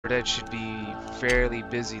Dead should be fairly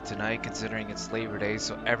busy tonight considering it's Labor Day,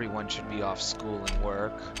 so everyone should be off school and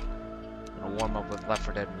work. I'm gonna warm up with Left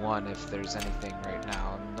 4 Dead 1 if there's anything right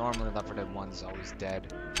now. Normally Left 4 Dead 1 is always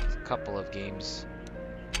dead. There's a couple of games.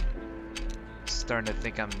 Starting to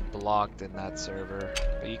think I'm blocked in that server,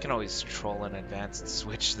 but you can always troll in advance and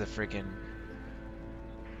switch the friggin'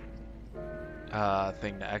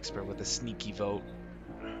 thing to expert with a sneaky vote.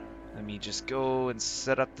 Let me just go and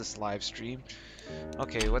set up this live stream.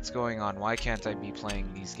 Okay, what's going on? Why can't I be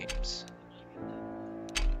playing these games?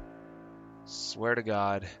 Swear to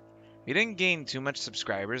God. We didn't gain too much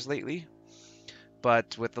subscribers lately,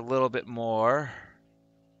 but with a little bit more...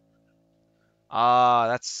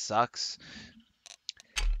 that sucks.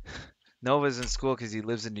 Nova's in school because he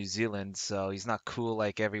lives in New Zealand, so he's not cool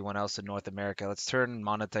like everyone else in North America. Let's turn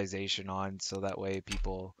monetization on so that way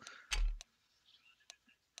people...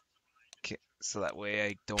 So that way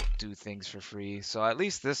I don't do things for free. So at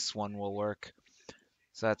least this one will work.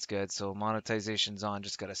 So that's good. So monetization's on.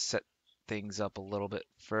 Just gotta set things up a little bit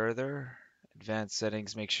further. Advanced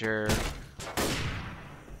settings, make sure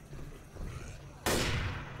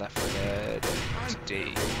Left 4 Dead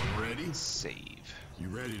today. Ready? Save. You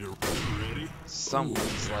ready to ready?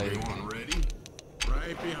 Someone's like ready?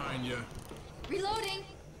 Right behind you. Reloading.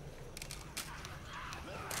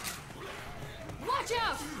 Watch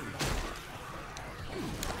out!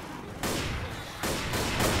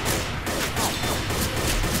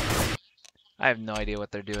 I have no idea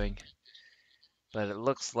what they're doing, but it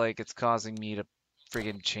looks like it's causing me to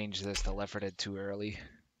friggin' change this to Left 4 Dead too early.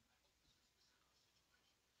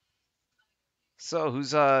 So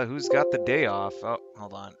who's got the day off? Oh,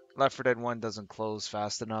 hold on. Left 4 Dead 1 doesn't close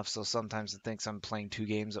fast enough, so sometimes it thinks I'm playing 2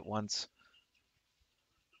 games at once.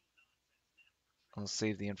 I'll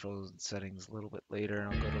save the info and settings a little bit later,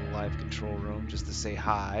 and I'll go to the live control room just to say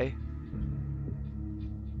hi.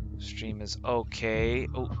 Stream is okay.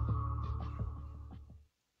 Oh.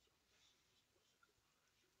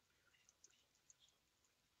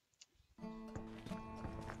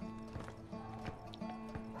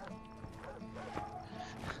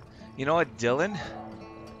 You know what, Dylan?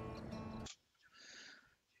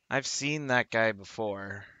 I've seen that guy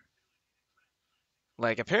before.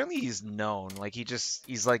 Like, apparently he's known. Like,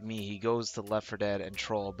 he's like me. He goes to Left 4 Dead and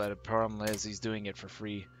troll, but the problem is he's doing it for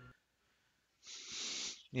free.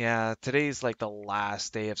 Yeah, today's like the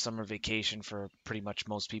last day of summer vacation for pretty much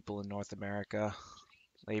most people in North America.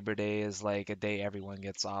 Labor Day is like a day everyone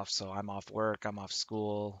gets off, so I'm off work, I'm off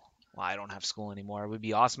school. Well, I don't have school anymore. It would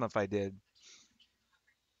be awesome if I did.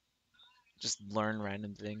 Just learn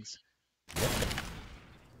random things.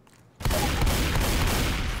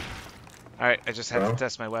 Alright, I just had to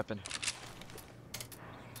test my weapon.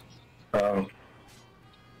 That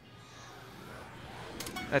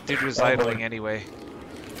dude was idling anyway.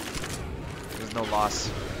 There's no loss.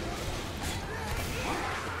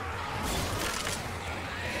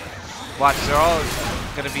 Watch, they're all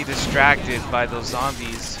gonna be distracted by those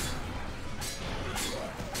zombies.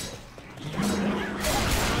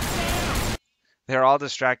 They're all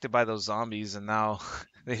distracted by those zombies, and now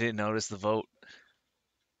they didn't notice the vote.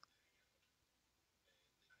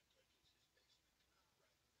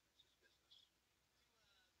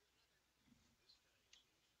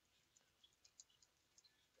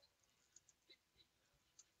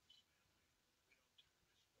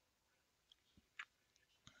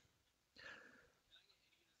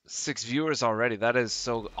 Six viewers already. That is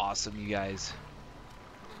so awesome, you guys.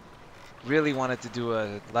 Really wanted to do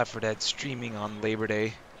a Left 4 Dead streaming on Labor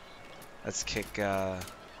Day. Let's kick What?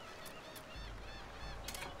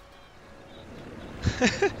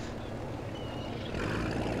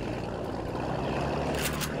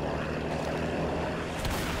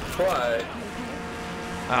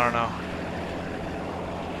 I don't know.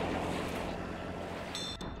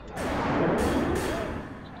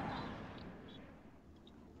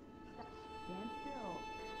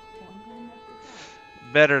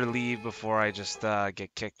 Better leave before I just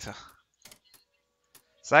get kicked. So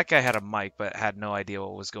that guy had a mic but had no idea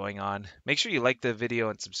what was going on. Make sure you like the video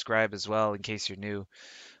and subscribe as well in case you're new.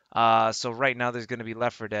 So right now there's going to be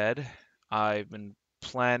Left 4 Dead. I've been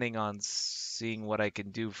planning on seeing what I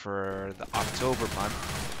can do for the October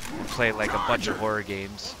month. We'll play like a bunch of horror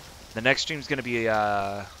games. The next stream is going to be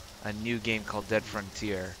a new game called Dead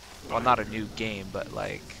Frontier. Well, not a new game, but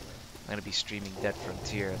like I'm going to be streaming Dead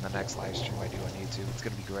Frontier in the next live stream I do on YouTube. It's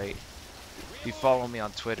going to be great. If you follow me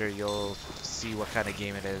on Twitter, you'll see what kind of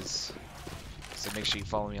game it is. So make sure you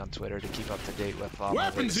follow me on Twitter to keep up to date with all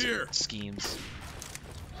my schemes.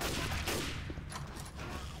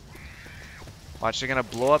 Watch, they're going to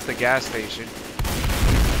blow up the gas station.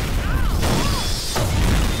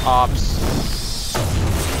 Ops.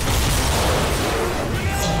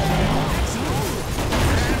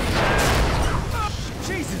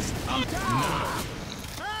 Jesus, I'm down.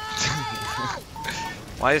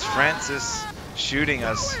 Why is Francis shooting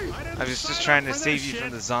us? I was just trying to save you from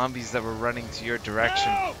the zombies that were running to your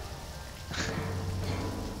direction.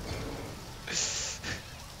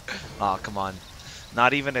 Oh, come on.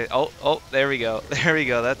 Not even a... Oh, there we go. There we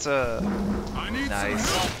go. That's a... I need Nice.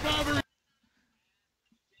 some help over.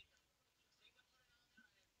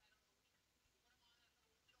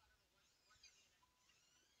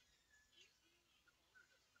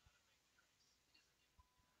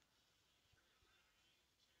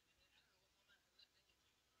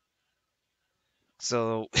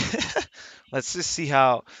 So, let's just see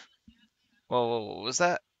how... Whoa, what was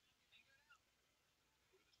that?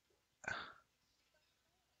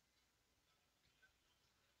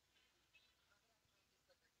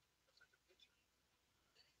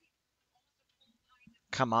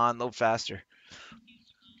 Come on, load faster.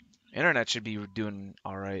 Internet should be doing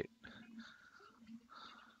alright.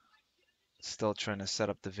 Still trying to set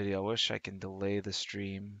up the video. I wish I can delay the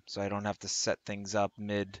stream so I don't have to set things up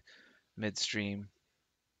midstream.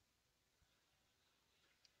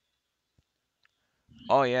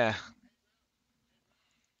 Oh yeah.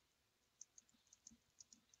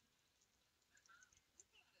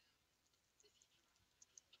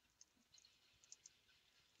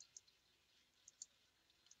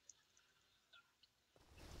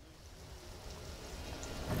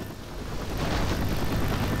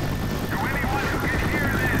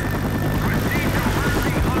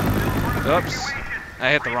 Oops.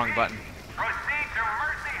 I hit the wrong button. Proceed to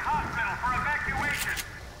Mercy Hospital for evacuation.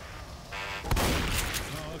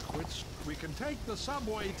 We can take the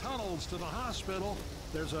subway tunnels to the hospital.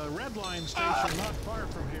 There's a red line station not far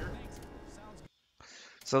from here.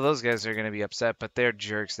 So those guys are going to be upset, but they're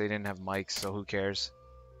jerks. They didn't have mics, so who cares?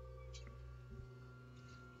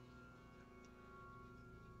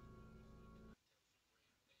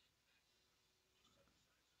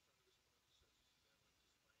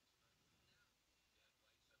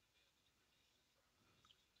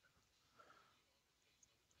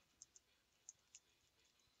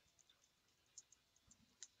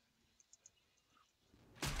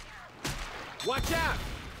 Watch out!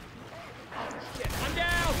 Oh shit, I'm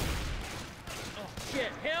down! Oh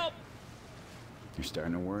shit, help! You're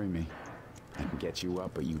starting to worry me. I can get you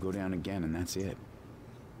up, but you go down again, and that's it.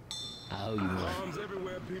 Oh, you are. Bombs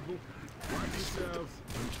everywhere, people. Watch yourselves.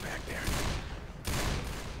 Who's back there?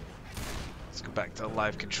 Let's go back to the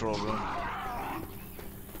live control room.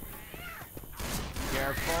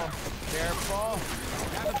 Careful, careful.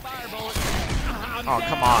 Have a firebolt. Oh,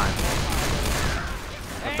 come on.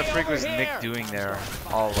 What the frig was Nick doing there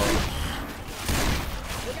all alone?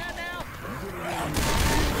 Look out now!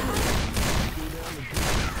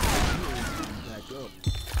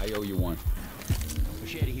 I owe you one.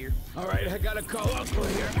 Machete here. All right, I gotta call Uncle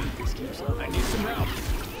here. I need some help.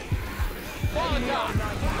 Falling down.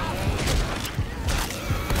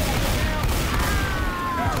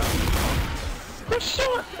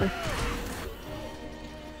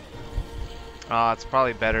 It's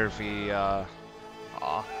probably better if we, Aw.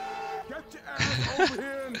 Get your ass over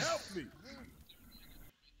here and help me.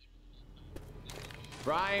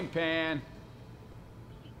 Frying pan.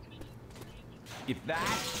 If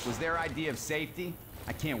that was their idea of safety,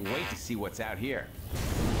 I can't wait to see what's out here.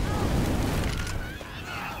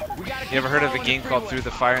 You ever heard of a game called Through the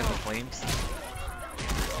Fire and the Flames?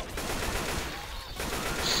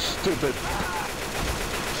 Stupid.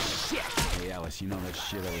 Shit. Hey, Alice, you know that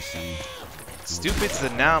shit I was saying? Stupid's the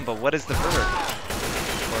noun, but what is the verb?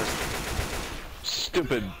 Of course.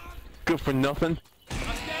 Stupid. Good for nothing.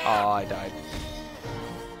 Oh, I died.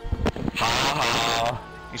 Ah.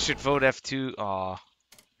 You should vote F2. Aw.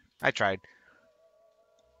 I tried.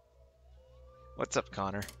 What's up,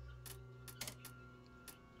 Connor?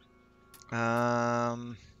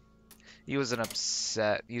 He wasn't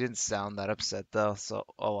upset. He didn't sound that upset, though, so,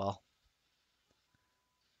 oh well.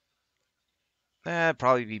 It'd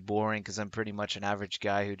probably be boring, because I'm pretty much an average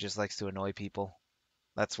guy who just likes to annoy people.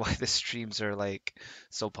 That's why the streams are, like,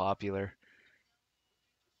 so popular.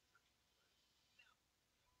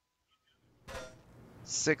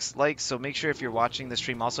 Six likes, so make sure if you're watching the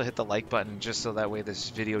stream, also hit the like button, just so that way this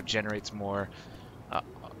video generates more.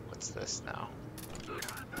 What's this now?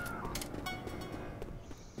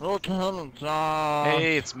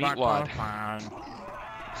 Hey, it's Meatwad.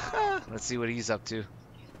 Let's see what he's up to.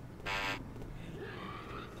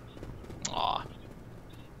 Aw.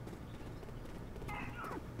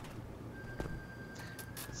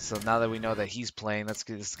 So now that we know that he's playing, this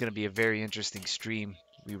is going to be a very interesting stream.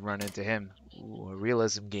 we run into him. Ooh, a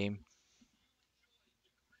realism game.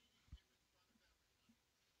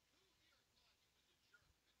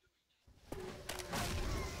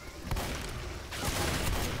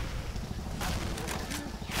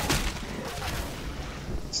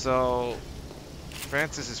 So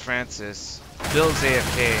Francis is Francis. Bill's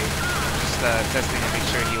AFK. Just testing to make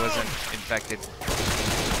sure he wasn't infected.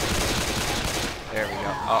 There we go.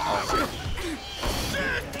 Uh-oh.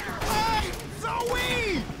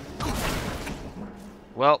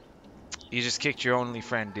 Well, you just kicked your only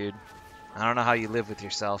friend, dude. I don't know how you live with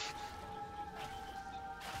yourself.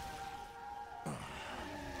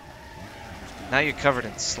 Now you're covered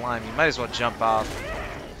in slime. You might as well jump off.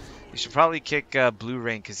 You should probably kick Blue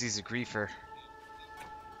Rain because he's a griefer.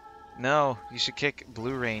 No, you should kick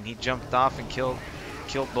Blue Rain. He jumped off and killed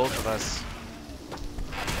both of us.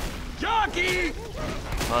 Jockey!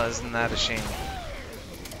 Well, isn't that a shame?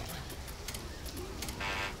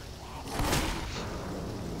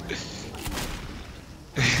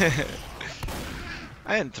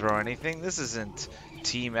 I didn't throw anything. This isn't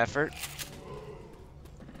team effort.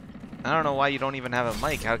 I don't know why you don't even have a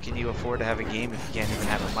mic. How can you afford to have a game if you can't even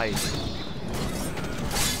have a mic?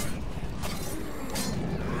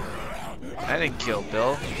 I didn't kill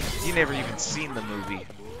Bill. You never even seen the movie.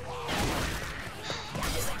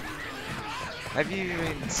 Have you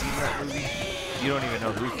even seen that movie? You don't even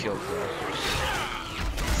know who killed Bill.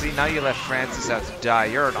 See, now you left Francis out to die.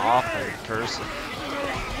 You're an awful person.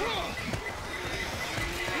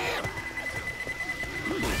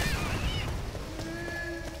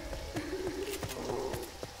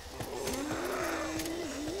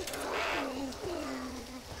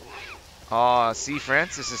 Aw, see,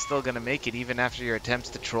 Francis is still gonna make it even after your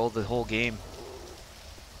attempts to troll the whole game.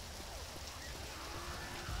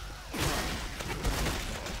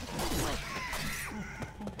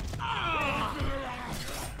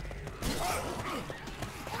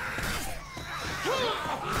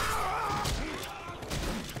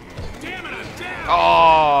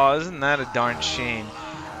 Oh, isn't that a darn shame?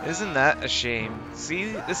 Isn't that a shame?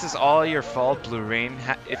 See, this is all your fault, Blue Rain.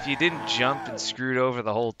 If you didn't jump and screwed over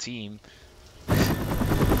the whole team.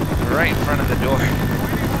 Right in front of the door.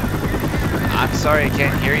 I'm sorry I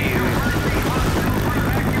can't hear you.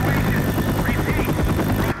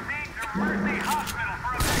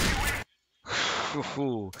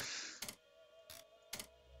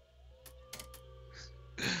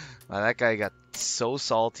 Wow, that guy got so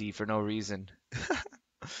salty for no reason.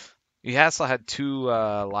 We also had two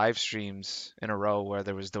live streams in a row where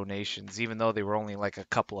there was donations, even though they were only like a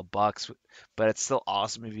couple of bucks. But it's still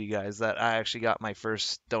awesome of you guys that I actually got my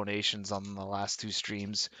first donations on the last two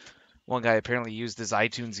streams. One guy apparently used his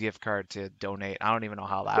iTunes gift card to donate. I don't even know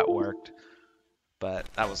how that worked, but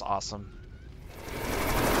that was awesome.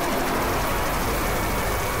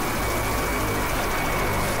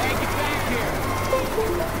 Hey, get back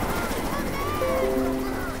here!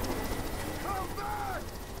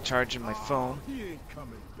 Charging my phone. He ain't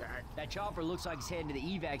coming back. That chopper looks like he's heading to the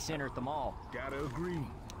evac center at the mall. Gotta agree.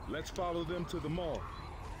 Let's follow them to the mall.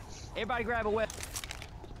 Everybody grab a weapon.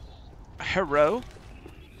 Hello?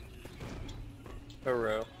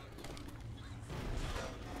 Hurrah.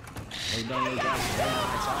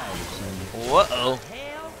 Whoa.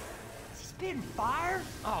 Hell? Is he spitting fire?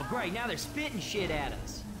 Oh, great. Now they're spitting shit at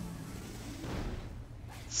us.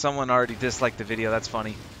 Someone already disliked the video. That's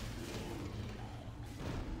funny.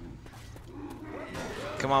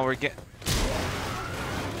 Come on, we're getting...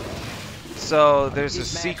 So, there's a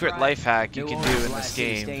secret life hack you can do in this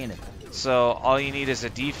game. So, all you need is a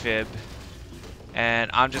defib.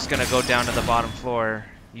 And I'm just going to go down to the bottom floor.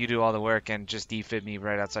 You do all the work and just defib me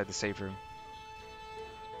right outside the safe room.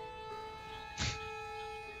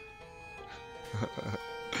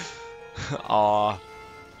 Aww.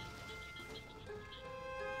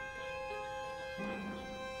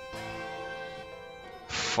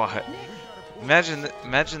 What? Imagine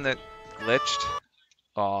that glitched.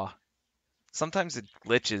 Aw. Sometimes it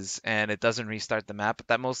glitches and it doesn't restart the map, but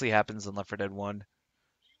that mostly happens in Left 4 Dead 1.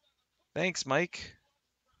 Thanks, Mike.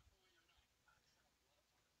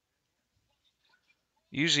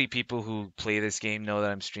 Usually people who play this game know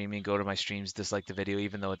that I'm streaming, go to my streams, dislike the video,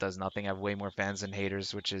 even though it does nothing. I have way more fans than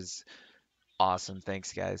haters, which is awesome.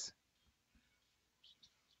 Thanks, guys.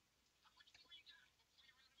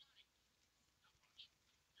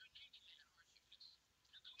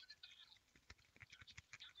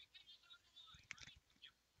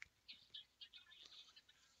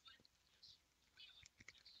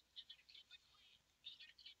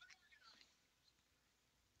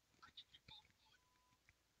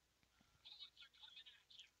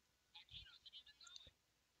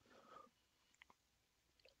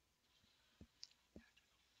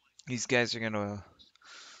 These guys are gonna...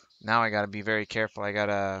 Now I gotta be very careful. I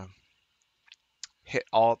gotta hit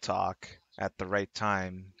alt talk at the right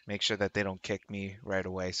time. Make sure that they don't kick me right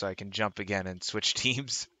away so I can jump again and switch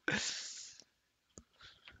teams.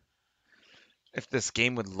 If this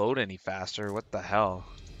game would load any faster, what the hell?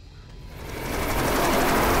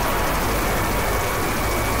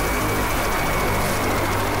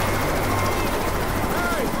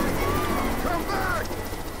 Come back!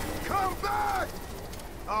 Come back!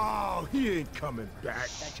 Oh, he ain't coming back.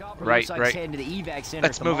 That chopper Right, looks like right. it's heading to the evac center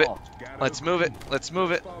Let's at the move it. mall. Let's move it. Let's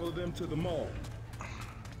move it. Follow them to the mall.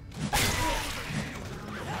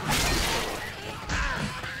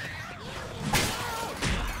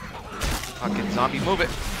 Fucking zombie, move it.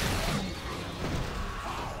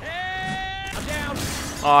 I'm down.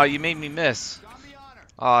 Aw, you made me miss.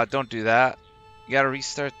 Aw, don't do that. You gotta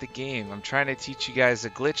restart the game. I'm trying to teach you guys a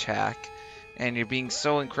glitch hack, and you're being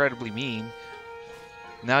so incredibly mean.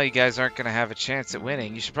 Now you guys aren't gonna have a chance at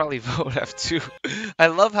winning. You should probably vote F2. I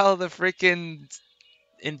love how the freaking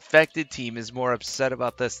infected team is more upset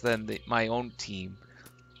about this than my own team.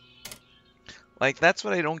 Like, that's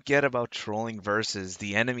what I don't get about trolling versus.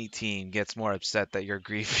 The enemy team gets more upset that you're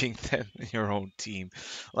griefing than your own team.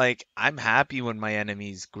 Like, I'm happy when my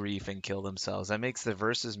enemies grief and kill themselves. That makes the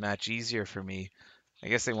versus match easier for me. I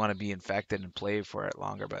guess they want to be infected and play for it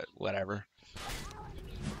longer, but whatever.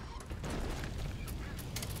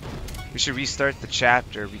 We should restart the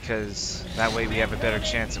chapter because that way we have a better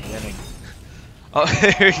chance of winning. Oh,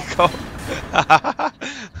 there you go.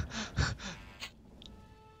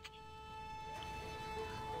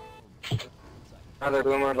 Another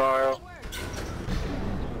boomer borrow.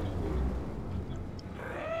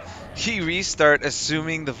 He restart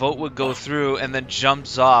assuming the vote would go through and then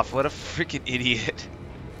jumps off. What a freaking idiot.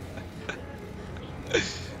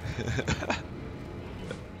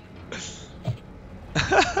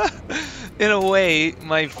 In a way,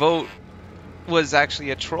 my vote was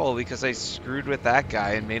actually a troll because I screwed with that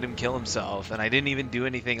guy and made him kill himself, and I didn't even do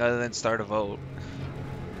anything other than start a vote.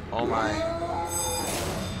 Oh my.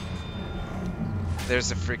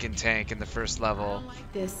 There's a freaking tank in the first level.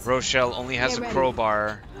 Rochelle only has a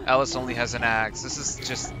crowbar. Ellis only has an axe. This is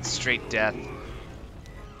just straight death.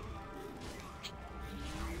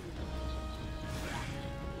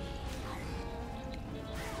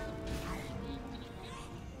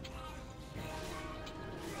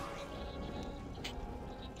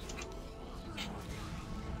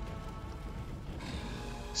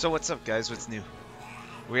 So what's up, guys? What's new?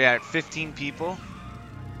 We're at 15 people.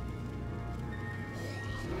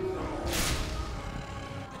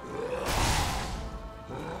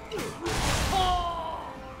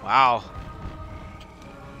 Wow.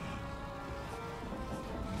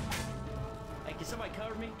 Hey, can somebody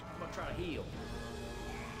cover me? I'm gonna try to heal.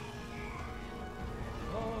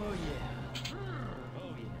 Oh yeah.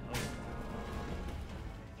 Oh yeah.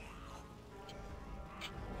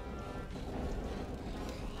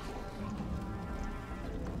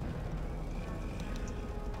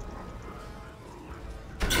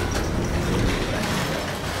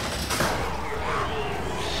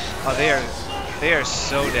 Oh, they are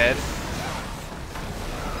so dead.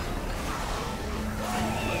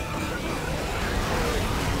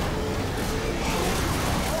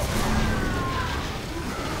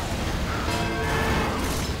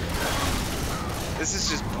 This is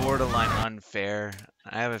just borderline unfair.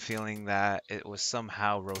 I have a feeling that it was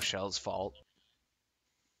somehow Rochelle's fault.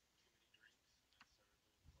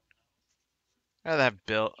 I'd rather have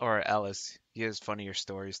Bill or Ellis. He has funnier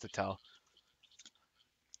stories to tell.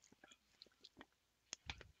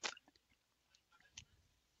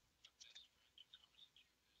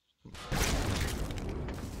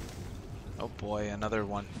 Oh boy, another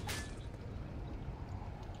one.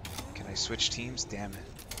 Can I switch teams? Damn it.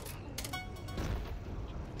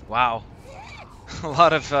 Wow. a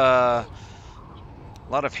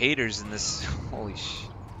lot of haters in this. Holy sh.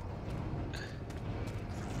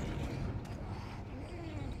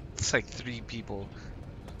 It's like 3 people.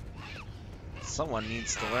 Someone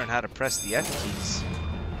needs to learn how to press the F keys.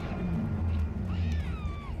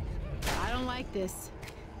 I don't like this.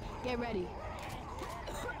 Get ready.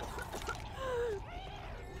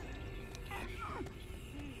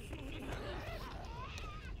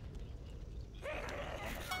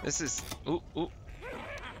 This is... Ooh, ooh.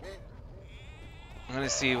 I'm gonna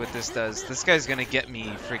see what this does. This guy's gonna get me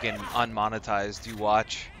freaking unmonetized. You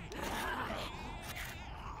watch.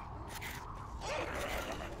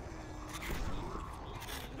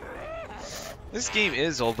 This game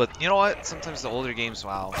is old, but you know what? Sometimes the older games,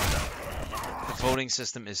 wow. The voting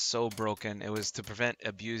system is so broken. It was to prevent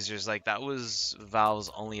abusers. Like, that was Valve's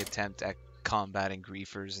only attempt at combating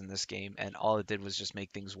griefers in this game, and all it did was just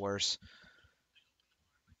make things worse.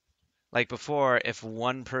 Like before, if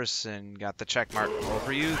one person got the check mark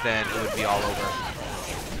over you, then it would be all over.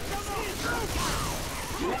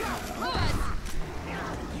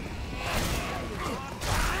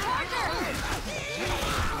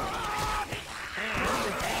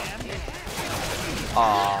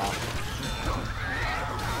 Aww.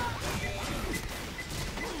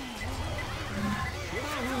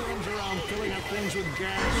 Who runs around filling up things with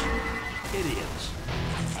gas? Idiots.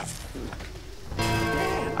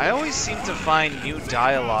 I always seem to find new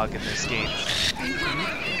dialogue in this game.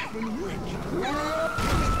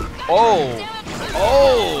 Oh!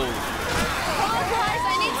 Oh! Guys,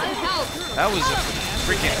 I need some help. That was a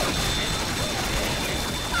freaking...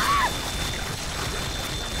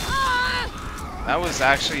 That was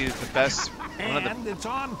actually the best... One of the... And it's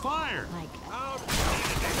on fire.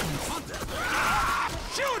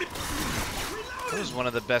 That was one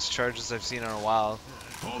of the best charges I've seen in a while.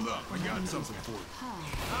 Hold up, I got something for you.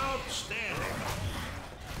 Outstanding.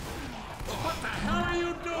 What the hell are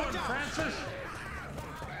you doing, Francis?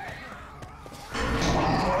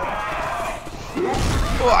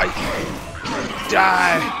 Oh, I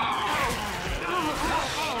die.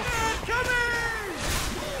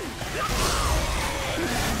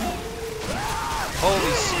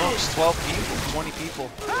 Holy smokes, 12 people, 20 people.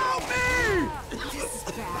 Help me!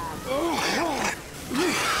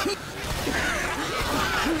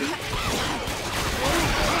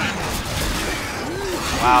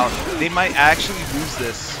 Wow, they might actually lose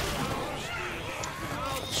this.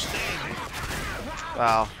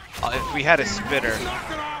 Wow. If we had a spitter.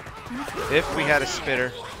 If we had a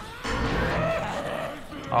spitter.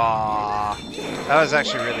 Aww. That was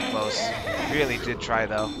actually really close. Really did try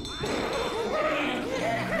though.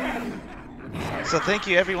 So thank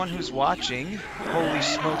you everyone who's watching. Holy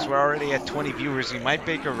smokes, we're already at 20 viewers. We might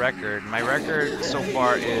break a record. My record so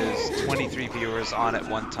far is 23 viewers on at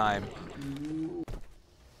one time.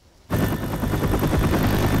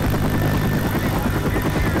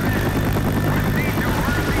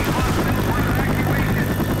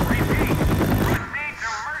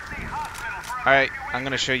 Alright, I'm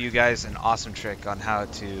going to show you guys an awesome trick on how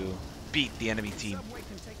to beat the enemy team.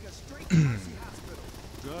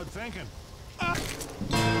 Good thinking.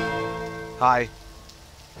 Hi.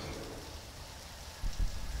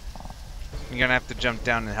 You're going to have to jump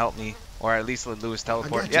down and help me, or at least let Lewis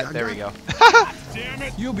teleport. Yeah, there we go. Damn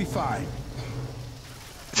it! You'll be fine.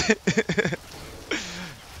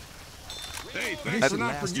 Hey, thanks for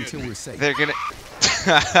not forgetting me. They're going to...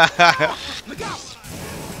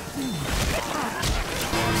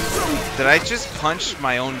 Did I just punch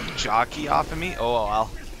my own jockey off of me? Oh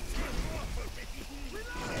well.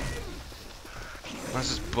 Let's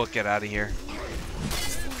just book it out of here.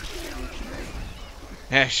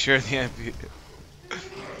 Yeah, sure. The MP.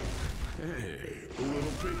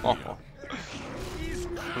 Oh.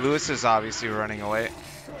 Lewis is obviously running away.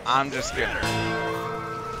 I'm just gonna.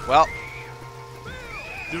 Well.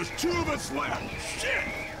 There's two of us left. Shit!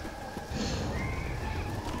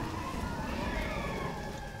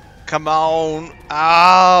 Come on.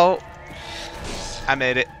 Ow. I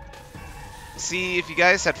made it. See, if you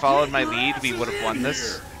guys had followed my lead, we would have won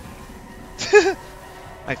this.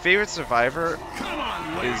 My favorite survivor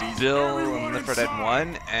is Bill in Left 4 Dead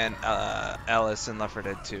 1 and Ellis in Left 4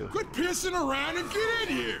 Dead 2. Quit pissing around and get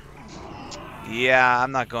in here. Yeah,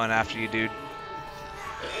 I'm not going after you, dude.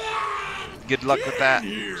 Good luck with that.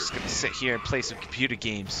 I'm just gonna sit here and play some computer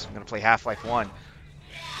games. I'm gonna play Half-Life 1.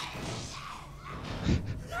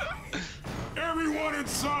 Everyone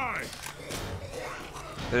inside.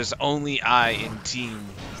 There's only I in team.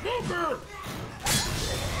 Smoker!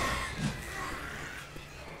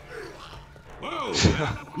 Whoa,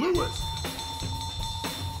 Lewis!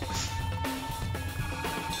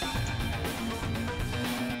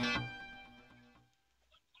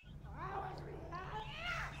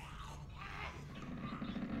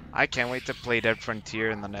 I can't wait to play Dead Frontier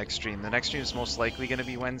in the next stream. The next stream is most likely going to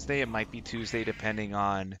be Wednesday. It might be Tuesday, depending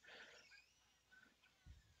on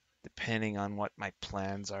what my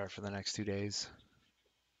plans are for the next 2 days.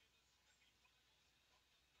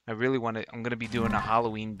 I really want to. I'm going to be doing a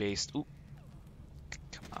Halloween-based. Ooh,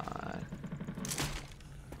 come on.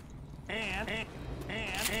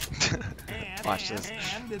 Watch this.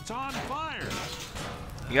 And it's on fire.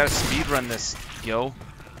 You gotta speedrun this, yo.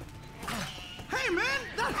 Hey, man!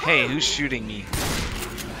 Hey, who's shooting me?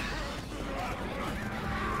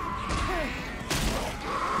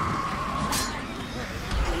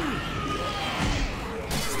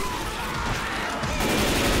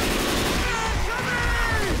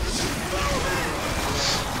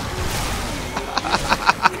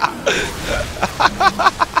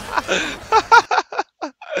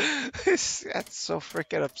 That's so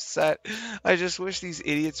freaking upset. I just wish these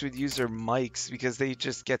idiots would use their mics because they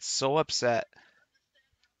just get so upset.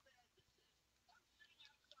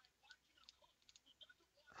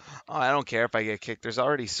 Oh, I don't care if I get kicked. There's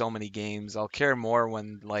already so many games. I'll care more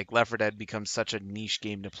when like Left 4 Dead becomes such a niche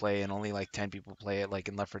game to play and only like 10 people play it, like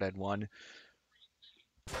in Left 4 Dead 1.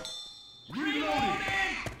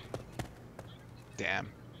 Damn.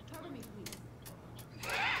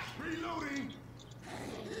 Reloading.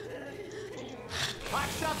 Hot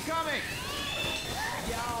stuff coming!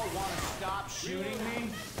 Y'all wanna stop shooting me?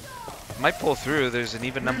 Might pull through. There's an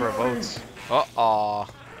even number of votes. Uh-oh.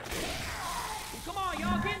 Come on,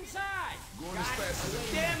 y'all, get inside! Going as fast as I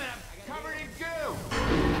can. Damn it, I'm covered in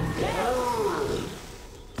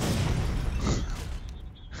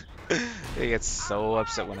goo! They get so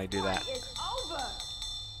upset when I do that.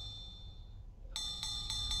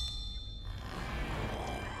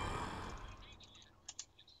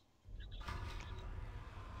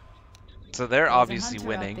 So they're obviously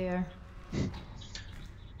winning. Keep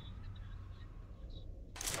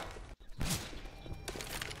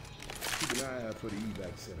an eye out for the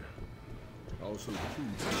evac center. Also,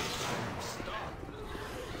 please stop.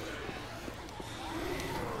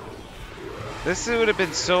 This would have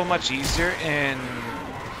been so much easier in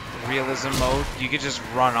realism mode. You could just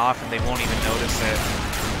run off and they won't even notice it.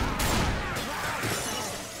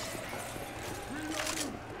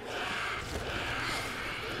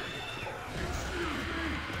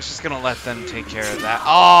 It's just gonna let them take care of that.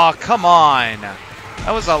 Oh, come on!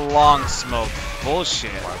 That was a long smoke.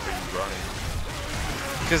 Bullshit.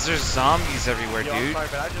 Because there's zombies everywhere, Yo, I'm dude. sorry,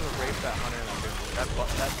 but I just raped that hunter and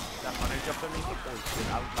that hunter jumped on me. Holy shit,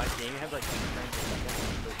 my game had like 2 frames a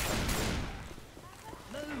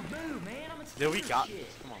second. Move, man, I'm Dude, we got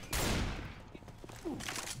this. Come on.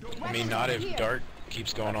 I mean, not if Dart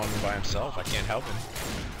keeps going on by himself. I can't help him.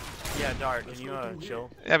 Yeah, Dart, can you chill?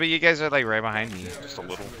 Yeah, but you guys are like right behind me. Just a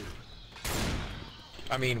little.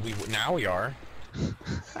 I mean, now we are.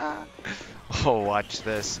 Oh, watch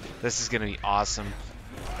this. This is gonna be awesome.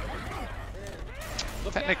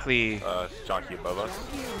 Technically, Jockey above us.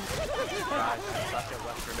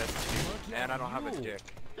 And I don't have a dick.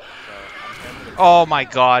 So I'm oh my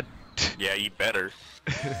god. Yeah, you better.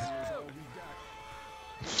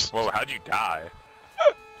 Whoa, how'd you die?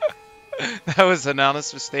 That was an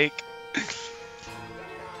honest mistake.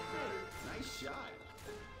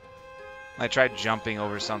 I tried jumping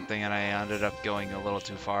over something and I ended up going a little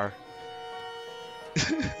too far.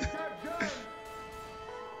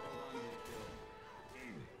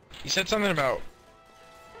 You said something about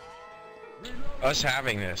us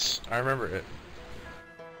having this. I remember it.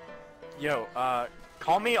 Yo,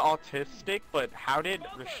 call me autistic, but how did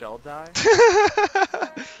Rochelle die?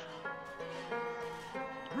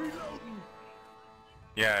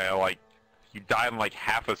 Yeah, like, you die in like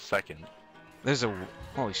half a second. There's a...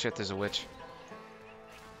 Holy shit, there's a witch.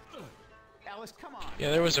 Alice, come on.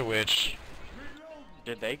 Yeah, there was a witch.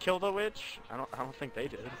 Did they kill the witch? I don't think they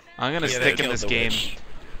did. I'm gonna Yeah, stick they in this killed the game witch.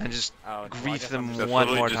 and just Oh, grief them That's one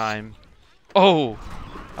literally more just- time. Oh!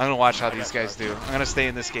 I'm gonna watch how these guys do. I'm gonna stay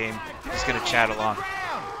in this game. Just gonna chat along.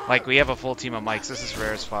 Like, we have a full team of mics. This is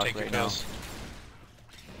rare as fuck Take your right now. pills.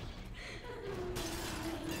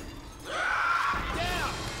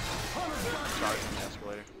 Sorry, on the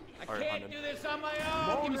escalator. I can't do this on my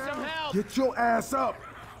own. Give me some help. Get your ass up.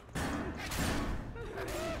 I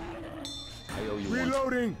owe you one.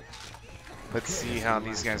 Reloading. Let's see how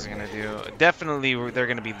these guys are gonna do. Definitely, they're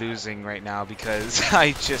gonna be losing right now because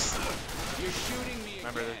I just...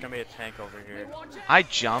 Remember, there's gonna be a tank over here. I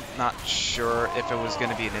jumped, not sure if it was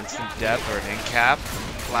gonna be an instant death or an end cap.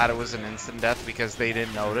 Glad it was an instant death because they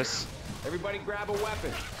didn't notice. Everybody grab a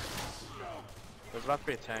weapon. There's about to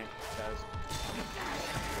be a tank, guys.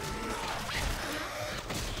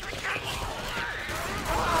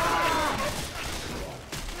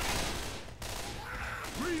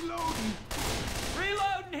 Reloading.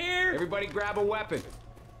 Reloading here. Everybody grab a weapon.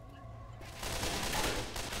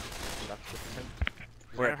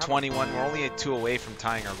 We're at 21. We're only at 2 away from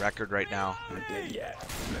tying our record right now. Not dead yet,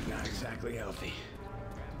 but not exactly healthy.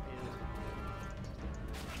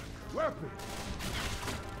 Weapon.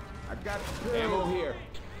 I got the pills. Ammo here.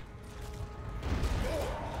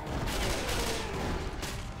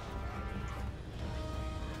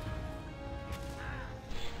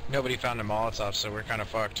 Nobody found a Molotov, so we're kind of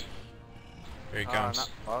fucked. Here he comes. Not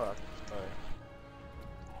fucked, but...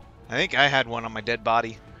 I think I had one on my dead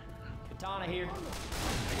body. Katana here.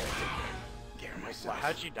 Well,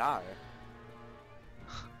 how'd you die?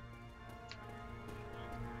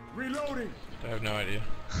 Reloading. I have no idea.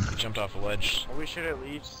 I jumped off a ledge. Well, we should at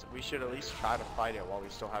least try to fight it while we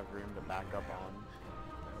still have room to back up on.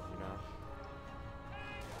 You know.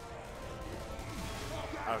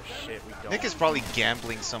 Oh shit, we don't. Nick is probably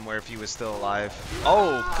gambling somewhere if he was still alive.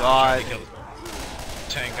 Oh god.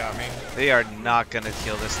 Tank got me. They are not gonna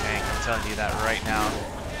kill this tank, I'm telling you that right now.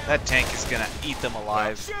 That tank is gonna eat them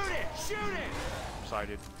alive. Shoot it! Shoot it! I'm sorry,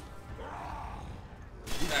 dude.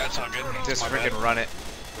 That's all good. Just My freaking bad. run it.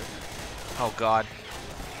 Oh god.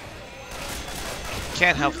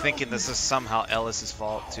 Can't help thinking this is somehow Ellis's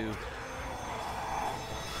fault too.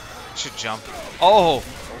 Should jump. Oh!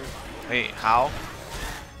 Wait, how?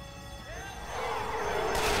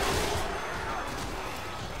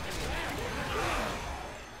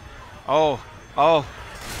 Oh, oh.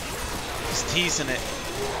 He's teasing it.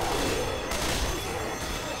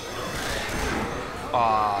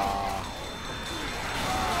 Ah.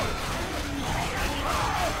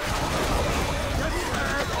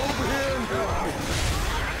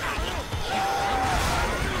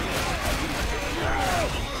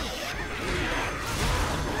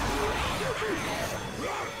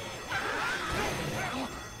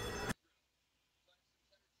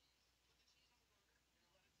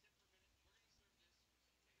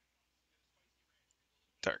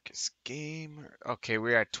 Darkest Gamer. Okay,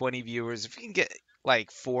 we're at 20 viewers. If we can get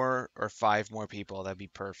like 4 or 5 more people, that'd be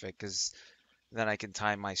perfect. Because then I can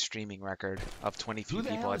tie my streaming record of 23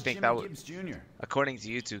 people. I think that would, according to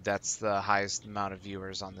YouTube, that's the highest amount of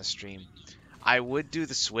viewers on the stream. I would do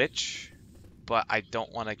the switch, but I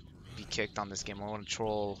don't want to be kicked on this game. I want to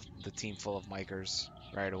troll the team full of micers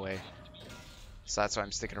right away. So that's why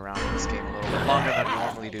I'm sticking around in this game a little bit longer than I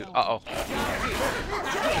normally do. Uh-oh.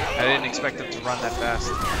 I didn't expect them to run that fast.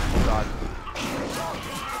 Oh, God.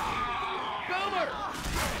 Boomer!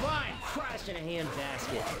 Fine, crashed in a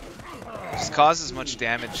handbasket. Just cause as much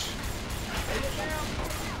damage.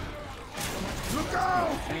 Look out!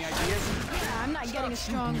 Any ideas? I'm not getting a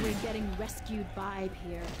strong we're getting rescued vibe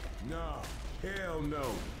here. No. Hell no.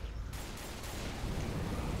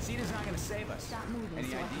 Cedar's not gonna save us. Stop moving. Any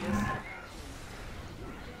so I ideas? can-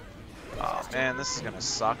 Oh, man, this is gonna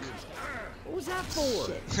suck. What was that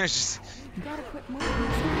for? Just, You gotta quit moving.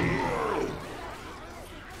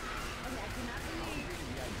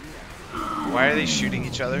 why are they shooting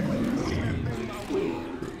each other?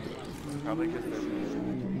 Probably because they're.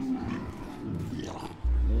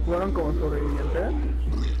 Fueron como sobrevivientes.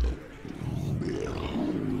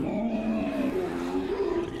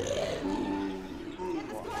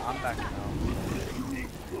 I'm back now.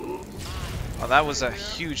 Oh, that was a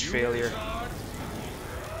huge failure.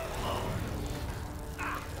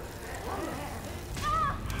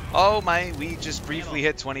 Oh my, we just briefly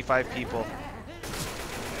hit 25 people.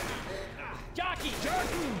 Jockey!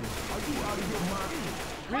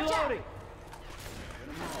 Reloading!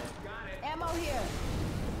 Ammo here.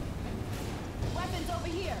 Weapons over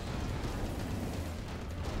here.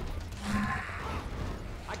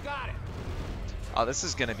 I got it! Oh, this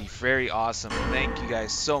is gonna be very awesome. Thank you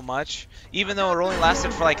guys so much. Even though it only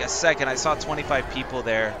lasted for like a second, I saw 25 people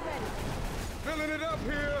there. Filling it up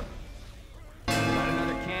here. Got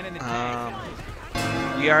another can in the tank.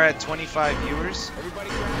 We are at 25 viewers. Everybody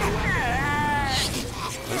grab your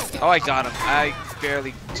weapons. Oh, I got him. I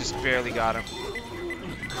just barely got him.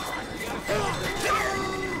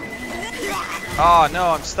 Oh no,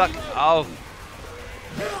 I'm stuck. Oh.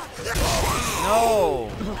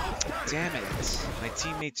 No. Damn it. My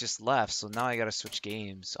teammate just left, so now I gotta switch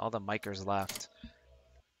games. All the micers left.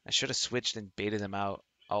 I should have switched and baited them out.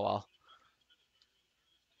 Oh well.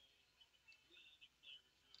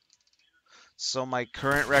 So my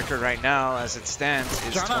current record right now, as it stands,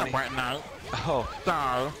 is 20. Oh.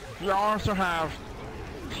 So, you also have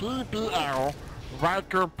TBL,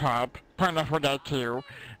 Riker Pub, Printer for Day 2,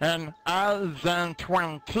 and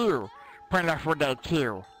IZen22, Printer for Day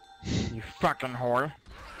 2. You fucking whore.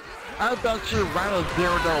 I bet you run a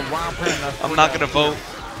 0 to 1 printer. I'm not gonna vote.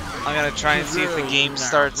 I'm gonna try and see if the game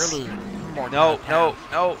starts. No, no,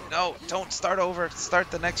 no, no. Don't start over.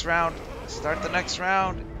 Start the next round. Start the next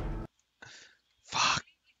round. Fuck.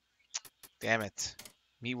 Damn it.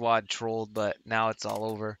 Meatwad trolled, but now it's all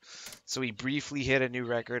over. So we briefly hit a new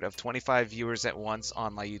record of 25 viewers at once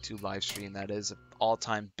on my YouTube live stream. That is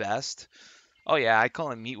all-time best. Oh yeah, I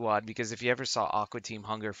call him Meatwad because if you ever saw Aqua Team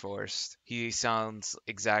Hunger Force, he sounds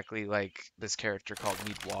exactly like this character called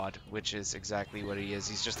Meatwad, which is exactly what he is.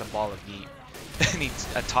 He's just a ball of meat. And he's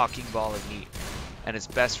a talking ball of meat. And his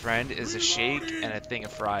best friend is a shake and a thing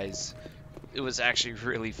of fries. It was actually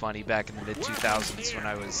really funny back in the mid-2000s when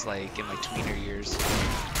I was like in my tweener years.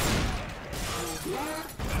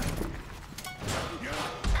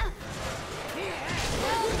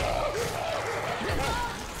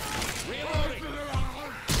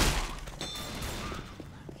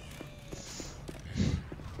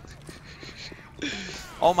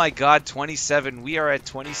 Oh my god, 27. We are at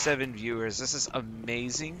 27 viewers. This is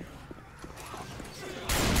amazing.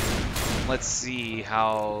 Let's see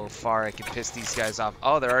how far I can piss these guys off.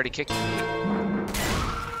 Oh, they're already kicking me.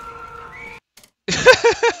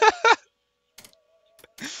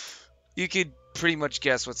 You could pretty much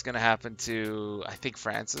guess what's going to happen to, I think,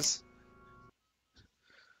 Francis.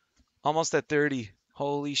 Almost at 30.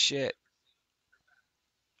 Holy shit.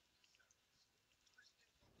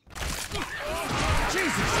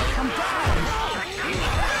 Jesus, I'm down.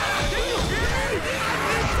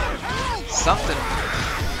 Something.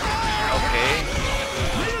 Okay.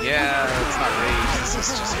 Yeah, it's not rage. This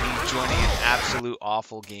is just me joining an absolute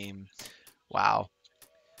awful game. Wow.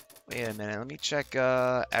 Wait a minute. Let me check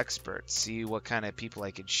expert. See what kind of people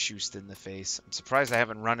I could shoost in the face. I'm surprised I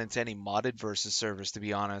haven't run into any modded versus servers, to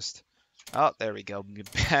be honest. Oh, there we go.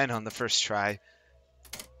 Ban on the first try.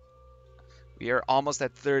 We are almost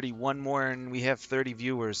at 30. One more and we have 30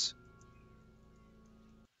 viewers.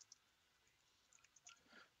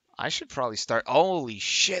 I should probably start. Holy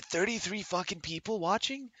shit, 33 fucking people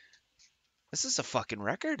watching? This is a fucking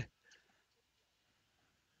record.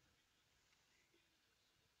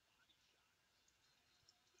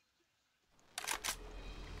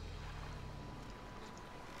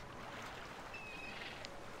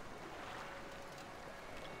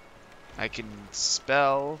 I can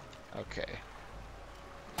spell. Okay.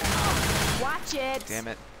 Watch it. Damn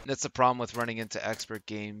it. That's the problem with running into expert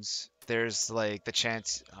games. There's like the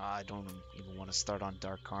chance. I don't even want to start on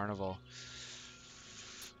Dark Carnival.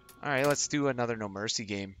 Alright, let's do another No Mercy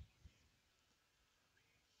game.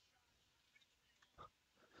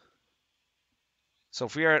 So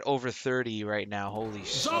if we are at over 30 right now, holy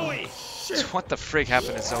Zoe! shit. What the frig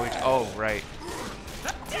happened to Zoe? Oh, right.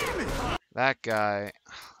 That guy.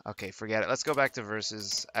 Okay, forget it. Let's go back to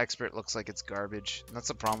versus. Expert looks like it's garbage. That's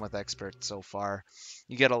the problem with expert so far.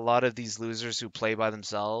 You get a lot of these losers who play by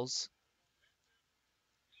themselves.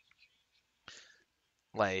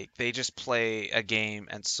 Like, they just play a game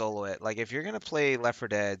and solo it. Like, if you're going to play Left 4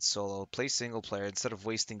 Dead solo, play single player instead of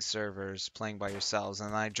wasting servers playing by yourselves,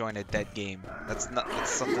 and I join a dead game. That's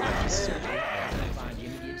something that pisses me off.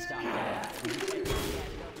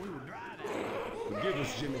 Forgive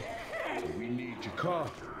us, Jimmy. We need your car.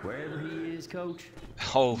 Wherever he is, coach.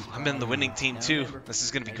 Oh, I'm in the winning team too. This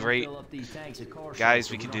is going to be great.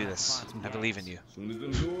 Guys, we can do this. I believe in you. As soon as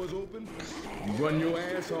them doors open, you run your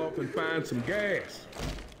ass off and find some gas.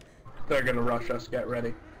 They're gonna rush us. Get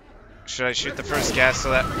ready. Should I shoot the first gas so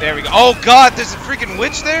that... There we go. Oh god, there's a freaking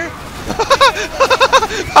witch there?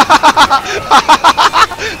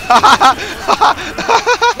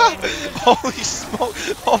 Holy smoke.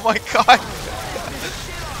 Oh my god.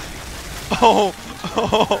 Oh.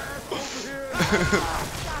 Oh.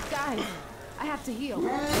 Stop, guys. I have to heal.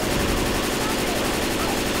 Help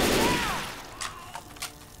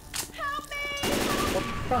me! What the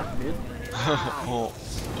fuck, dude? Oh.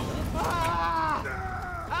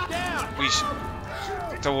 We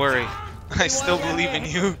don't worry. I still believe in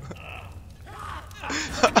you.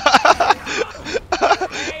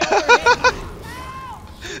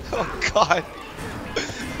 Oh god.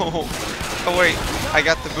 Oh wait, I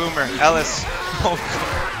got the boomer. Ellis. Oh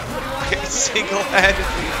god. I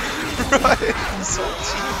single-handedly run this whole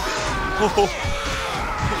team. Oh.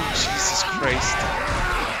 Jesus Christ.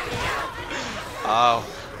 Oh,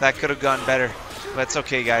 that could have gone better. But it's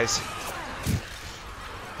okay, guys.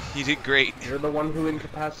 You did great. You're the one who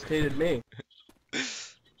incapacitated me.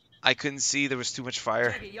 I couldn't see. There was too much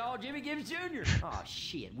fire. Check it, y'all. Jimmy Gibbs Jr. Oh,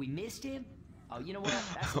 shit. We missed him? Oh, you know what?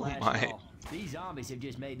 That's the Oh last my. call. These zombies have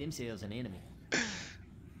just made themselves an enemy.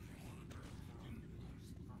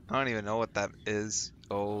 I don't even know what that is.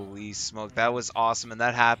 Holy smoke. That was awesome. And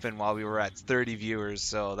that happened while we were at 30 viewers.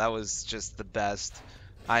 So that was just the best.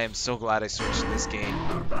 I am so glad I switched this game.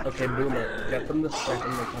 Okay, Boomer, get them the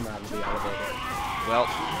second they come out of the elevator. Well,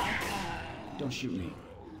 don't shoot me.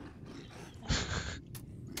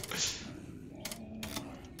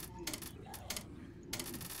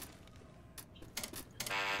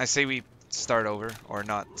 I say we start over, or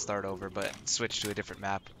not start over, but switch to a different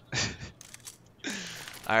map.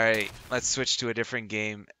 Alright, let's switch to a different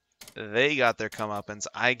game. They got their comeuppance.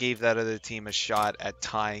 I gave that other team a shot at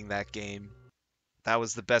tying that game. That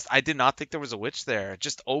was the best. I did not think there was a witch there.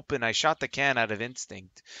 Just open. I shot the can out of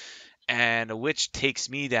instinct. And a witch takes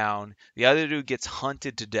me down. The other dude gets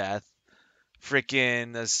hunted to death.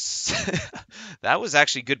 Freaking... that was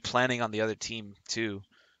actually good planning on the other team, too.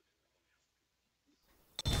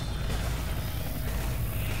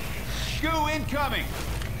 Goo incoming!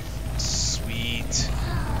 Sweet.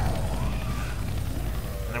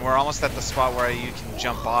 And we're almost at the spot where you can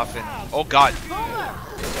jump off and... Oh god!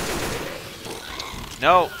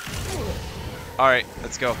 No! Alright,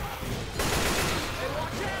 let's go.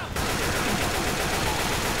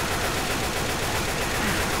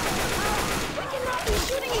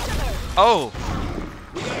 Oh!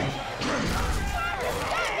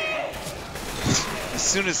 As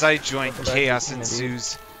soon as I join, chaos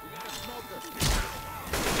ensues.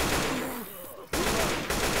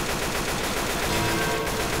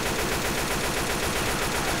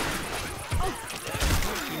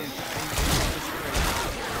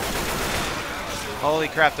 Holy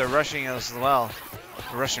crap, they're rushing us as well.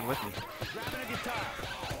 They're rushing with me.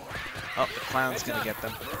 Oh, the clown's gonna get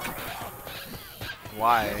them.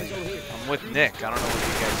 Why? I'm with Nick. I don't know what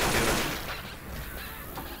you guys are doing.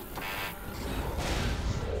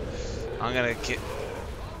 I'm gonna get...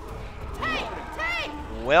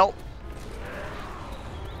 Well...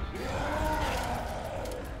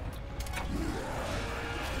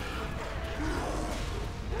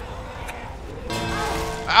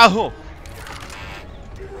 Ow!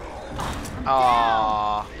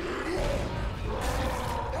 Aww.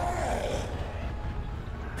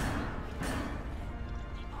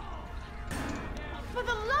 For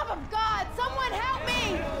the love of God, someone help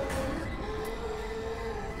me!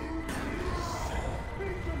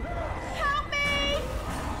 Help me!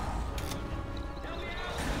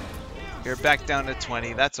 You're back down to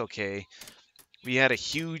 20. That's okay. We had a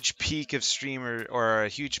huge peak of a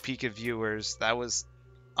huge peak of viewers. That was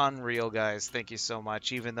unreal, guys. Thank you so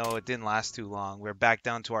much. Even though it didn't last too long, we're back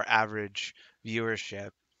down to our average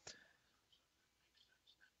viewership.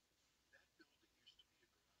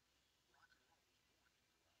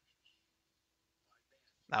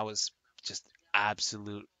 That was just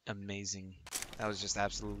absolute amazing. That was just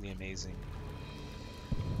absolutely amazing.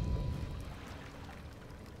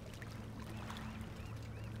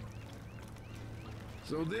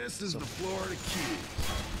 So this is the Florida Keys.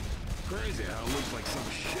 Crazy how it looks like some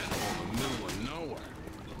shithole in the middle of nowhere.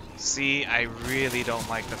 See, I really don't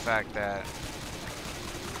like the fact that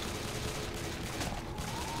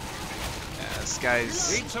this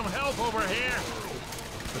guy's... Need some help over here.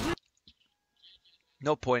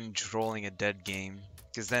 No point in trolling a dead game,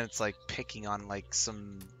 because then it's like picking on like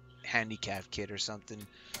some handicap kid or something.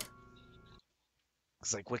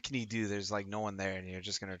 It's like, what can you do? There's like no one there, and you're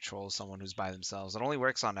just gonna troll someone who's by themselves. It only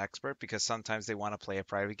works on expert because sometimes they want to play a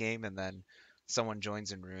private game, and then someone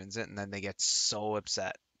joins and ruins it, and then they get so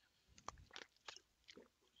upset.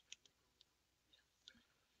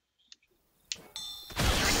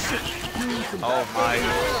 Oh my!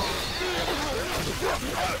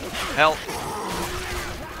 Help!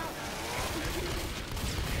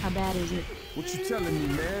 How bad is it? What you telling me,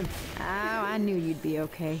 man? Oh, I knew you'd be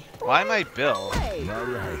okay. Why am I Bill? All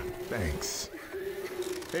right, thanks.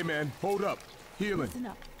 Hey, man, hold up. Healing.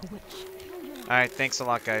 Alright, thanks a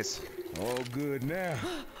lot, guys. All good now.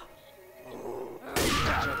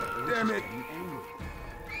 Damn it!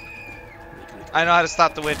 I know how to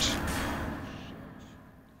stop the witch.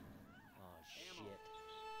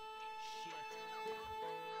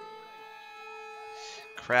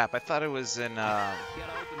 Crap, I thought it was in, I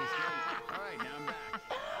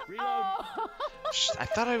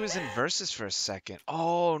thought I was in Versus for a second.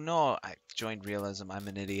 Oh, no, I joined Realism. I'm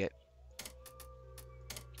an idiot.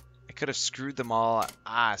 I could have screwed them all.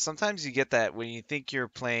 Sometimes you get that when you think you're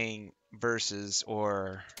playing Versus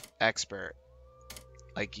or Expert.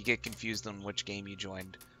 Like, you get confused on which game you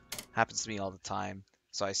joined. Happens to me all the time.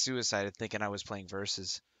 So I suicided thinking I was playing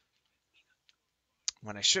Versus.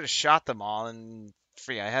 When I should have shot them all, and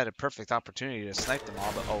I had a perfect opportunity to snipe them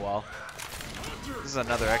all, but oh well. This is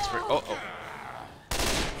another Expert. Oh, oh.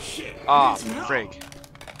 Ah, frig.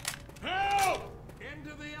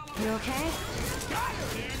 You okay?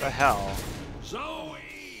 What the hell? Zoe!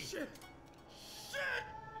 Shit!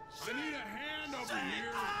 I need a hand over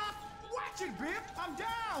here. Watch it, Bip! I'm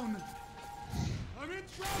down! I'm in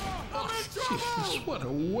trouble! I'm in trouble! What a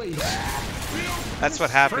waste. That's what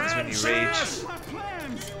happens when you rage. My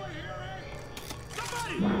plans!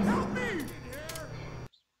 Somebody, help me!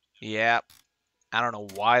 Yeah. I don't know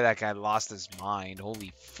why that guy lost his mind.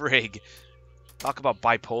 Holy frig. Talk about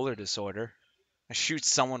bipolar disorder. I shoot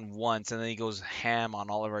someone once and then he goes ham on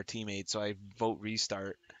all of our teammates, so I vote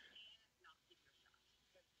restart.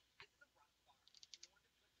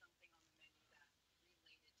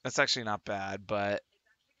 That's actually not bad, but...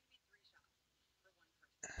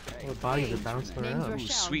 The bodies are bouncing around. Ooh,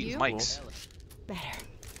 sweet mics. Better.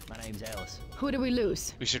 My name's Alice. Who do we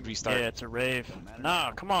lose? We should restart. Yeah, it's a rave.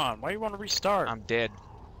 Nah, come on. Why you want to restart? I'm dead.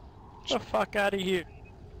 Get the fuck out of here.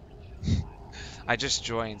 I just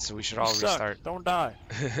joined, so we should all You suck. restart. Don't die.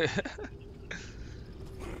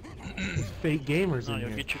 Fake gamers No, in you'll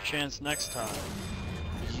here. get your chance next time.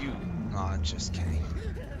 You. Aw, just kidding.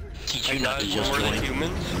 Hey guys, when we're the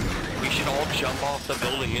humans, we should all jump off the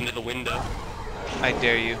building into the window. I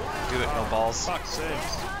dare you. Do it, no balls. Fuck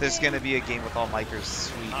sakes. There's gonna be a game with all micros.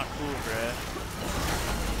 Sweet. Not cool, Brad.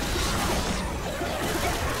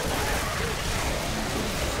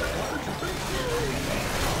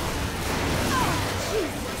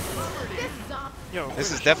 Yo,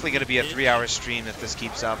 This is definitely gonna be a 3-hour stream if this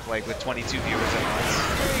keeps up, like with 22 viewers at once.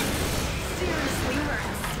 Seriously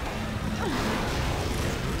hurts.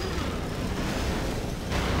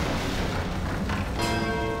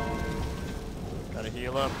 Gotta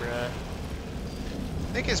heal up, Brad.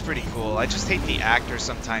 Nick is pretty cool. I just hate the actor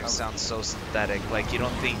sometimes sounds so synthetic. Like you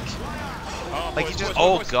don't think, Oh, like boys, he just. boys,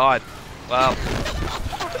 Oh boys. God. Well,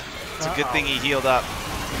 it's a good thing he healed up.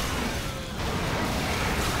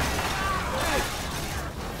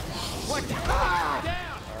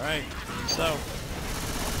 Alright, so.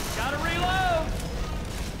 Gotta reload!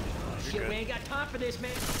 Shit, good. we ain't got time for this,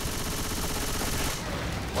 man.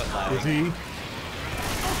 What lag? Is he?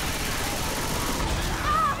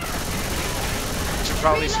 Should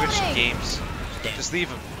probably switch to Reloading. games. Damn. Just leave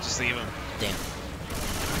him. Just leave him. Damn.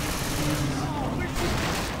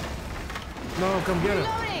 No, come get him.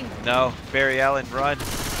 Reloading. No, Barry Allen, run,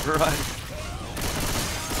 run.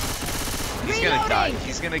 He's gonna die. Reloading.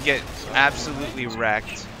 He's gonna get absolutely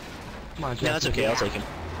wrecked. Come on, No, that's Justin. okay, I'll take him.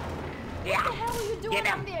 What the hell are you doing in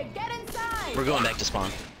there? Get inside. We're going back to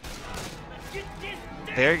spawn.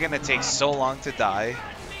 They're gonna take so long to die.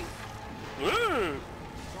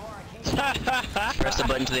 Press the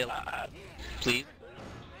button to the please.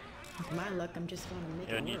 With my luck, I'm just going to make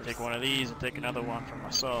Yeah, I it need to worse. take one of these and take another one for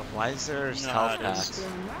myself. Why is there You know how health it is. packs?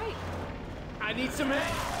 Doing right. I need some help.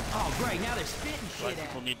 Oh, great, now they're spitting Black shit at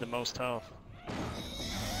people need the most health.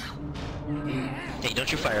 Hey,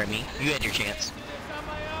 don't you fire at me. You had your chance. It's on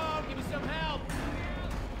my own. Give me some help.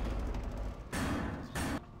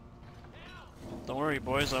 Don't worry,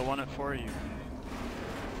 boys, I want it for you.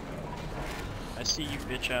 I see you,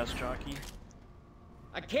 bitch-ass jockey.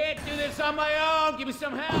 I can't do this on my own. Give me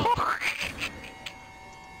some help.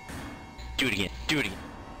 Do it again. Do it again.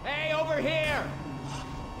 Hey, over here.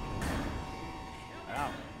 Ow.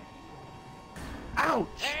 Ouch!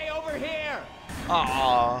 Hey, over here.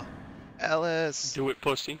 Aw, Ellis. Do it,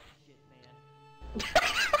 pussy.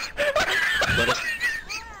 Let us.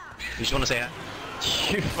 You just want to say hi?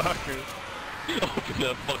 You fucker. Open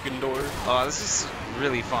that fucking door. Oh, this is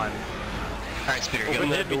really fun. Alright, Spitter, Open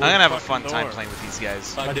go. that I'm gonna have a fucking fun time door. playing with these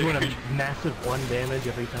guys. I'm doing a massive 1 damage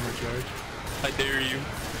every time I charge. I dare you.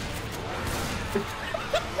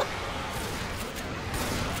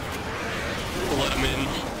 Let him in.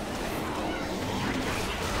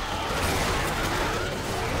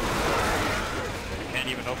 I can't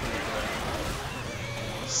even open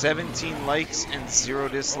it. 17 likes and 0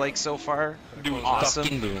 dislikes so far. Do it. Awesome.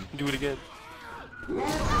 Fucking boom. Do it again.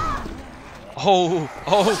 Oh,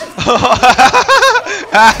 oh.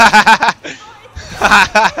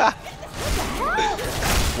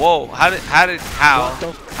 Whoa, how?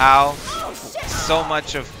 So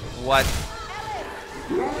much of what?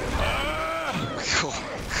 Oh,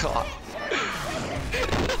 God.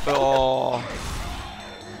 Oh.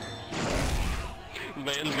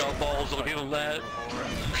 Man's got balls, look at that.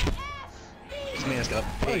 This man's got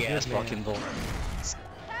a big ass fucking ball.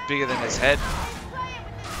 Bigger than his head.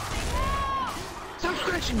 Stop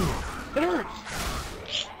scratching me! It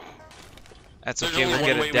hurts! That's There's okay, only we'll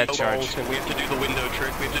one get way a death we charge. and we have to do the window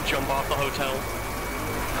trick. We have to jump off the hotel.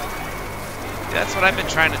 That's what I've been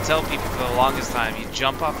trying to tell people for the longest time. You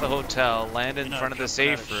jump off the hotel, land in front of the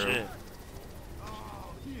safe room.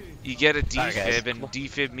 You get a Alright, guys. defib and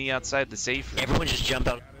defib me outside the safe room. Everyone just jump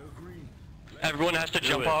out. Everyone has to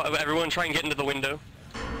jump off. Everyone try and get into the window.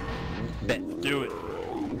 Bet. Do it.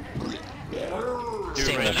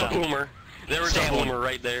 Stay right There's a now. boomer. There was a Stay boomer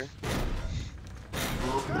right there.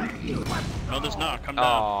 No, there's not. Come down.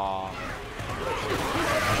 Aww.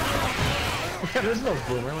 There's no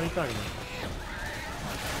boomer, what are you talking about?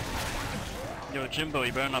 Yo, Jimbo,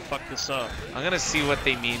 you better not fuck this up. I'm gonna see what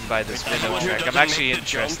they mean by this window Everyone who trick. I'm doesn't actually make the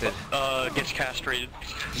interested. Jump, gets castrated.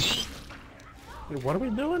 Wait, what are we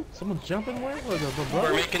doing? Someone's jumping where?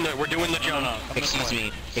 Or We're doing the jump. No, come this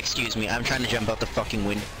way. Excuse me. I'm trying to jump out the fucking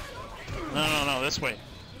window. No, this way.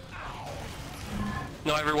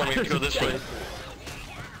 No, everyone, we have to go this way.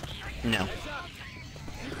 No.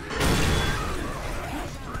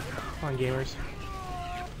 Come on, gamers.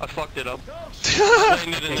 I fucked it up. I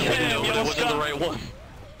landed in the window, but it wasn't the right one.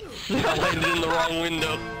 I landed in the wrong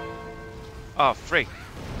window. Oh, freak.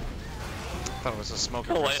 Thought it was a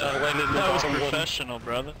smoker. I landed in the That was bottom one. professional,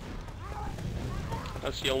 brother.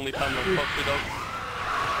 That's the only time I fucked it up.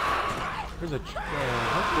 There's a.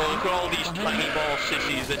 Well, look at all these tiny ball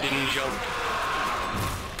sissies that didn't jump.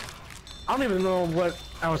 I don't even know what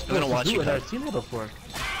I was supposed to do. you I've never seen it before.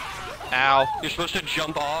 Ow. You're supposed to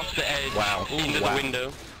jump off the edge into the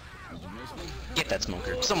window. Get that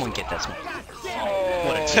smoker. Someone get that smoker. Oh.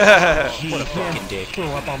 What a what a fucking dick. Throw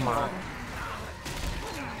up on my.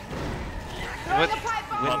 What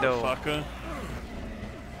window? Motherfucker.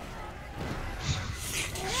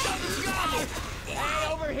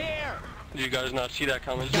 Hey, over here! Did you guys not see that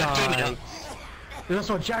coming? Yikes. There's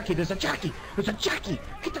also a Jackie. There's a Jackie. There's a Jackie.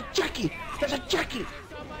 Get the Jackie. There's a Jackie.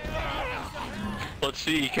 Let's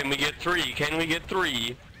see. Can we get 3? Can we get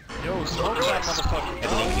 3? Yo, smoke that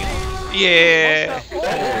motherfucker. Yeah.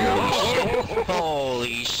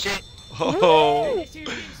 Holy shit. Oh.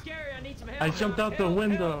 I jumped out the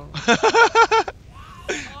window.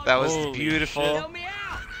 That was Holy beautiful.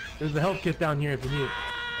 There's a health kit down here if you need it.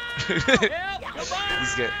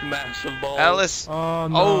 He's good. Massive balls. Alice. Oh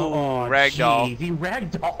no. Oh, ragdoll. Geez, he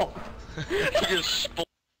ragdoll.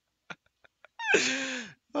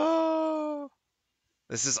 Oh.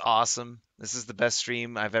 This is awesome. This is the best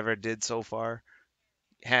stream I've ever did so far.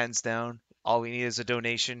 Hands down. All we need is a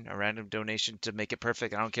donation, a random donation to make it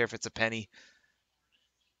perfect. I don't care if it's a penny.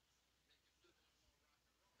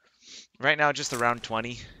 Right now, just around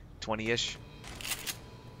 20-ish.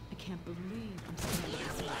 I can't believe I'm standing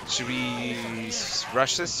outside. Should we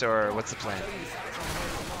rush this, or what's the plan?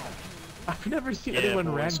 I've never seen Yeah, anyone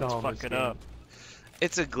boys, let's ragdoll fuck this it game. up.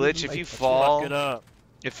 It's a glitch. If Like, you let's fall, Fuck it up.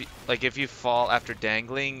 if you fall after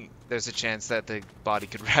dangling, there's a chance that the body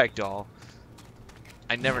could ragdoll.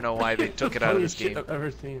 I never know why they took it out of this Funniest shit game. I've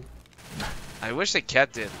ever seen. I wish they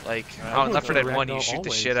kept it. Like Right. on It's Left 4 a Dead 1, you ragdoll shoot the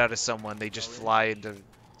always. shit out of someone, they just fly into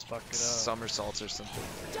Let's fuck it up. somersaults or something.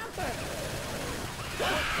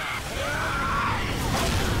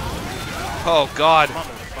 Oh God!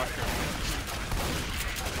 Motherfucker.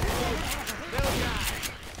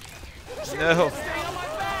 No!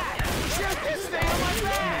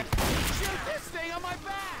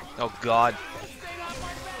 Oh God!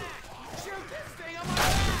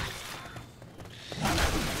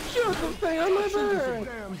 Shoot the thing on my bird.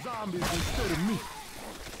 Damn zombies instead of me.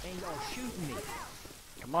 And y'all shooting me.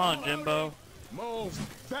 Come on, Jimbo.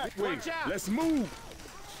 Move that way. Let's move.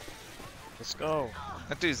 Let's go.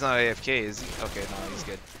 That dude's not AFK, is he? Okay, no, he's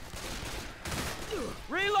good.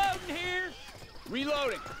 Reloading here!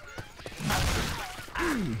 Reloading.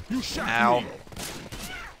 You shot Ow! me.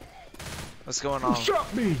 What's going You on?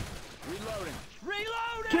 shot me. Reloading!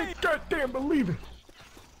 Reloading! Can't goddamn believe it.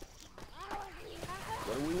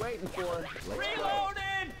 What are we waiting for?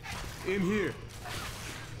 Reloading! In here.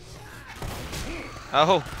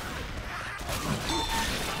 Oh!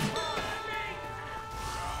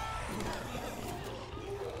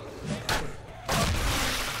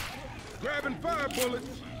 Grabbing fire bullets.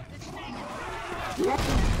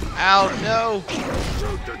 Ow! No!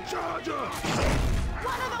 Shoot the charger.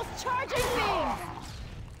 What are those charging things?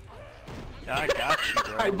 Yeah, I got you,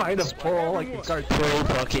 bro. I might have pulled like a cartoon.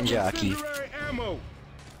 Fucking jockey. Incendiary ammo.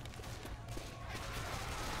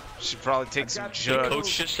 Should probably take some Did jugs.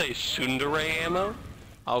 Coach just say Sundere ammo?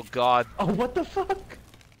 Oh God! Oh, what the fuck?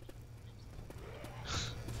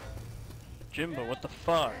 Jimbo, what the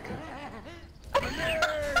fuck?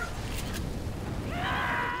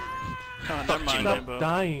 Oh, never mind, Stop Jimbo.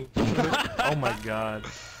 dying. Oh my God.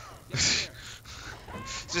 Just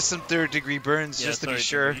some third-degree burns, Yeah, just to be sorry,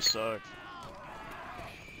 sure. You suck.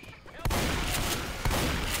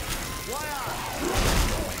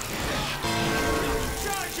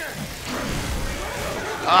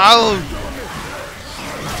 Ow!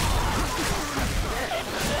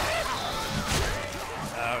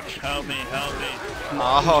 Ouch, help me, help me.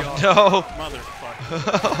 Oh no!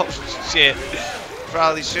 Motherfucker. Oh shit!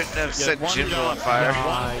 Probably shouldn't have set one Jimbo job, on fire.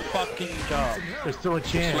 One fucking job. There's still a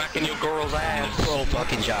chance. Smacking your girl's ass. Full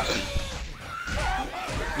fucking jockey.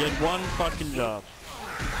 You had one fucking job.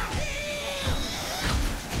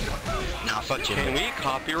 Nah, fuck Can Jimbo. we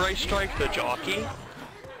copyright strike the jockey?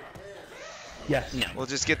 Yes. No. We'll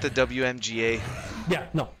just get the WMGA. Yeah,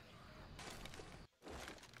 no.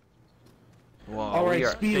 Well, Alright, we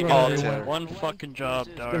are speed all run, to- everyone. One fucking job,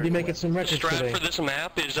 Gonna be dog. making some The records strat today. for this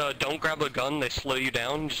map is don't grab a gun, they slow you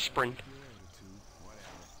down, just sprint.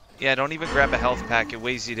 Yeah, don't even grab a health pack, it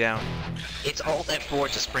weighs you down. It's Alt F4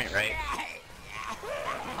 to sprint, right?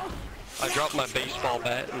 I dropped my baseball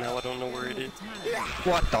bat and now I don't know where it is.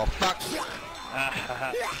 What the fuck?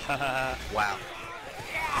 Wow.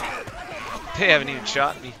 They haven't even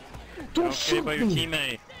shot me. Don't shoot by your me.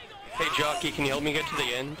 teammate. Hey, Jockey, can you help me get to the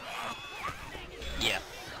end? Yeah.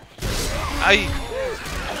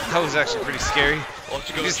 That was actually pretty scary.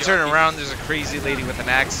 You just turn around, there's a crazy lady with an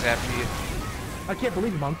axe after you. I can't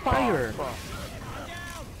believe I'm on fire.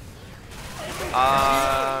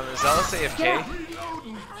 Is Ellis AFK?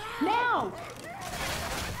 Now!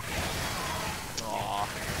 Aw.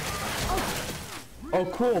 Oh,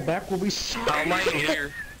 cool. Back where we started. How am I in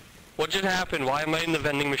here? What just happened? Why am I in the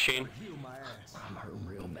vending machine? I'm hurting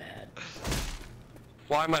real bad.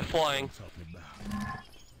 Why am I flying?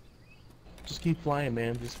 Just keep flying,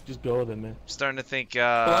 man. Just go with it, man. I'm starting to think,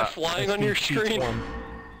 Am I flying on your screen?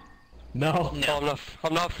 No. No,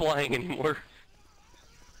 I'm not flying anymore.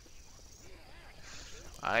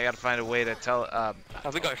 I gotta find a way to tell, I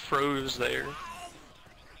think I froze there.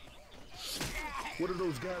 What are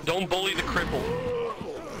those guys? Don't bully the cripple.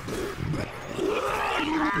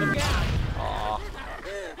 Aw.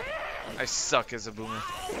 I suck as a boomer.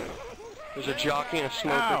 There's a jockey and a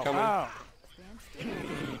smoker coming.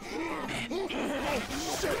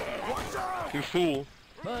 You fool.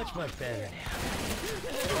 Much better now.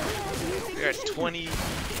 We're at 20,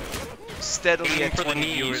 steadily at 20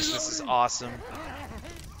 viewers. This is awesome.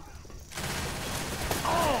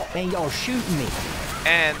 Man, y'all shooting me.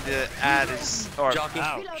 And the ad is, or Jockey.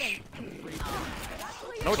 no jockey,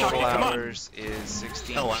 total come on. hours is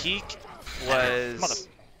 16. Oh, wow. Peak was,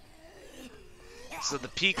 so the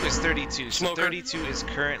peak was 32. So Smoker. 32 is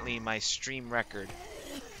currently my stream record.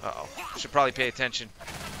 Uh-oh. Should probably pay attention.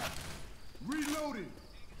 Reloading.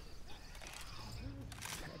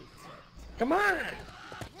 Come on.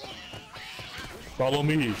 Follow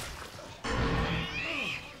me.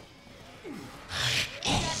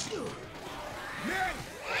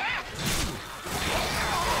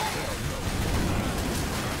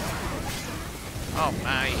 Oh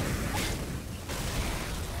my.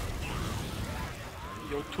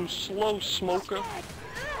 You're too slow, smoker.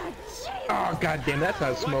 Oh, goddamn, that's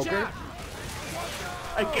not a smoker.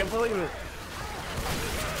 I can't believe it.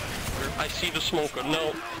 I see the smoker.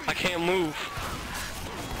 No, I can't move.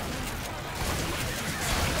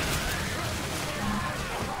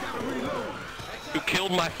 You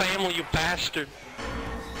killed my family, you bastard.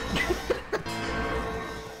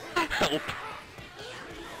 Help.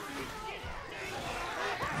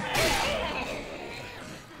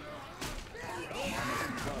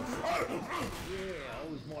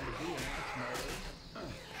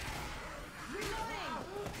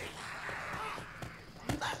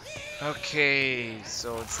 Okay,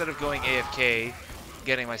 so instead of going AFK,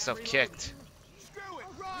 getting myself kicked.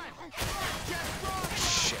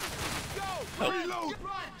 Shit.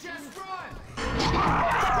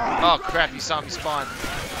 Oh crap, you saw me spawn.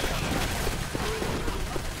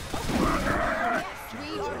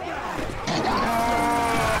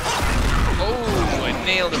 Oh, I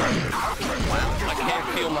nailed him. I can't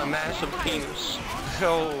feel my massive penis.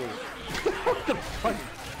 Oh. What the fuck?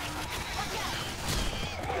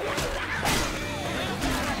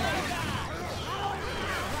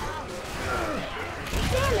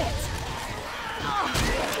 Damn it!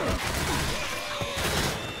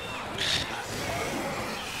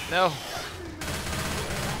 No.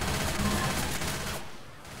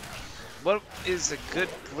 What is a good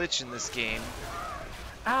glitch in this game?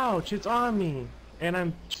 Ouch, it's on me. And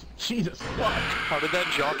I'm... Jesus fuck. How did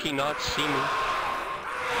that jockey not see me?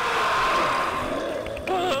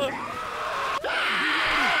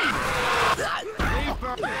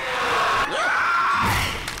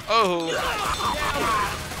 Oh!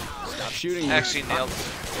 Stop shooting. Actually nailed it.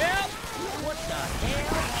 What the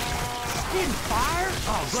hell? Didn't fire?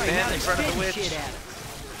 Oh, great. Stand Now in they front of the spit witch. shit at us.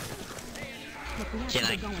 Can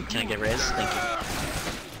I get res? Thank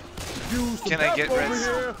you. Can I get res?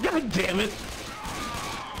 God damn it.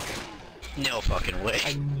 No fucking way.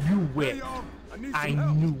 I knew it. I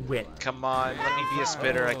knew it. Come on, let me be a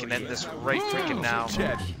spitter. I can end this right freaking now.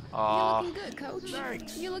 Aw. You're looking good, coach.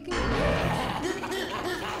 Thanks. You're looking good.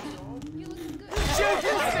 You're looking good. Shoot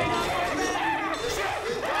this thing!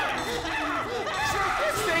 Shoot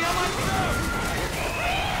this thing on my throat!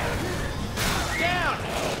 Down!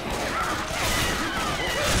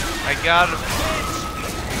 I got him.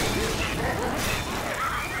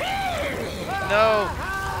 No.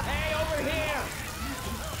 Hey, over here!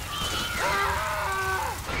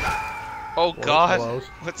 Oh God. close.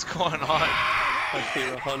 What's going on? I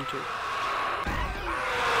fear a hunter.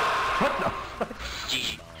 What the fuck?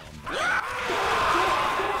 GG.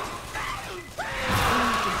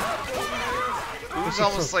 It was This is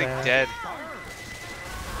almost so like sad. dead.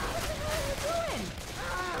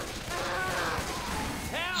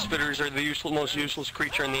 Spitters are the most useless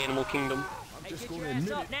creature in the animal kingdom. Just gonna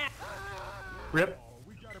admit it. Rip.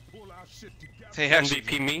 Hey,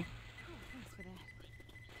 MVP me.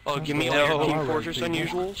 Oh, give me all your Team Fortress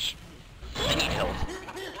unusuals. I need help.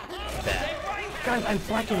 Guys, I'm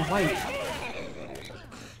black and white.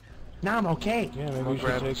 Now I'm okay. Yeah, maybe we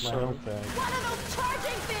should take my health back. What are those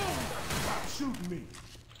charging things? Shoot me.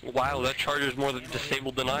 Wow, that charger's more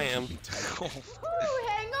disabled than I am. Ooh,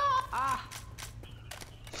 hang on. Ah.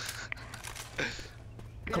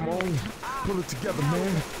 Come on, pull it together,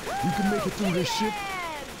 man. You can make it through this shit.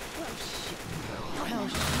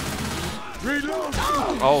 Reload!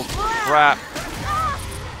 Oh, crap.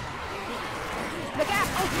 Look out.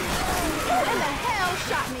 Oh, who in the hell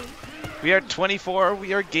shot me? We are 24.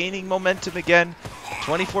 We are gaining momentum again.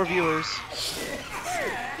 24 viewers.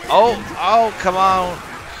 Oh, come on.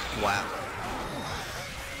 Wow.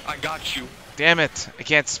 I got you. Damn it. I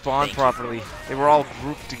can't spawn properly. They were all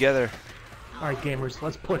grouped together. Alright, gamers,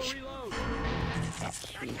 let's push.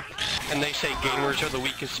 And they say gamers are the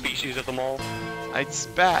weakest species of them all. I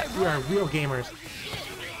spat. We are real gamers.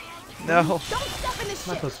 No. Don't step in this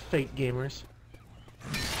Not shit. those fake gamers.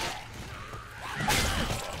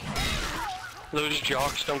 Those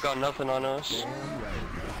jocks don't got nothing on us.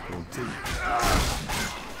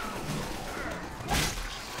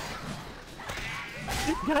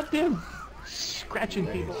 Goddamn scratching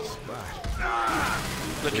people.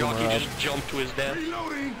 The jockey just jumped to his death.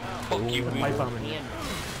 Fuck you. Pipe bombing.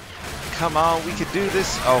 Come on, we could do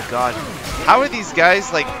this. Oh, God. How are these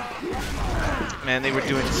guys, like... Man, they were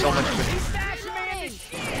doing so much good.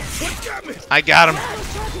 I got him.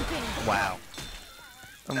 Wow.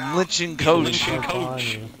 I'm lynching coach. Lynching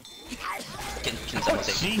coach. Can someone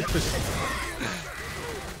say?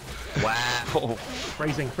 Wow. Oh.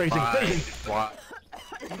 Phrasing. What?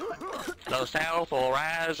 The South will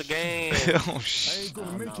rise again. Oh, shit.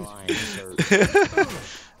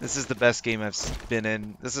 This is the best game I've been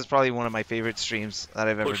in. This is probably one of my favorite streams that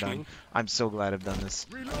I've ever done. I'm so glad I've done this.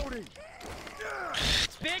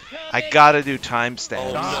 I gotta do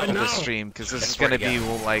timestamps for this stream because this is gonna be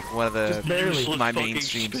like one of my main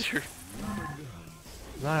streams.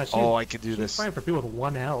 Nah, oh, I could do this. Fine for people with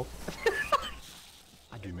 1 health.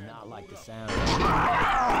 I do not like the sound.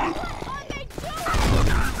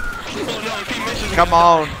 Come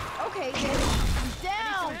on. Okay,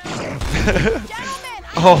 down. Gentlemen.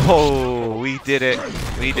 Oh, we did it.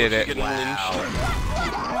 We did it.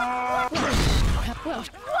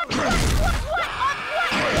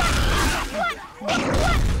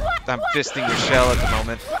 I'm fisting your shell at the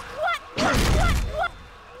moment.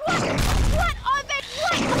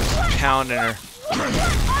 Pounding her.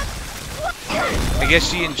 I guess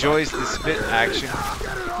she enjoys the spit action.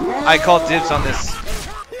 I call dibs on this.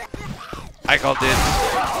 I call dibs.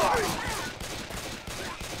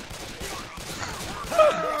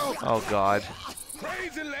 Oh, God.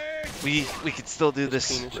 We could still do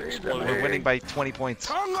this. We're winning by 20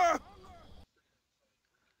 points.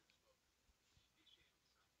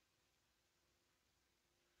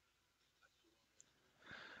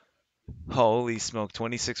 Holy smoke,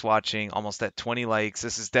 26 watching, almost at 20 likes.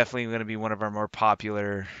 This is definitely going to be one of our most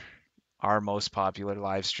popular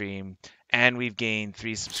live stream. And we've gained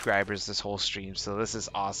 3 subscribers this whole stream, so this is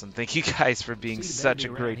awesome. Thank you guys for being such a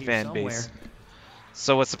great fan base.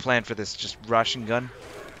 So what's the plan for this? Just rush and gun?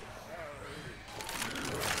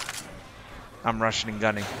 I'm rushing and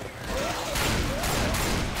gunning.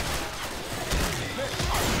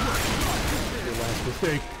 Your last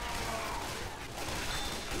mistake.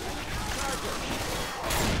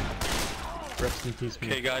 Rest in peace,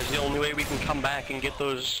 Okay, guys, the only way we can come back and get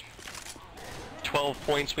those 12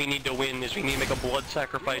 points we need to win is we need to make a blood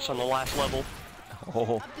sacrifice on the last level.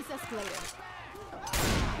 Oh. Up this escalator.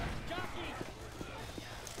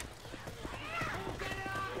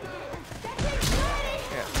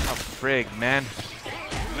 Oh, frig, man.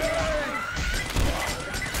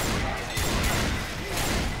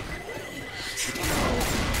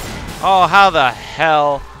 Oh, how the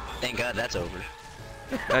hell? Thank God that's over.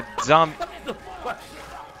 That dumb...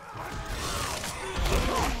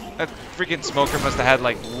 That freaking smoker must have had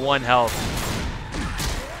like 1 health.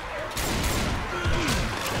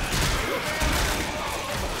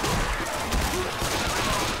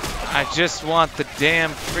 I just want the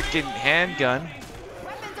damn freaking handgun.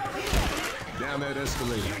 Down that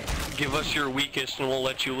escalator. Give us your weakest and we'll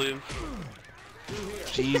let you live.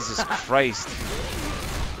 Jesus Christ.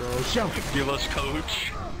 Bro, jump. Give us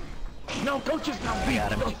coach. No, coaches, no,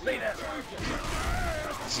 don't say that.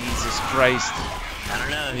 Jesus Christ. I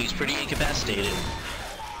don't know, he's pretty incapacitated.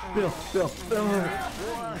 Bill.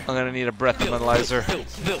 I'm gonna need a breath analyzer.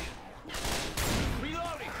 Bill.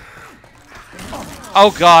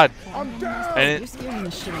 Oh God. I'm down. I You're didn't, scaring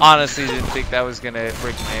the shit out of me. honestly didn't think that was gonna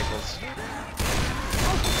break my ankles.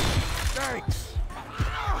 Thanks.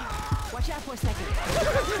 Watch out for a second.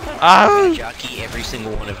 Ah! Jockey every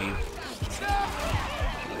single one of you.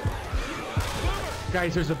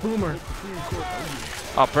 Guys, there's a boomer.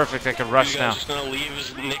 Oh, perfect. I can rush You now. guys just gonna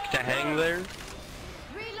leave Nick to hang there?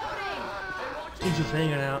 He's just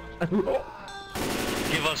hanging out.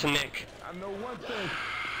 Give us Nick. I know one thing.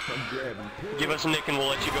 I'm grabbing pills. Give us Nick and we'll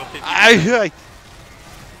let you go 50.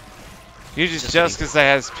 You're just because I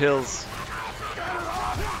has pills.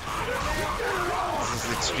 This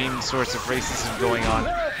is extreme source of racism going on.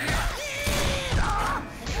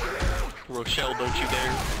 Rochelle, don't you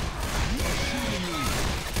dare.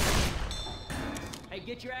 Hey,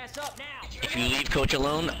 get your ass up now! If you leave Coach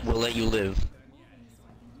alone, we'll let you live.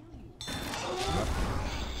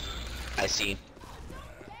 I see.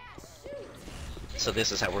 So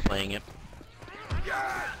this is how we're playing it.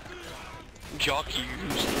 Jockey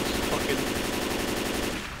used this fucking...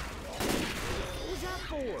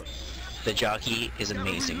 The jockey is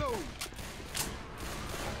amazing.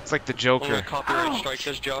 It's like the Oh, Joker. the copyright strike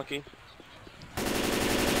says jockey.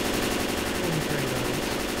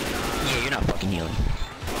 Yeah, you're not fucking healing.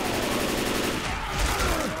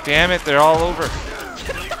 Damn it, they're all over.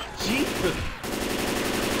 Jesus.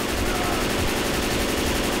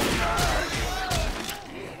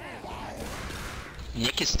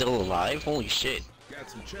 Nick is still alive? Holy shit.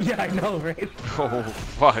 Yeah, I know, right? Oh,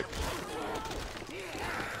 fuck.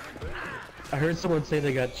 I heard someone say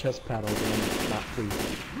they got chest paddles and I'm not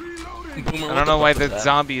pleased. I don't know why the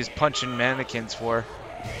zombie is punching mannequins for.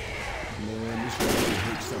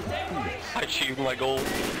 I achieved my goal.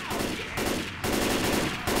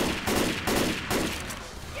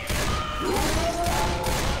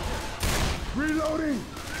 Reloading.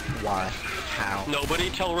 Why? How? Nobody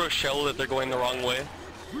tell Rochelle that they're going the wrong way.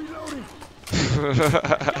 Reloading.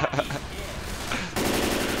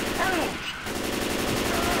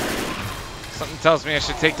 Something tells me I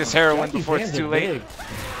should take this heroin before it's too late.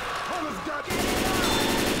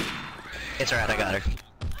 It's alright, I got her.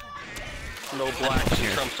 No blacks in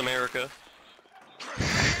Trump's America.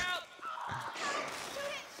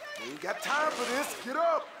 We ain't got time for this. Get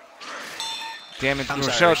up. Damn it, I'm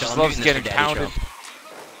Rochelle sorry, just I'm loves using this getting for Daddy pounded.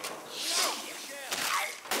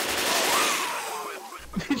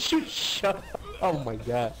 Did you shut up? Oh my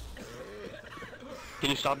god. Can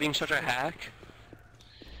you stop being such a hack?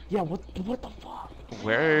 Yeah, what the fuck?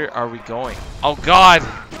 Where are we going? Oh god!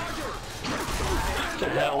 What the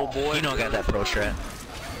hell, boy? You don't got that pro strat.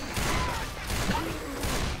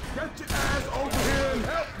 Get your ass over here and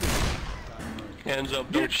help me. Hands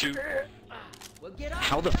up, don't shoot.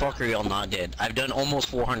 How the fuck are y'all not dead? I've done almost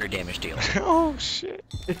 400 damage to you. Oh shit.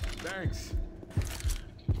 Thanks.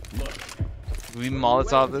 Look. We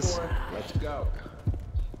Molotov this? Let's go.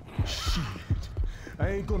 Shit. I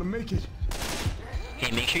ain't gonna make it. Hey,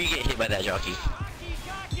 make sure you get hit by that jockey.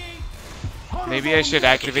 Maybe I should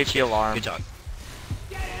activate the alarm. Good talk.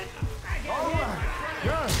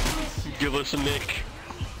 Give us a Nick.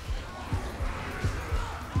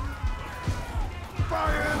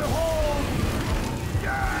 Fire in the hole.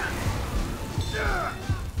 Yeah. Yeah.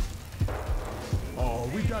 Oh,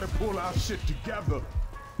 we gotta pull our shit together.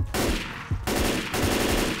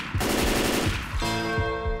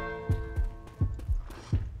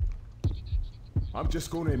 I'm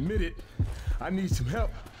just gonna admit it. I need some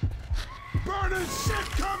help. Burning shit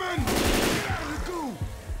coming! Get out of the goo!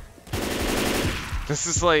 This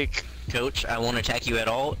is like... Coach, I won't attack you at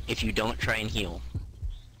all if you don't try and heal.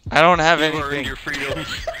 I don't have You earned anything. your freedom.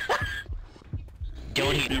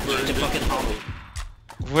 Don't heal. Just a fucking hollow.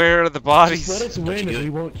 Where are the bodies? Just let us win and we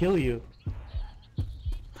won't kill you.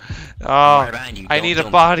 Oh, I'm right behind you. I Don't need kill a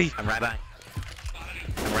me. body. I'm right behind.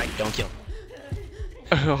 I'm right. Don't kill.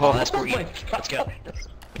 Oh, Oh, that's for you. Let's go.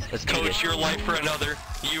 Let's do Coach this. your life for another.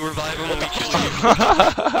 You revive him when we kill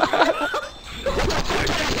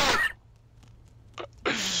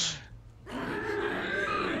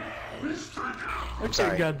I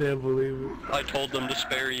can't goddamn believe it. you. I told them to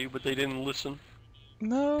spare you, but they didn't listen.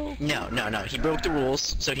 No. No. He broke the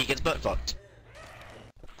rules, so he gets butt fucked.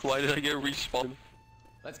 Why did I get respawned?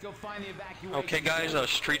 Let's go find the evacuation. Okay, guys,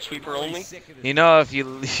 street sweeper only. You know, if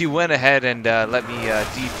you went ahead and let me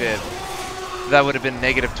defib, that would have been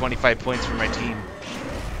negative 25 points for my team.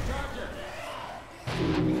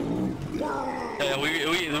 Yeah, we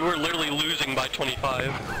were literally losing by 25.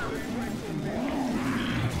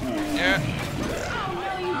 Yeah.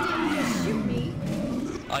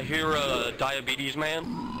 I hear diabetes man.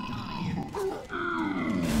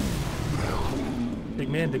 Big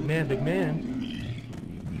man, big man, big man.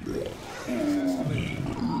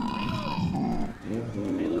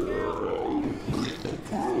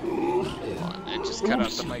 just cut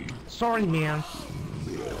out the mic. Sorry, man.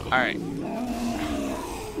 Alright.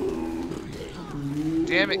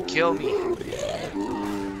 Damn it, kill me.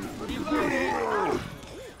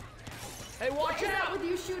 Hey, watch out! With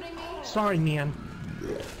you shooting me. Sorry, man.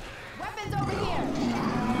 Weapons over here.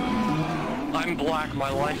 I'm black. My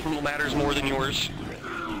life matters more than yours.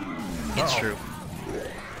 It's true.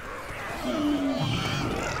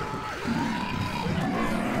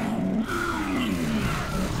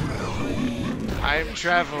 I'm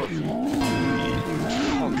traveling.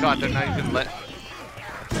 Oh god, they're not even let.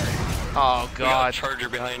 Oh We got a god. charger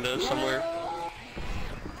behind us somewhere.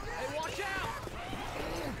 Hey, watch out!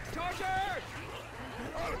 Charger!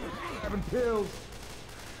 Having pills.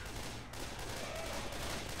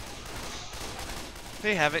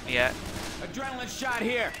 They haven't yet. Adrenaline shot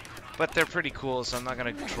here. But they're pretty cool, so I'm not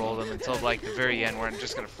gonna control them until like the very end where I'm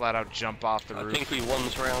just gonna flat out jump off the roof. I think we won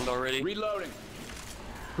this round already. Reloading.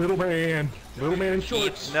 Little man in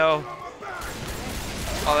shorts. No.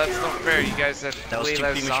 Oh, that's not fair. You guys had That was way too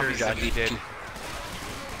less premature, zombies than we did.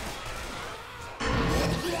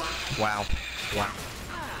 Wow. Wow.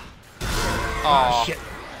 Oh, shit.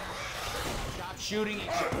 Stop shooting each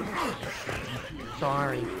other.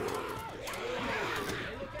 Sorry.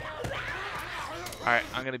 alright,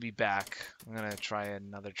 I'm gonna be back. I'm gonna try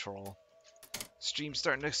another troll. Stream's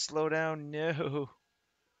starting to slow down. No.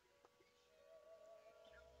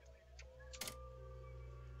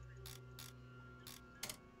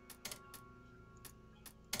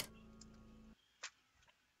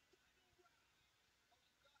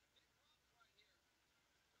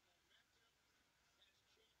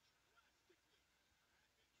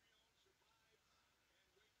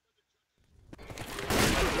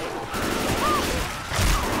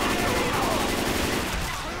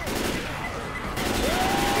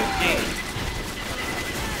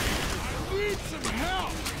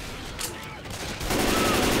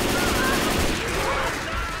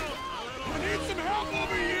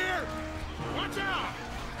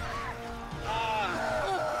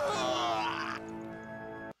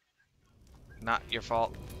 Not your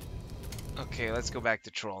fault. Okay, let's go back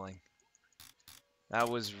to trolling. That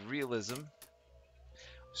was realism.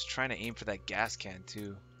 I was trying to aim for that gas can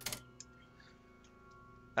too.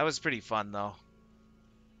 That was pretty fun though.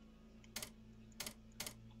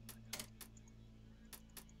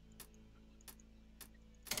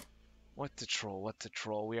 What to troll? What to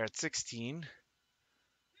troll? We are at 16.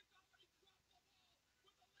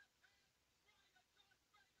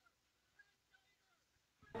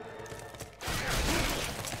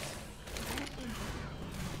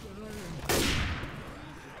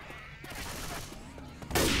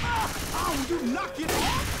 Oh, you knock it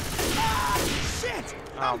off! Ah, shit!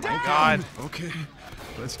 Oh my god. Okay,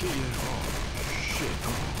 let's get you. Oh, shit.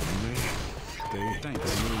 Oh, man.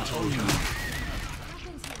 Thanks.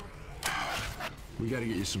 We gotta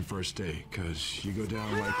get you some first aid, cause you go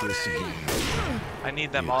down like this again. I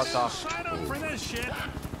need that Molotov. Sign up for this shit.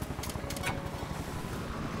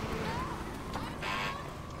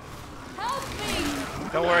 Help me!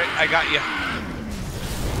 Don't worry, I got you.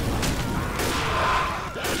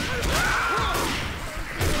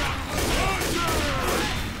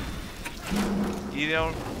 You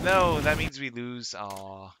don't know, that means we lose.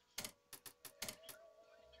 Aw.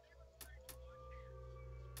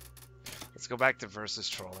 Let's go back to versus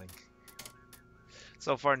trolling.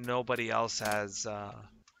 So far, nobody else has.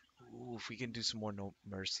 Ooh, if we can do some more No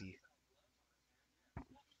Mercy.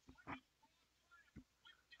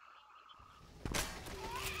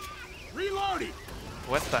 Reloading!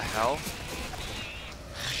 What the hell?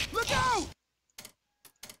 Look out!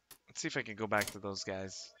 Let's see if I can go back to those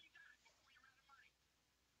guys.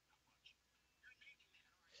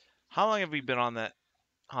 How long have we been on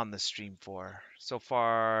the stream for? So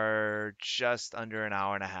far, just under an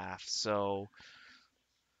hour and a half. So,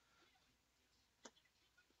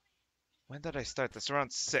 when did I start this?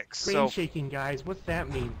 Around 6. Screen So, shaking, guys. What's that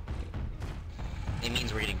mean? It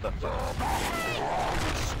means we're eating butt food.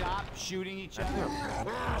 Stop shooting each other.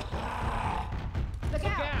 Look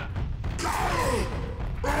out!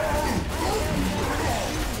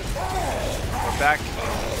 we're back.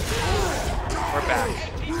 We're back.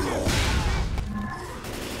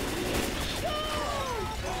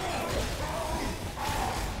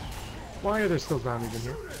 Why are there still zombies in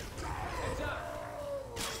here?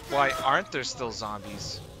 Why aren't there still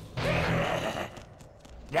zombies?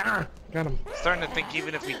 Yeah, got him. Starting to think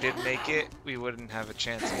even if we did make it, we wouldn't have a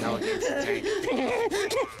chance in hell against the tank.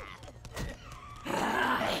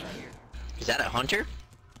 Is that a hunter?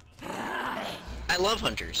 I love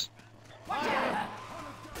hunters.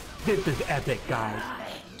 This is epic, guys.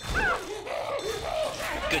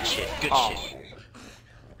 Good shit, good Oh. shit.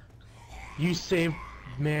 You saved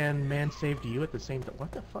man saved you at the same time.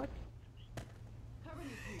 What the fuck?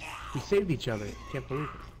 We saved each other. Can't believe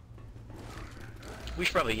it. We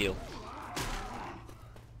should probably heal.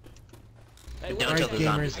 Hey, Don't alright, tell the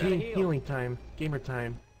gamers, zombies. healing time. Gamer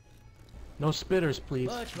time. No spitters, please.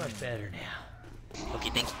 Much better now. Okay,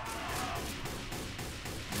 thank you.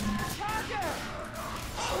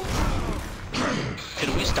 Could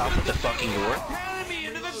we stop at the fucking door?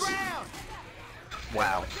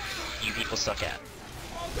 Wow. You people suck at.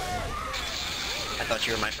 I thought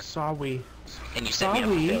you were my friend. Saw we. And you set me up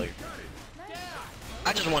for failure.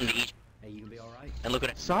 I just wanted to eat. Hey, you gonna be alright? And look at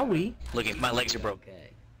it. Saw we. Look at my legs are broke. Okay.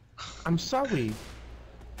 I'm sorry.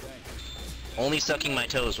 Only sucking my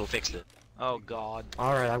toes will fix it. Oh god.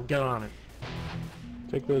 Alright, I'll get on it.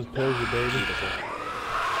 Take those pills, you baby.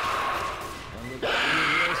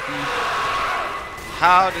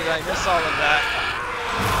 How did I miss all of that?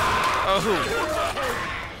 Oh.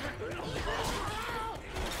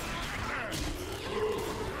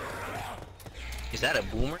 Is that a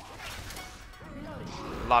boomer?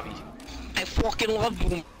 Lobby. I fucking love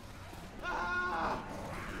boomer.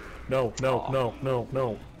 No, no, no, no,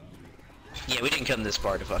 no. Yeah, we didn't come this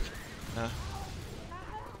far to fuck. Huh?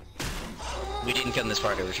 We didn't come this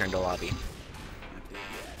far to return to lobby.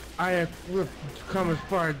 I have come as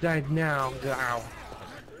far as I now. Ow.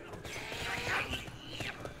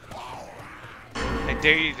 I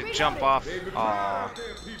dare you to jump off. Aw.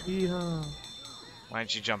 Yeah. Why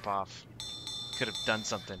didn't you jump off? Could have done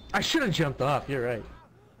something. I should have jumped off, you're right.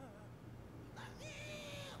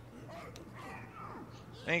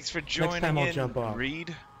 Thanks for joining time I'll in, jump off.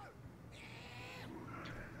 Reed.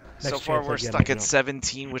 Next So far chance I we're get, stuck I'll at jump.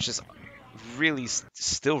 17, which is really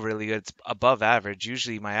still really good. It's above average.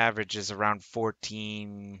 Usually my average is around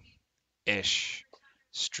 14-ish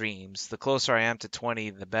streams. The closer I am to 20,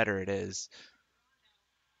 the better it is.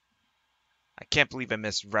 I can't believe I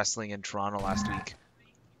missed wrestling in Toronto last week.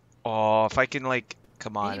 Oh, if I can like,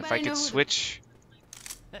 come on, if I could switch.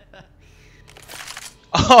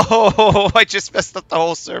 Oh, I just messed up the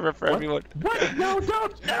whole server for everyone. What? No,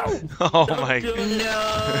 don't, no! Oh Don't my do god. it.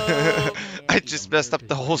 No! I just messed up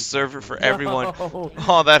the whole server for everyone.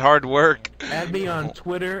 All that hard work. Add me on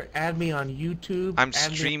Twitter, add me on YouTube. I'm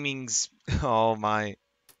add me- streaming. Oh my.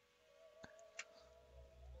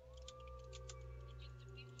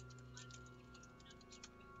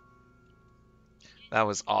 That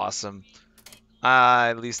was awesome.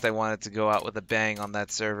 At least I wanted to go out with a bang on that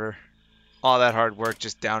server. All that hard work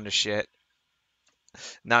just down to shit.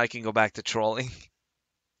 Now I can go back to trolling.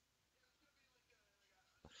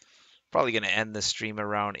 Probably gonna end the stream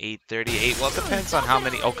around 8:38. Well, it depends on how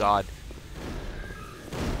many. Oh god.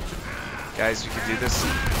 Guys, we can do this.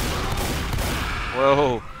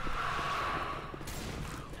 Whoa.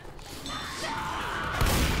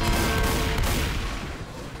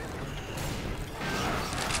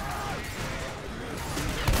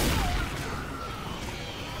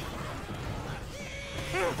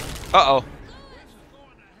 Uh-oh.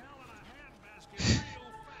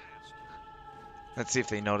 Let's see if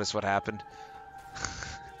they notice what happened.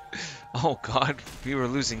 Oh god, we were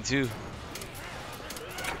losing too.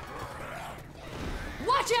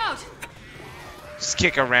 Watch out! Just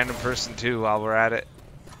kick a random person too while we're at it.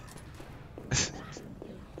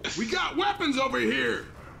 We got weapons over here!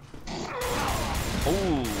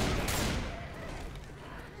 Ooh.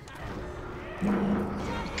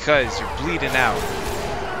 Because you're bleeding out.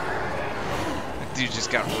 That dude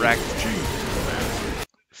just got wrecked.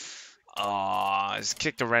 Aw, just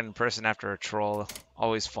kicked a random person after a troll.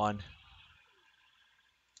 Always fun.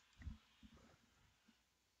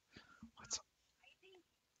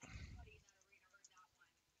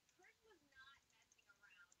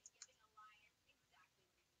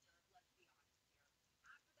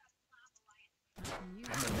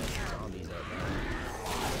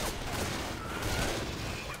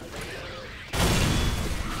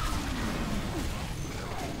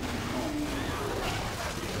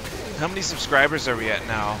 How many subscribers are we at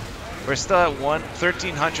now? We're still at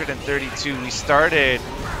 1,332. We started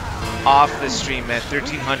off the stream at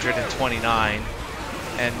 1,329.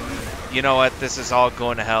 And you know what? This is all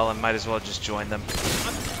going to hell and might as well just join them.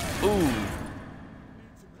 Ooh.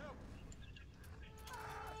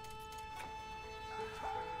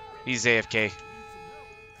 He's AFK.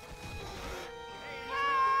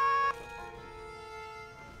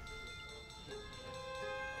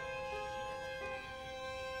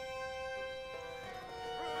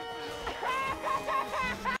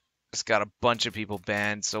 just got a bunch of people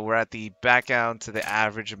banned, so we're at the back down to the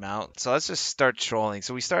average amount. So let's just start trolling.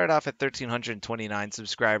 So we started off at 1,329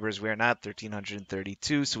 subscribers. We are now at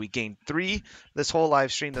 1,332, so we gained 3 this whole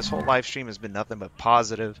live stream. This whole live stream has been nothing but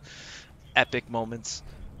positive, epic moments.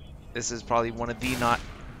 This is probably one of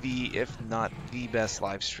the, if not the best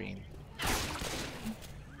live stream.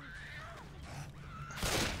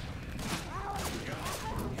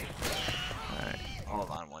 Alright, hold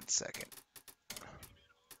on 1 second.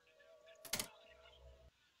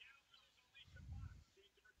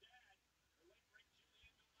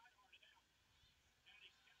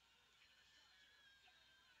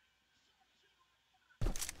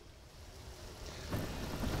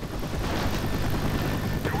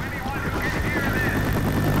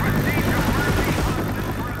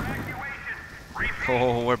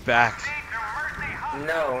 Oh, we're back.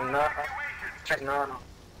 No, not. No.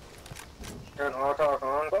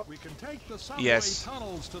 We can take the subway Yes.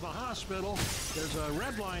 tunnels to the hospital. There's a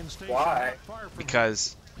red line station. Why? not far from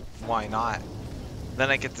Because why not? Then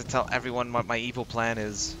I get to tell everyone what my evil plan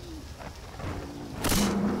is.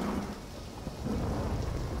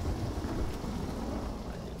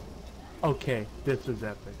 Okay, this is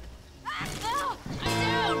epic.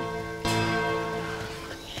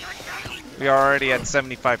 We are already at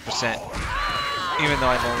 75%, even though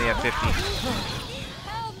I'm only at 50.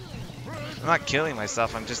 I'm not killing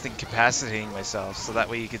myself, I'm just incapacitating myself, so that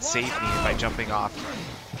way you could save me by jumping off.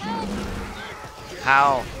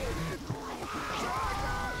 How?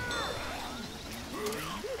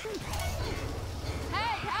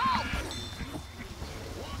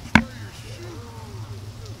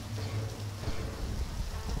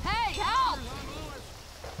 Hey, help!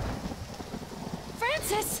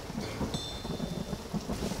 Francis!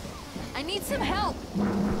 I need some help.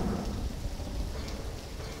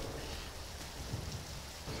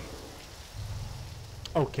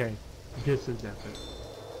 Okay, this is epic.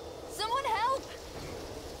 Someone help!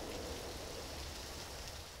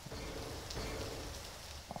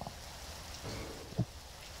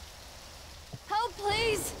 Help,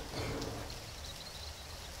 please!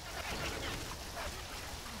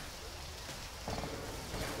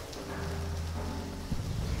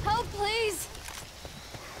 Help, please!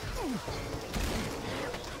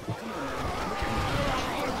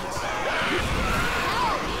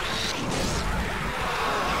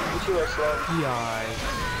 Yeah.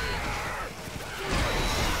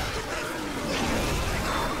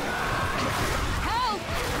 Help!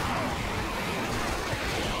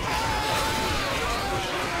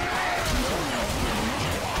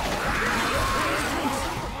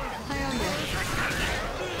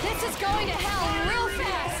 This is going to hell real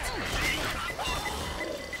fast!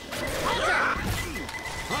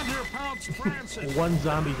 Hunter pounced Francis. One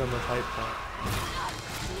zombie's on the pipe plant.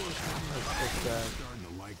 That's sad.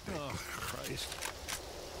 Oh, Christ.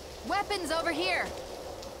 Weapons over here!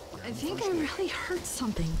 I think I really hurt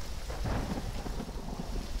something.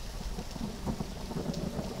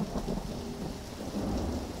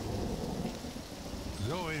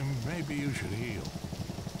 Zoe, maybe you should heal.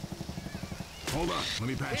 Hold on, let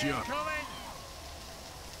me patch you up.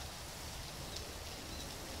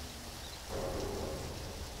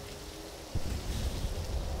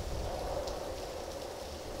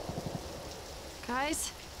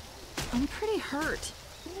 Guys, I'm pretty hurt.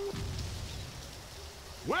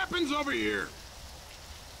 Weapons over here!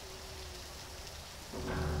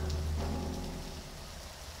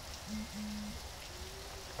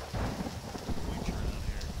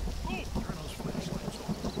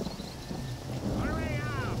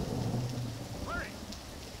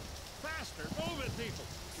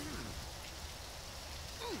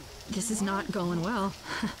 This is not going well.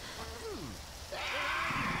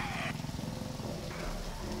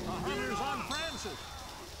 The hunter's on Francis.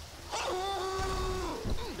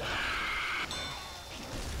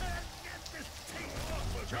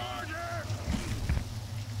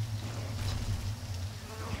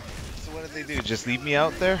 So what did they do? Just leave me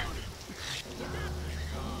out there?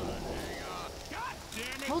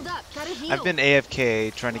 Hold up, gotta heal. I've been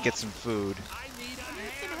AFK trying to get some food.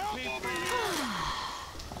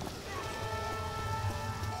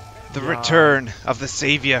 The return of the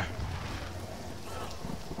savior.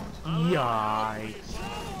 Yikes.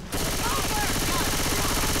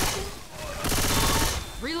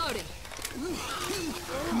 Reloading.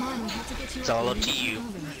 Come on, we have to get you. It's all up to you.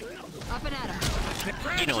 Up and at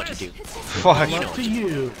him. You know what to do. Fuck. You know Up what to to do.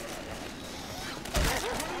 you.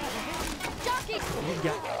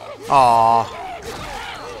 Aww.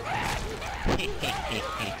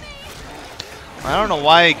 I don't know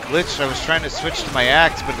why it glitched. I was trying to switch to my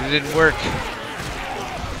axe, but it didn't work.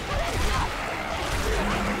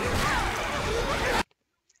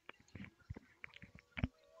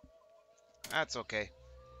 That's okay.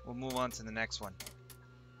 We'll move on to the next one.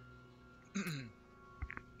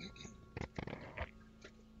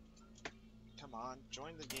 Come on,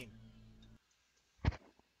 join the game.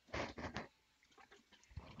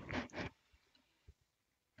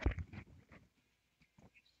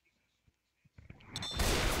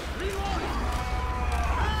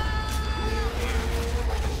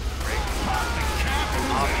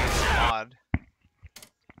 Mod.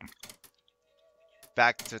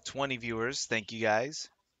 Back to 20 viewers. Thank you guys.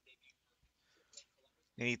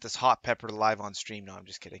 I eat this hot pepper live on stream. No, I'm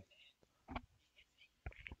just kidding.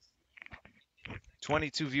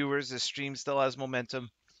 22 viewers. This stream still has momentum.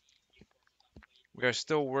 We are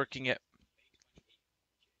still working it.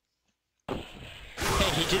 Hey,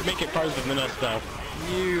 he did make it positive than us, though.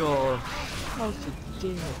 You are... How's the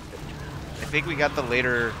deal? I think we got the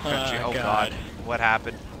later country. Oh, God. What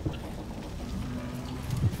happened?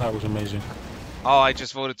 That was amazing. Oh, I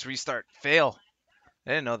just voted to restart. Fail.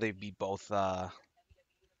 I didn't know they'd be both,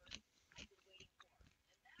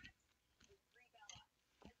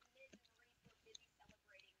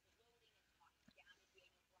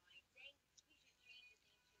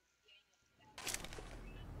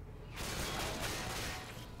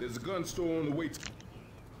 There's a gun store on the way.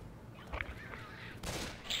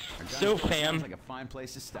 So, fam, like a fine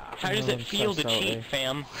place to stop. how does it feel to cheat,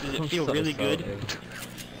 fam? Does it feel really good?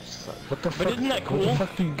 What the fuck? But isn't that cool? What the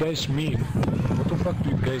fuck do you guys mean? What the fuck do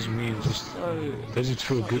you guys mean? Just, does it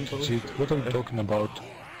feel good to cheat? What are you talking about?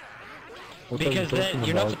 Because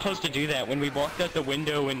you're not supposed to do that. When we walked out the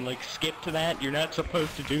window and like skipped to that, you're not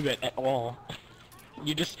supposed to do that at all.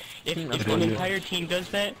 You just, if an entire team does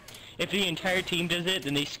that, if the entire team does it,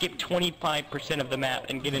 then they skip 25% of the map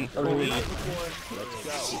and get an early.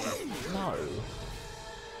 No.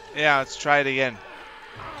 Yeah, let's try it again.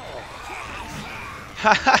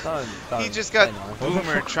 He just got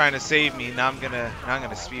Boomer trying to save me. Now I'm gonna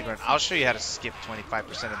speedrun. I'll show you how to skip 25%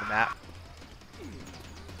 of the map.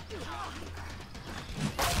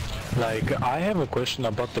 Like, I have a question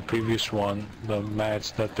about the previous one, the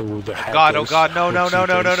match that they would have. God, oh God, no, no, no,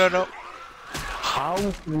 no, no, no, no. How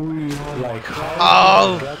we, like,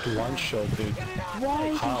 how we got one-shotted? Why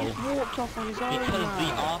did he just walk off on his own? Because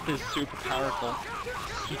the op is super powerful.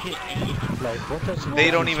 He can aim. Like, what does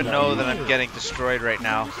They don't even know that I'm getting destroyed right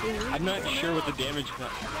now. I'm not sure what the damage is.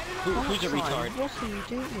 Who's a retard? What are you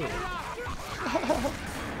doing?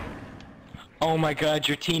 Oh my God,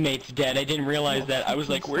 your teammate's dead. I didn't realize that. I was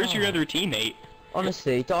like, where's your other teammate?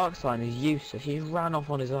 Honestly, Darkseid is useless. He ran off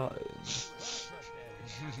on his own.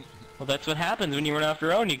 Well, that's what happens when you run off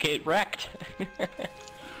your own. You get wrecked.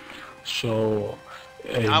 So,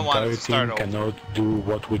 an entire team cannot do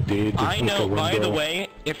what we did. I know, with the by the window. way,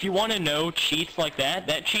 if you want to know cheats like that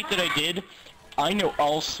cheat that I did, I know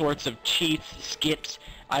all sorts of cheats, skips.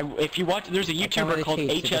 If you watch, there's a YouTuber called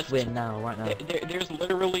HS. Win now, right now. There's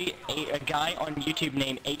literally a guy on YouTube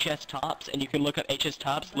named HS Tops, and you can look up HS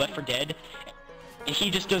Tops, Left 4 Dead. And he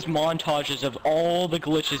just does montages of all the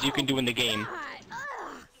glitches you can do in the game.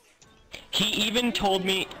 He even told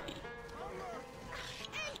me,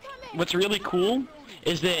 what's really cool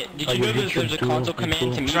is that, did you know that there's a console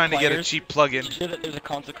command to mute Trying to players? get a cheap plugin. Did you know that there's a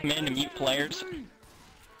console command to mute players?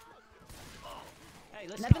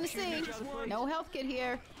 Nothing to see. No health kit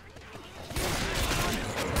here.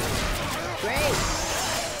 Great.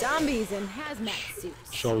 Zombies in hazmat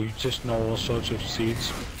suits. So you just know all sorts of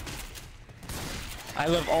seeds. I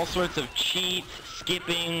love all sorts of cheats,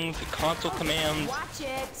 skipping, console commands. Watch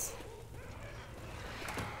it.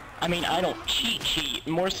 I mean, I don't cheat,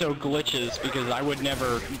 more so glitches, because I would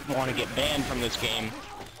never want to get banned from this game.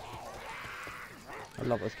 I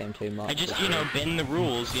love this game too much. I just, you know, bend the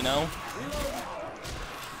rules, you know?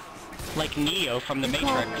 Like Neo from the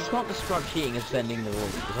Matrix. You can't describe cheating as bending the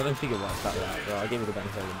rules, because I don't think it works that way, but I'll give you the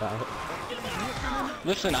benefit of the doubt.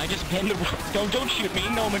 Listen, I just bend the rules. Don't shoot me,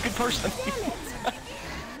 no, I'm a good person.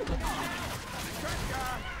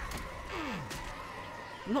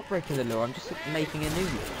 I'm not breaking the law, I'm just making a new law.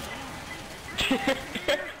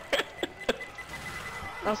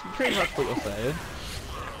 That's pretty much what you're saying.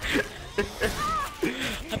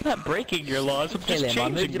 I'm not breaking your laws, I'm just Kill him, I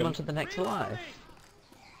moved changing him them. onto the next life.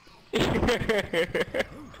 Good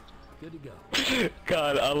to go.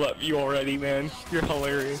 God, I love you already, man. You're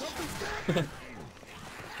hilarious.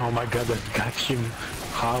 Oh my God, I got him.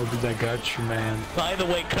 How did I got you, man? By the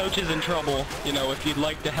way, Coach is in trouble, you know, if you'd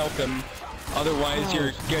like to help him. Otherwise,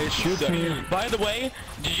 your guys shoot me. By the way,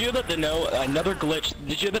 did you know that another glitch,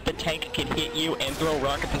 did you know that the tank can hit you and throw a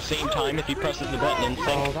rock at the same time if he presses the button and sink?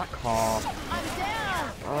 Oh, that car.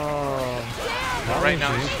 Oh. Right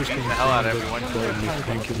now, he's beating the hell out of everyone.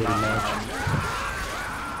 Thank you very much.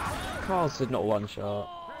 Carl's did not one shot.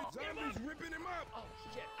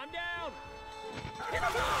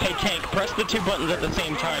 Hey Tank, press the 2 buttons at the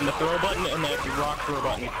same time, the throw button and the rock throw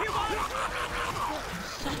button.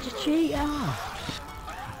 Such a cheater!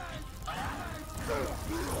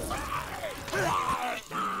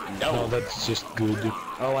 No, that's just good.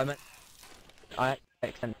 Oh, I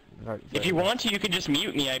extend. If you want to, you can just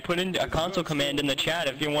mute me. I put in a console command in the chat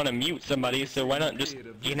if you want to mute somebody, so why not just,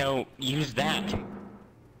 you know, use that?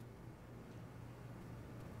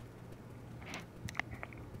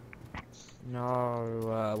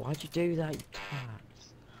 No, why'd you do that, you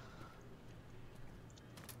twats?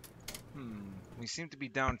 We seem to be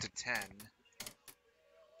down to 10.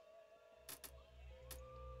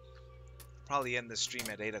 Probably end the stream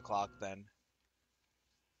at 8 o'clock then.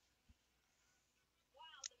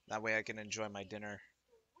 That way I can enjoy my dinner.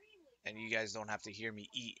 And you guys don't have to hear me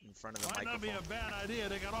eat in front of the Might not be microphone. a bad idea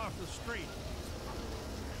to get off the street.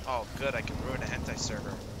 Oh, good. I can ruin a hentai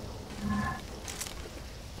server.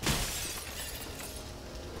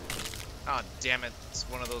 Oh, damn it. It's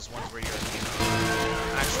one of those ones where you're...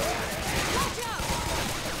 Actually...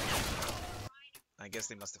 I guess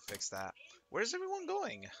they must have fixed that. Where's everyone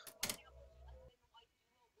going?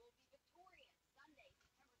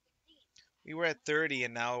 We were at 30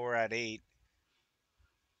 and now we're at 8.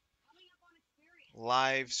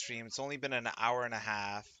 Live stream. It's only been an hour and a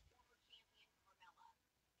half.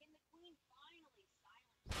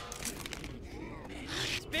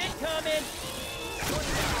 Spit coming!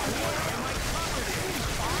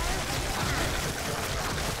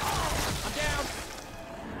 I'm down!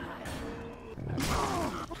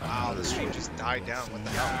 Wow, the stream just died down. What the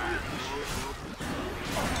hell?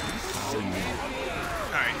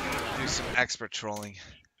 Alright, do some expert trolling.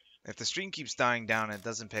 If the stream keeps dying down and it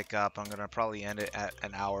doesn't pick up, I'm gonna probably end it at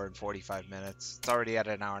an hour and 45 minutes. It's already at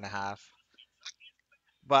an hour and a half.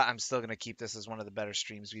 But I'm still gonna keep this as one of the better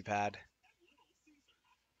streams we've had.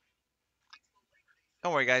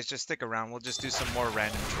 Don't worry guys, just stick around. We'll just do some more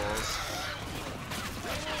random trolls.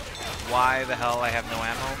 Why the hell I have no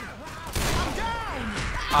ammo?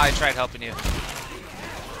 Oh, I tried helping you.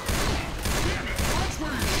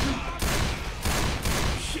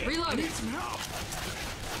 Reloading.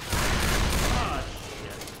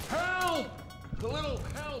 Help! A little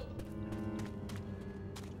help!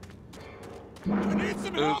 I need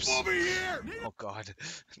some Oops. help over here! Oh god.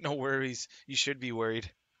 No worries. You should be worried.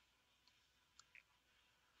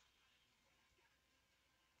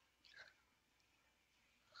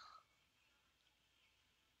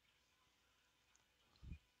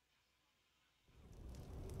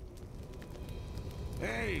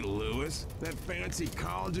 Hey, Lewis. That fancy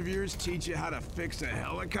college of yours teach you how to fix a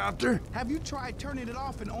helicopter? Have you tried turning it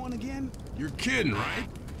off and on again? You're kidding, right?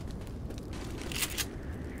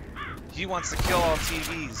 He wants to kill all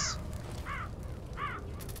TVs.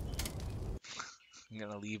 I'm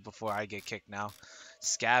gonna leave before I get kicked now.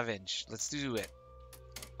 Scavenge. Let's do it.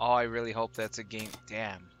 Oh, I really hope that's a game.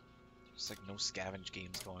 Damn. There's like no scavenge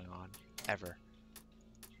games going on. Ever.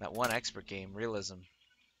 That one expert game, Realism.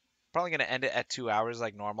 Probably gonna end it at 2 hours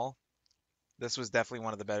like normal. This was definitely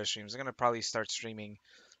one of the better streams. I'm gonna probably start streaming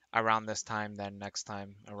around this time then next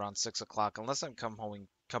time, around 6 o'clock, unless I'm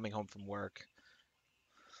coming home from work.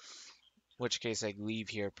 In which case I leave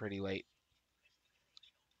here pretty late.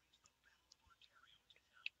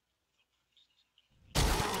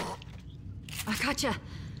 I gotcha.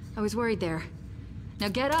 I was worried there. Now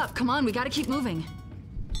get up. Come on, we gotta keep moving.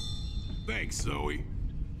 Thanks, Zoe.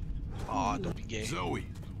 Aw, don't be gay. Zoe,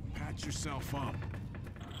 patch yourself up.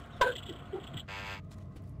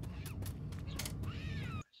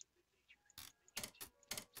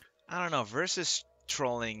 I don't know. Versus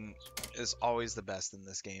trolling is always the best in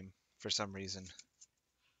this game for some reason.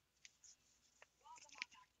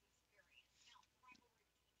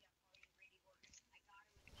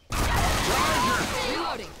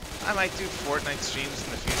 Reloading. I might do Fortnite streams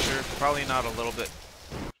in the future. Probably not in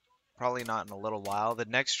a little while. The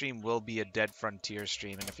next stream will be a Dead Frontier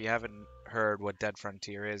stream, and if you haven't heard what Dead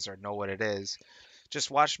Frontier is or know what it is, just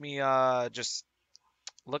watch me. Just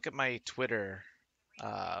look at my Twitter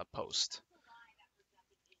post.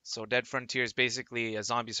 So Dead Frontier is basically a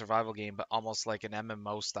zombie survival game, but almost like an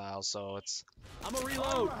MMO style. So it's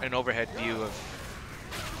an overhead view of.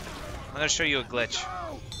 I'm gonna show you a glitch.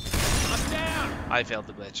 I'm down! I failed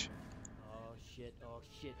the glitch. Oh shit,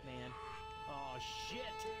 man. Oh shit.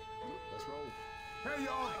 Let's roll. Hey,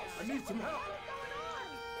 y'all, I need some help.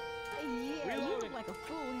 Yeah, you look like a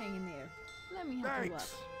fool hanging there. Let me help you up.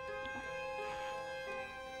 Thanks.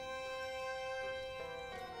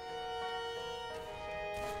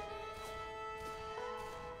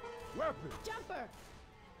 Weapon. Jumper!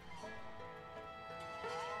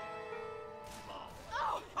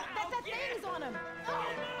 on him. Oh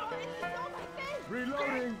no, it's on my face.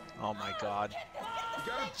 Reloading. Oh my god.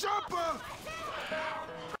 You got a jumper.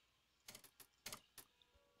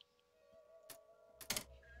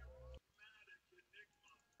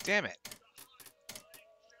 Damn it.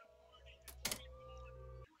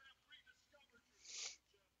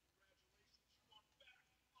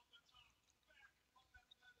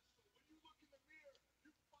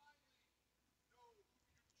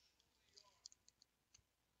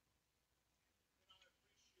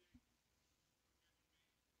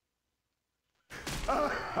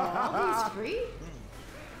 Oh, he's free?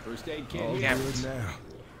 First aid kit. Oh, Damn good it. now.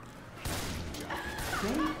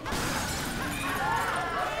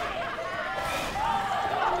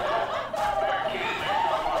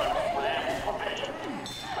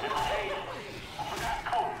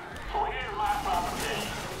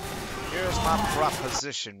 Here's my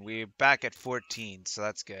proposition. We're back at 14, so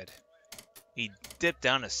that's good. He dipped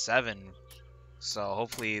down to 7, so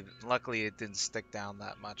hopefully, luckily it didn't stick down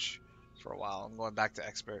that much for a while. I'm going back to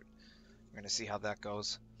expert. We're going to see how that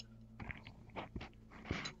goes.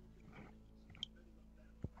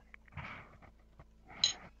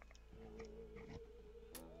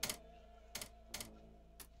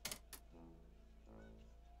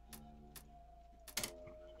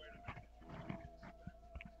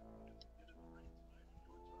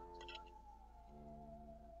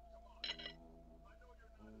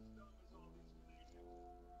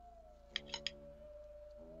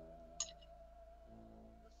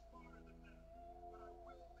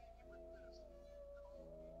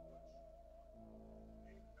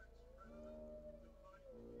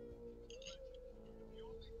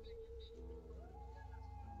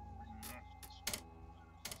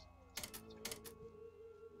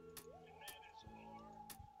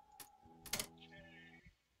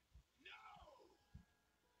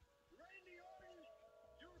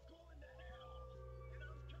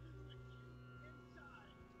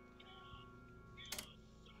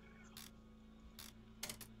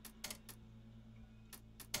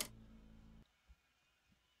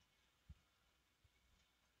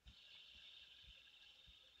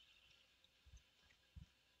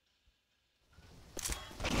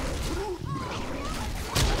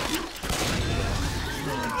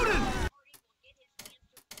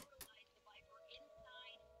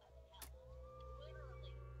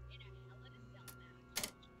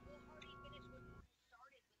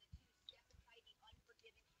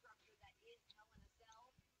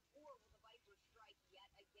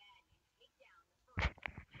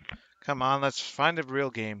 Come on, let's find a real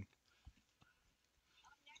game.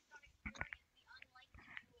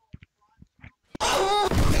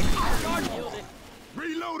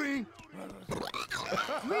 Reloading.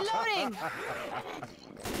 Reloading.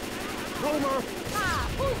 Homer. Ah,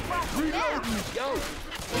 who brought you down? Yo,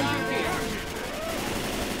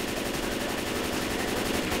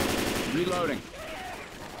 Reloading.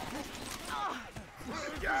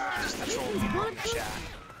 Just the troll people in the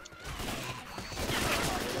chat.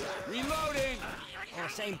 reloading. On the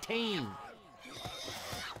same team.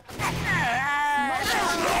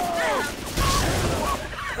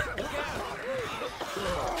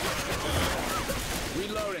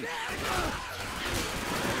 Reloading.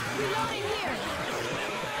 Reloading here.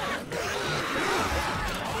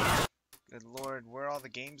 Good lord, where are all the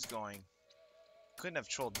games going? Couldn't have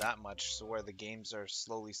trolled that much, so where the games are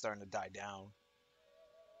slowly starting to die down.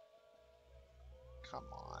 Come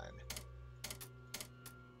on.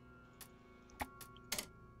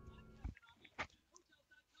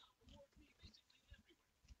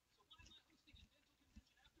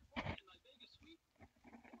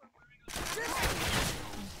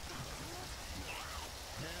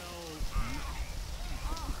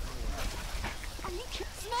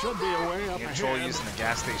 Should be a way up Control ahead. using the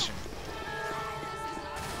gas station.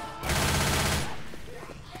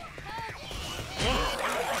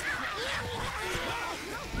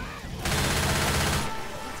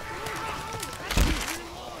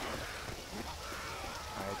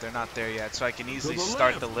 Alright, they're not there yet, so I can easily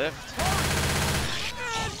start the lift.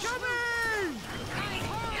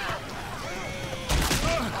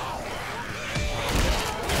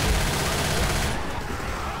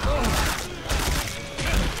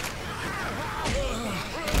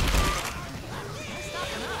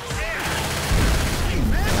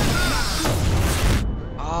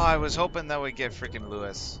 Oh, I was hoping that would get freaking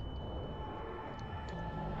Lewis.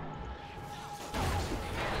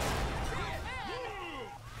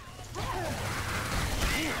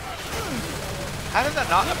 How did that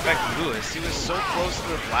not affect Lewis? He was so close to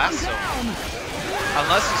the blast zone.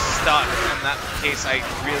 Unless he's stuck, in that case I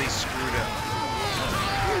really screwed him.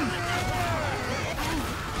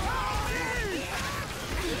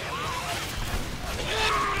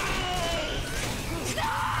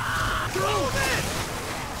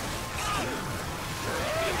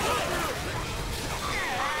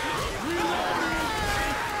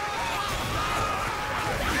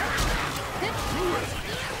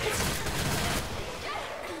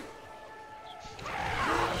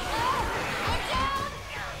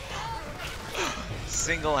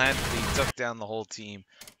 single-handedly took down the whole team.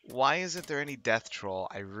 Why isn't there any death troll?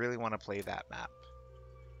 I really want to play that map.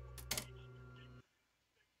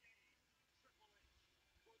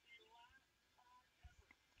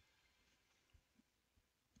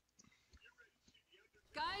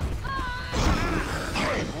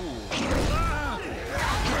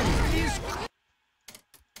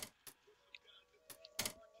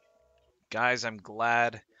 Guys, I'm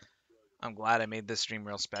glad I made this stream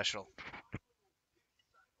real special.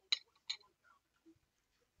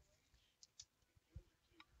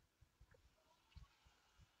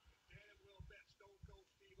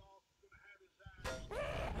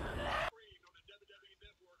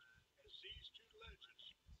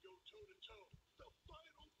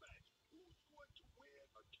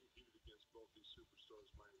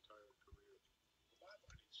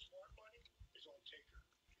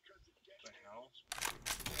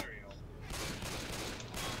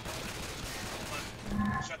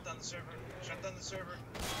 Shut down the server. Shut down the server.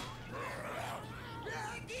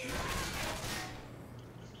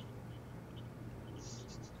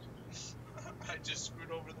 I just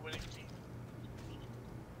screwed over the winning team.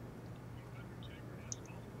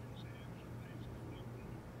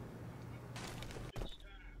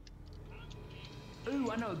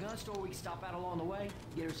 Ooh, I know a gun store we can stop out along the way.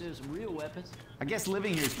 Get ourselves some real weapons. I guess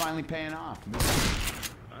living here is finally paying off.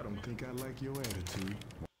 I don't think I like your attitude.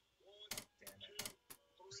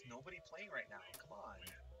 There's nobody playing right now. Come on.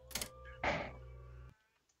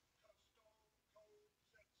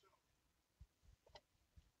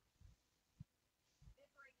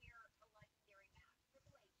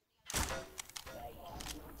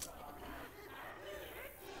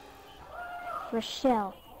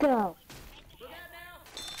 Rochelle, go.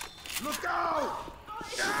 Look out!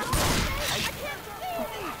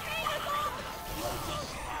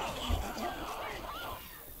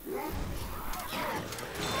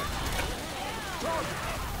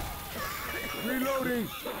 Reloading!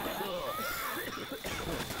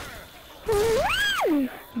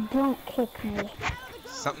 Don't kick me.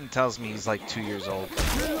 Something tells me he's like 2 years old.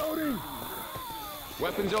 Reloading!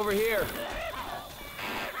 Weapons over here.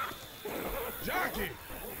 Jackie!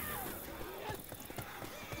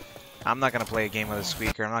 I'm not going to play a game with a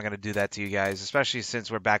squeaker. I'm not going to do that to you guys, especially since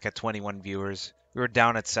we're back at 21 viewers. We were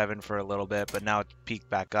down at 7 for a little bit, but now it peaked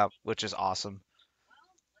back up, which is awesome.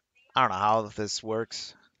 I don't know how this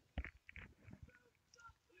works.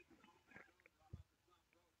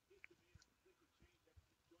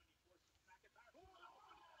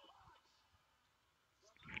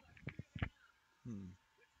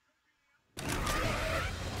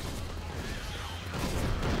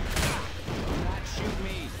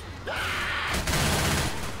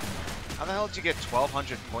 How the hell did you get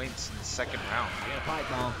 1,200 points in the second round? Get a pipe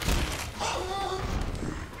bomb.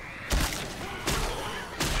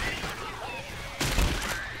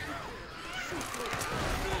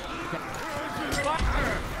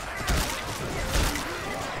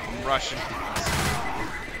 I'm rushing.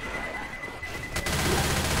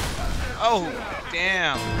 Oh,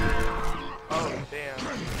 damn. Oh, damn.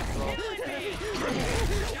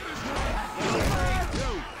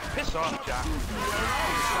 Piss off, Jack.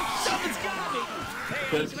 Someone's got me!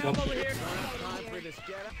 Hey, come over here.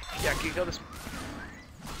 Yeah, can you go this way?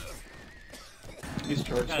 He's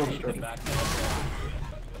charged. Get over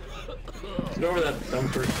that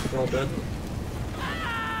dumpster. It's all dead.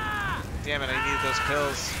 Damn it, I need those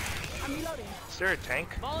pills. Is there a tank?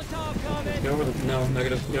 Molotov coming! Get over the no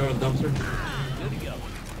negative. Get over the dumpster. Good to go.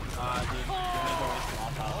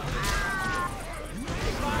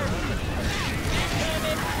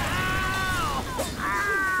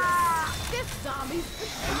 This zombie.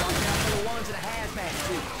 Hey, watch out for the ones in a hazmat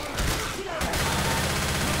suit.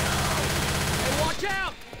 Hey, watch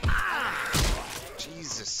out!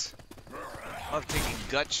 Jesus. I love taking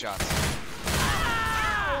gut shots.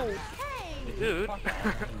 Ow! Hey! Dude.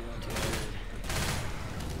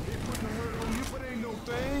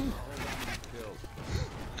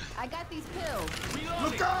 I got these pills.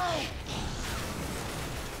 Look out!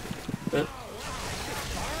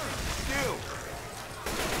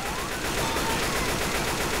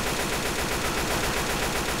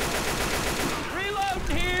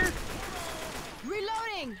 Reloading here!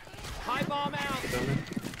 Reloading! High bomb out!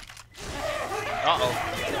 Uh-oh.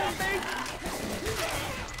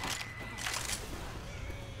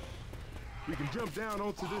 We can jump down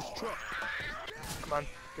onto this truck. Come on,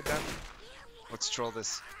 get down. Let's troll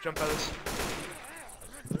this. Jump out of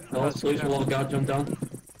this. No, please, little guy, jump down.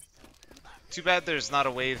 Too bad there's not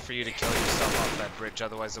a way for you to kill yourself off that bridge,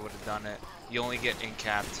 otherwise I would have done it. You only get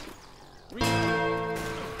in-capped. You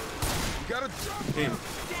gotta jump! Damn.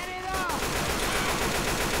 Get it up!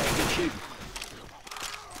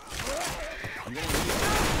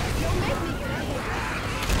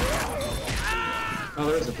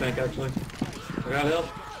 tank actually. I got help.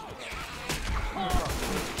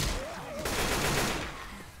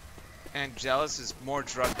 And Jealous is more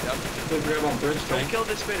drugged up. Please grab on bridge Don't tank. kill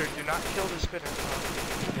the spitter. Do not kill the spitter.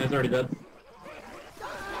 Yeah, he's already dead.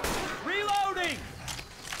 Reloading!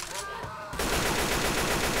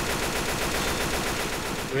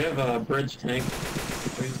 We have a bridge tank.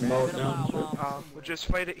 We can mow it down. Sure. We'll just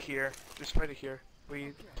fight it here. Just fight it here.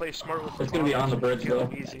 We play smart with the It's gonna be on the bridge though.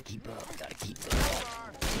 Easy.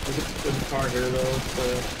 There's a car here though. It's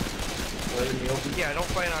right in the open. Yeah, don't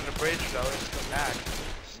fight on the bridge though. Let's come back.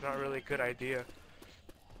 It's not really a good idea.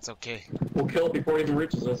 It's okay. We'll kill it before it even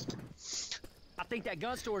reaches us. I think that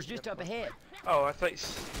gun store's just up ahead. Oh, I thought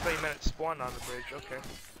you meant it spawned on the bridge. Okay.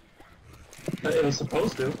 It was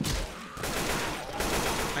supposed to.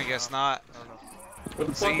 I guess not. What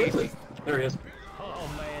the fuck is it? There he is. Oh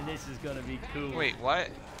man, this is gonna be cool. Wait, what?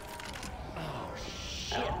 Oh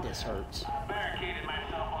shit, this hurts.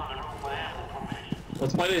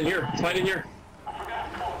 Let's fight it in here. Let's fight in here.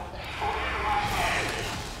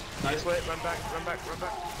 Nice way. Run back. Run back. Run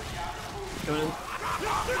back. Coming in.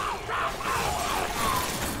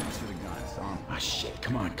 Ah, shit.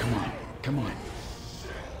 Come on, come on, come on.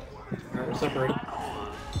 Alright, we're separated.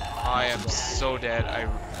 I am so dead. I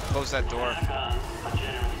closed that door.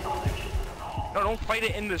 No, don't fight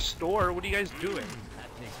it in the store. What are you guys doing? That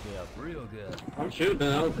picks me up real good. I'm shooting,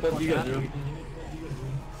 man. How the fuck you guys doing?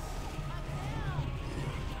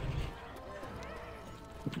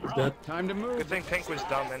 He's dead. Time to move. Good thing Tank was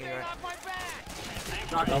dumb anyway.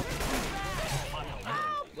 Nope.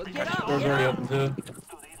 Well, get up, Door's already open too.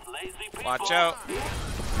 Watch out. Down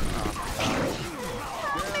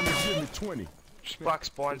to Jimmy 20. Just block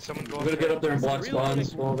spawn. Someone go I'm gonna get up there and block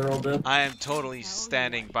spawns while they're all dead. I am totally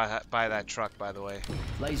standing by that truck, by the way.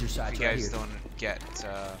 Laser If sights you right guys here. don't get,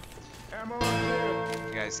 Ammo right there.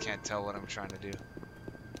 you guys can't tell what I'm trying to do.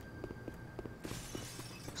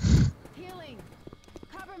 Healing.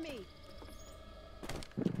 Cover me.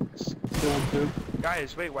 Still on two.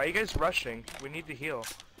 Guys, wait. Why are you guys rushing? We need to heal.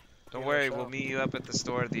 Don't worry, we'll meet you up at the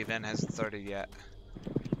store. The event hasn't started yet.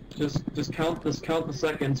 Just count the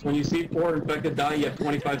seconds. When you see 4 infected die, you have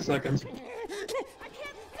 25 seconds.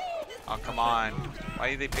 Oh, come on. Why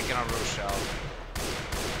are they picking on Rochelle?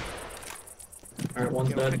 Alright,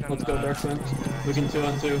 one's dead. Let's go, Darkson. We can 2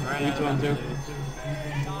 on 2. We can 2 on 2.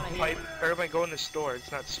 Fight. Everybody go in the store.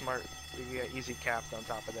 It's not smart. We get easy capped on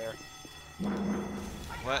top of there.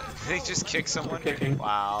 What? Did they just kick someone? Kicking.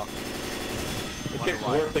 Wow.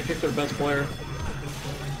 They kicked their best player.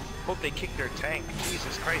 Hope they kicked their tank.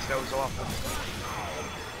 Jesus Christ, that was awful.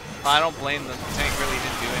 I don't blame them. The tank really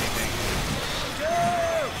didn't do anything.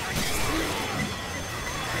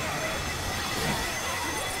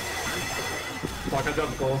 Fuck, I got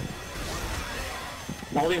the goal.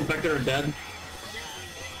 All the infected are dead.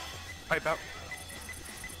 Pipe out.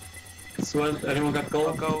 Sweat, anyone got the goal?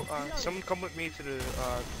 I'll go. Someone come with me to the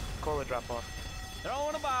cola drop off.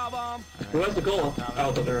 Throwing a bomb bomb. Who has the goal?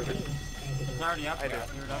 Oh, there. It's already up I here.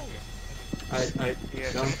 do. You're up here. Yeah,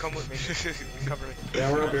 someone come with me. Cover me.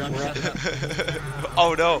 Yeah, we're up here. We're up here.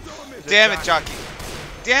 Oh no! Damn it, Jockey!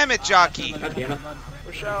 Damn it, Jockey! God damn it.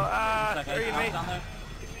 Rochelle, where are you, mate?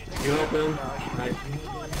 You help him. Right.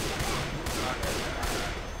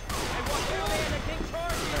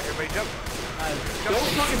 Everybody jump. Don't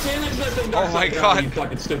fucking stand next to that thing. Oh my God, god. you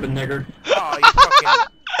fucking stupid nigger. Oh, you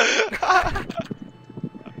fucking...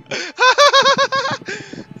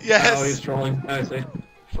 Yes! Oh, he's trolling. I see.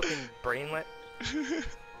 Fucking brainlet.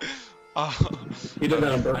 Oh. He did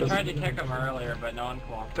that on I purpose. tried to kick him earlier, but no one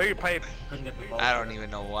called. Throw your pipe. Couldn't get the ball. I don't even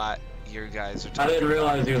know what you guys are talking I didn't about.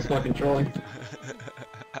 realize he was fucking trolling.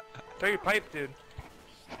 Throw your pipe, dude.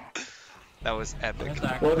 That was epic.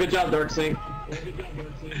 Well, good job, Darksync.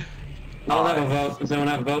 I don't have a vote. Does anyone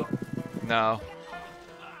have a vote? No.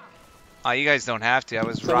 Oh, you guys don't have to. I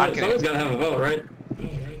was Someone's rocking it. gotta have a vote, right?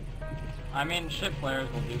 I mean, shit players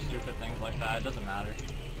will do stupid things like that. It doesn't matter.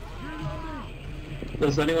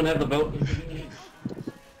 Does anyone have the vote?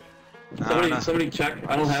 I don't know. Somebody check.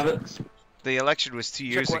 I don't have it. The election was 2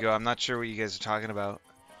 years what? ago. I'm not sure what you guys are talking about.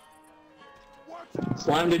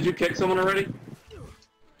 Slime, did you kick someone already?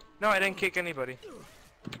 No, I didn't kick anybody.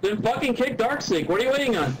 Then fucking kick Darksync. What are you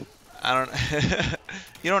waiting on? I don't.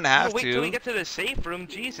 You don't have Wait till we to. get to the safe room.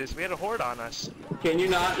 Jesus, we had a horde on us. Can you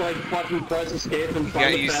not, like, fucking press escape and Yeah,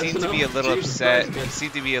 find you it fast seem to enough? be a little Jesus upset. Christ, You man.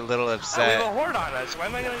 seem to be a little Oh, we have a upset. horde on us. Why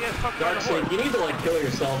am I gonna get fucked by the horde? Darksync, you need to, like, kill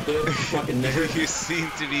yourself, dude. You fucking nigger. You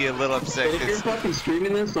seem to be a little upset. And if you're 'Cause fucking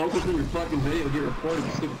streaming this, don't click on your fucking video and get reported,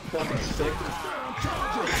 you stupid fucking stick.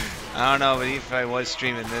 I don't know, but if I was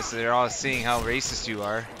streaming this, they're all seeing how racist you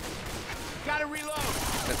are. Gotta reload.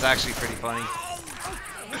 That's actually pretty funny.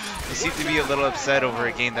 You seem to be a little upset over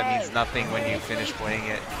a game that means nothing when you finish playing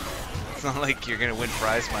it. It's not like you're gonna win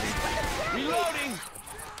prize money. Reloading.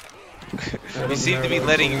 You seem to be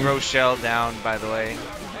letting Rochelle down, by the way.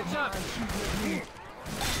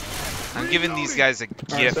 I'm giving these guys a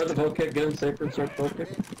gift. Start the full kick, get him safer, start full kick.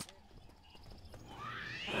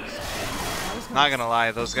 Not gonna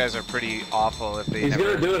lie, those guys are pretty awful if they He's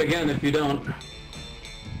never... gonna do it again if you don't.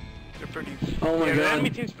 They're pretty... Oh my yeah, the god. enemy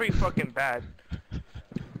team's pretty fucking bad.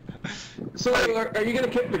 So, are you gonna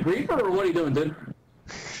kick the griefer, or what are you doing, dude?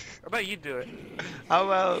 How about you do it? How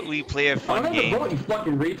about we play a fun game? You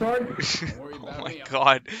fucking retard. Oh my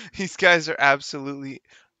god, these guys are absolutely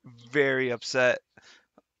very upset.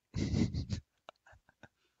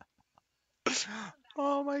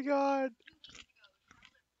 Oh my god.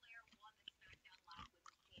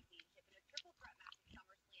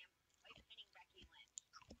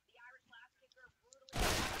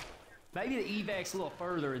 Maybe the evac's a little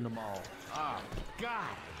further in the mall. Oh, God,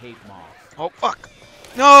 I hate malls. Oh, fuck.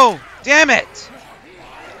 No! Damn it!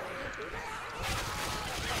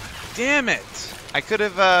 Damn it! I could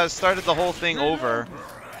have started the whole thing over.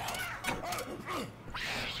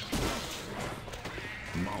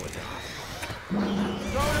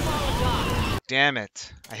 Damn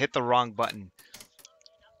it. I hit the wrong button.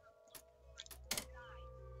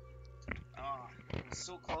 Oh, I'm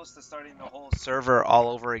so close to starting the whole server all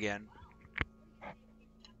over again.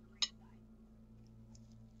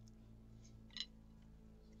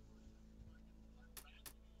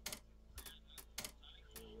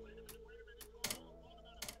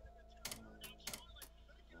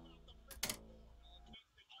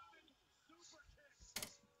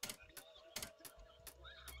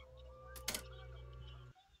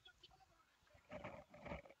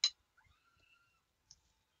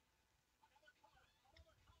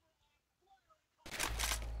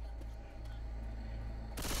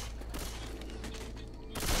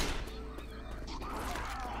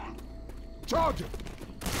 Charger!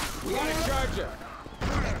 We got a charger!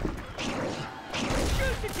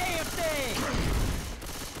 Shoot the damn thing!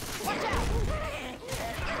 Watch out!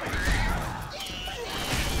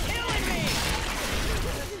 Killing me!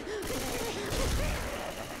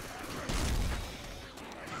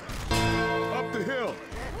 Up the hill!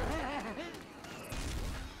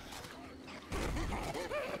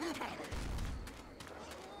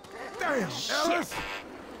 Damn, Ellis!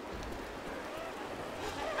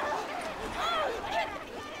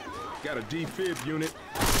 Got a defib unit.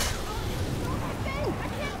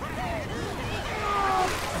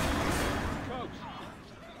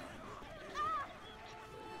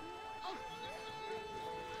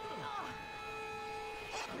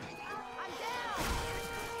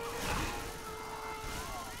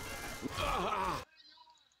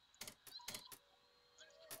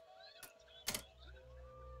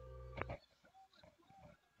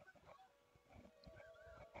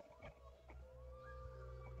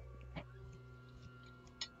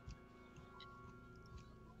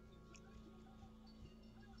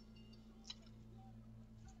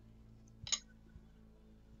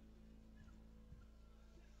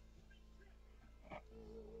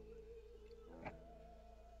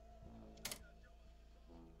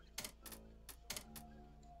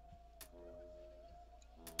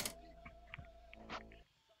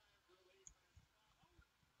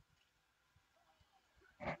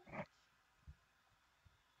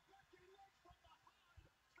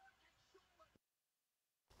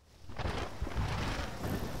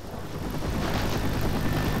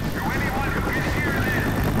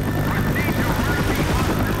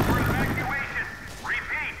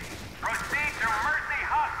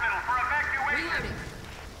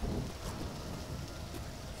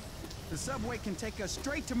 The subway can take us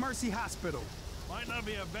straight to Mercy Hospital. Might not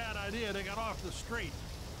be a bad idea to get off the street.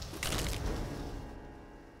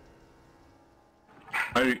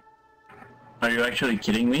 Are you actually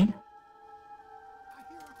kidding me?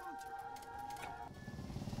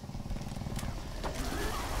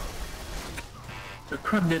 The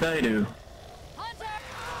crap did I do?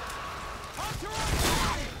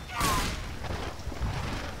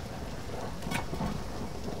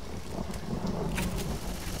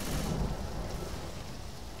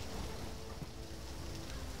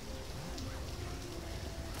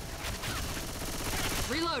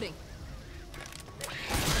 Reloading.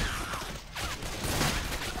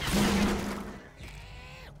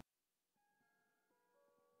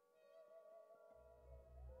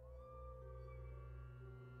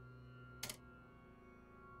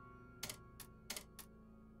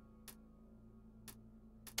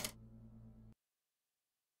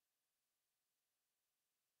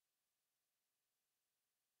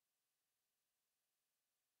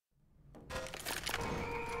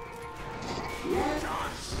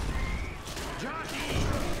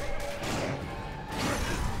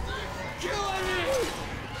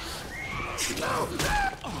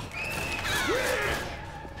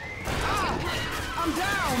 I'm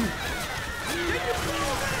down! Can you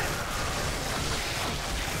prove it?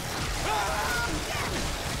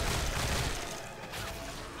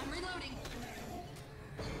 I'm reloading.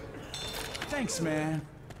 Thanks, man.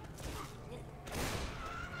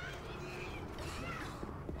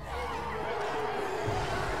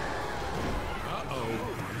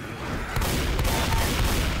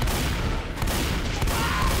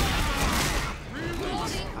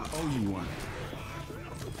 I owe you one.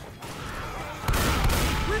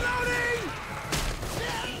 Reloading!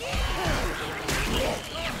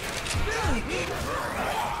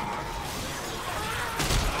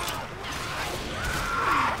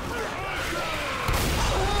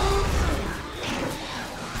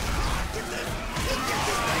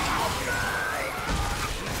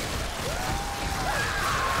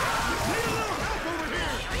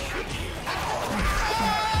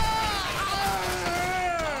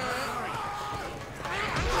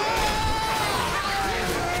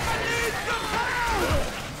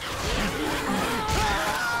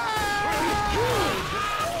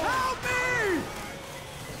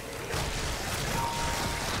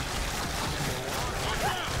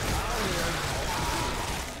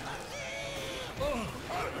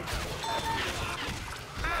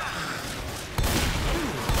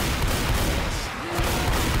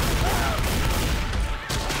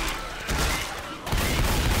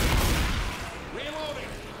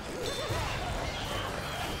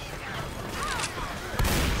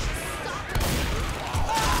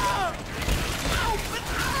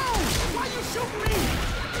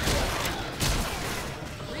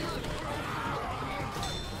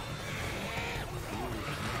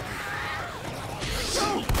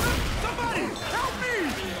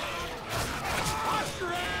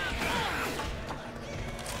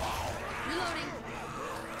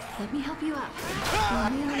 Let me help you up.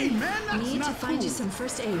 We really need to find you some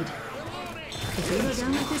first aid. If we go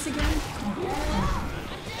down like this again...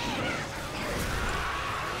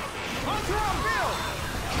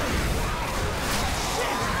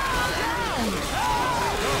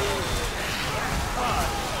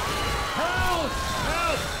 Help!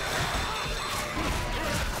 Help!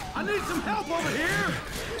 I need some help over here!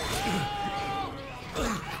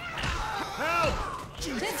 Help!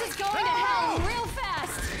 This is going to hell real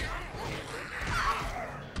fast!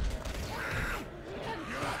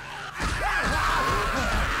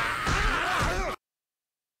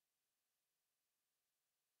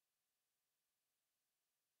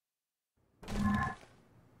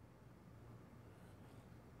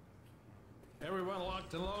 Everyone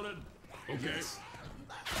locked and loaded? Okay. Yes.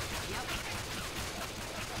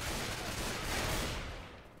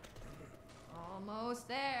 Almost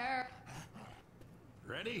there.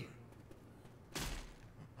 Ready?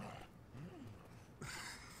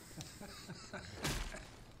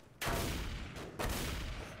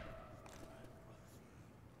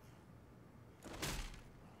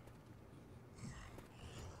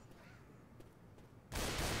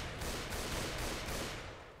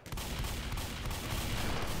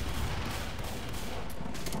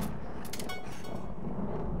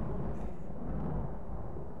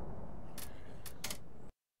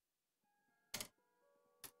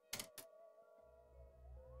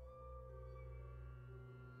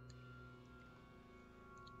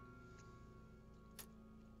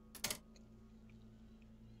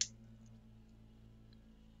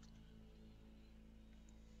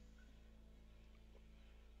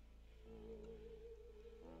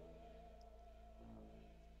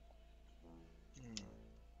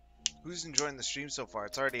 Who's enjoying the stream so far?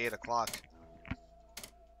 It's already 8 o'clock.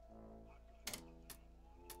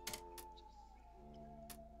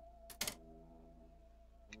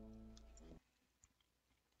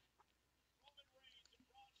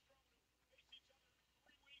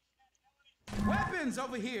 Weapons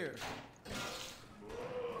over here!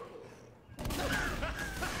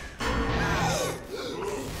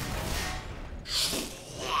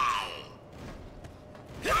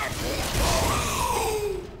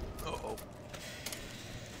 Uh-oh.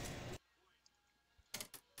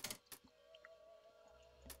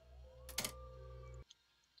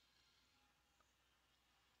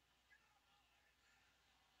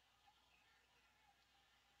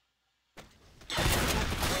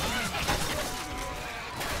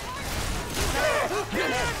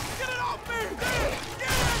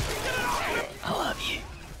 I love you.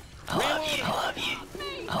 I love you. I love you.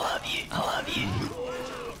 I love you. I love you.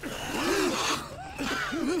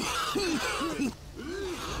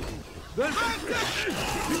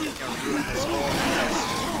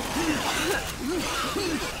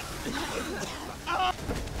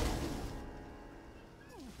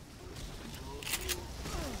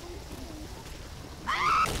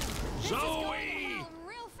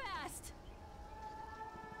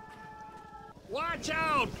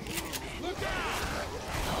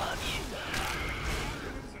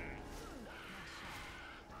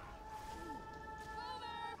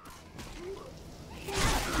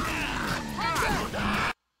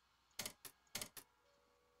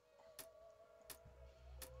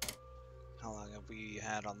 How long have we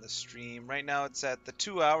had on the stream? Right now it's at the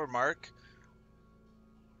 2-hour mark.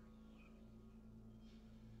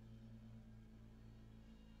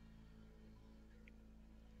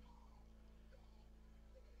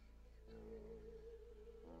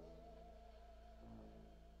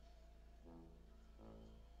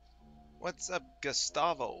 What's up,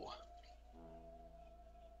 Gustavo?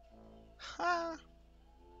 Ha!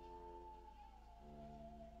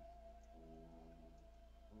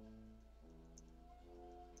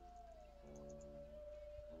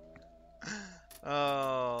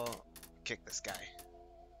 Oh, kick this guy.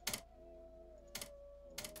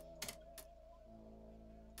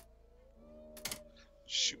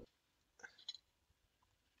 Shoot.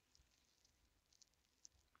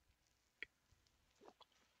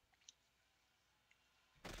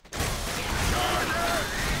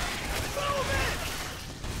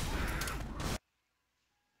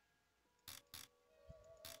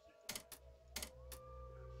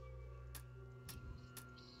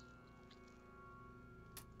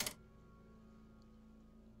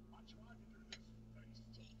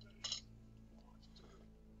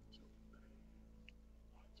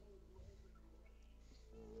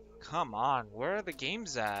 Come on, where are the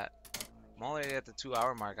games at? I'm already at the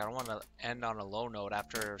 2-hour mark. I don't want to end on a low note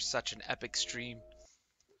after such an epic stream.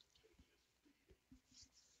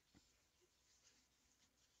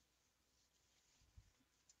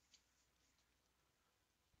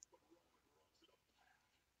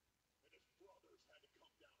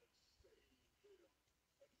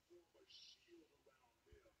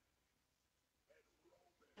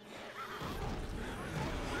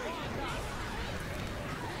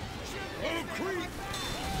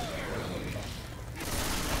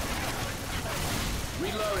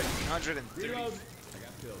 Reloading. 130. Reload. I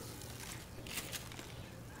got pills.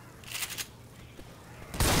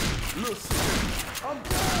 Look, I'm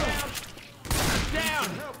down. I'm down.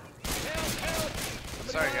 Help! Help!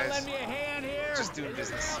 Sorry, guys. Lend me a hand here. Just doing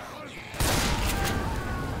business.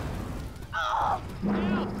 Oh,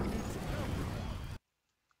 help!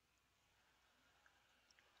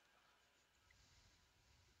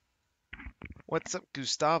 What's up,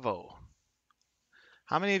 Gustavo?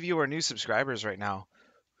 How many of you are new subscribers right now?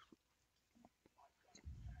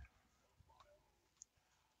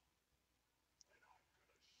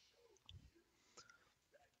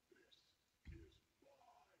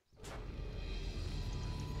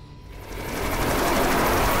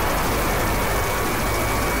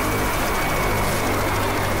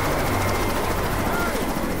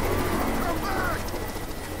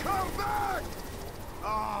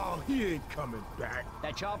 He ain't coming back.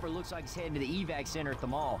 That chopper looks like it's heading to the evac center at the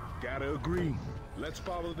mall. Gotta agree. Let's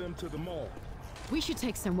follow them to the mall. We should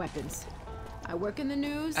take some weapons. I work in the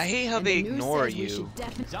news. I hate how and they the news ignore says we you.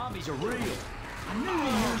 should Zombies are real. I knew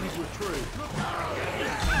the movies were true.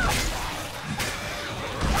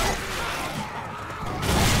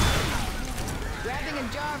 Grabbing a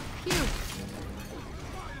jar of puke.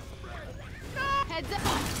 Heads up.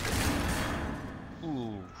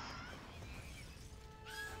 Ooh.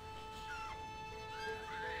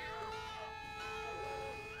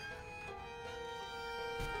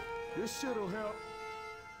 This shit'll help.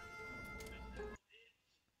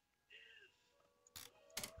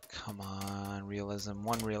 Come on, realism.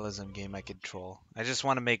 One realism game I could troll. I just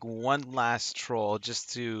want to make one last troll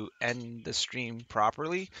just to end the stream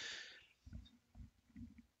properly.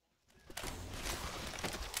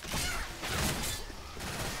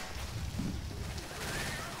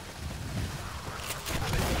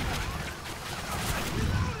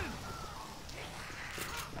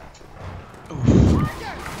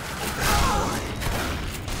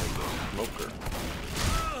 Smoker.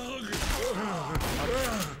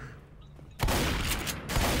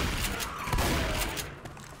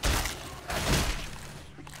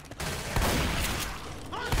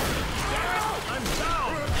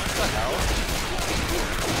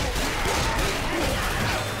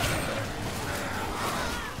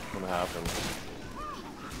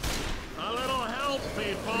 A little help,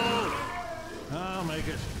 people! I'll make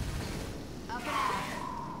it.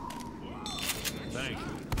 Thank you.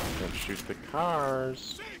 Don't shoot the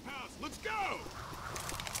cars. Let's go!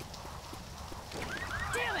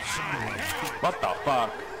 Damn it! What the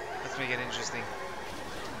fuck? Let's make it interesting.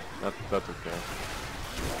 That's okay.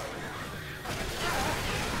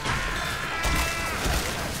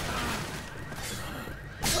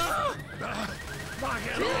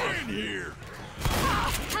 in here.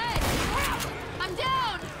 Hey! I'm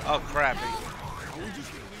down! Oh crap.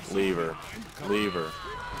 Leave her. Leave her.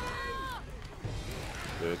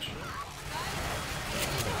 Bitch.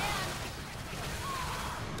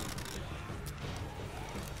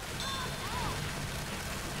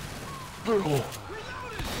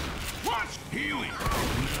 Watch healing.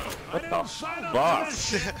 What the fuck?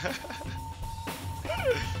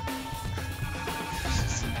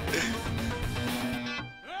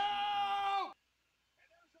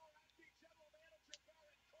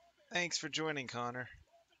 Thanks for joining, Connor.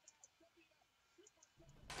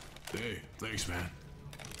 Hey, thanks, man.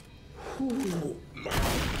 Ooh. Damn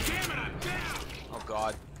it, I'm down. Oh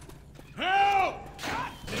God. Help!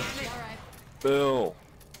 Bill.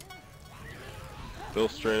 Bill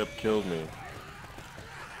straight up killed me.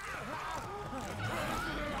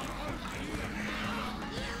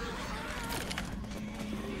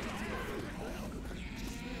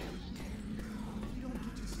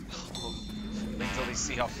 Wait till they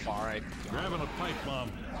see how far I. Grabbing a pipe bomb.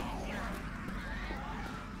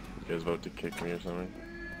 You guys about to kick me or something?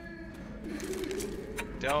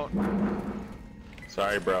 Don't.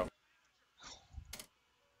 Sorry, bro.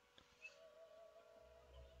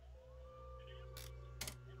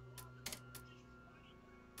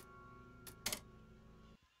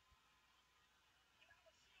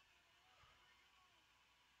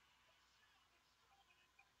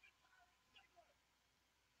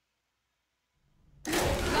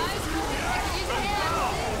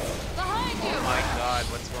 Oh my God,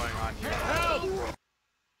 what's going on here?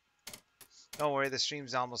 Don't worry, the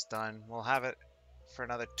stream's almost done. We'll have it for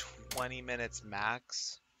another 20 minutes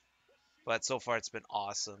max. But so far it's been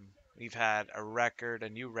awesome. We've had a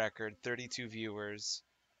new record, 32 viewers.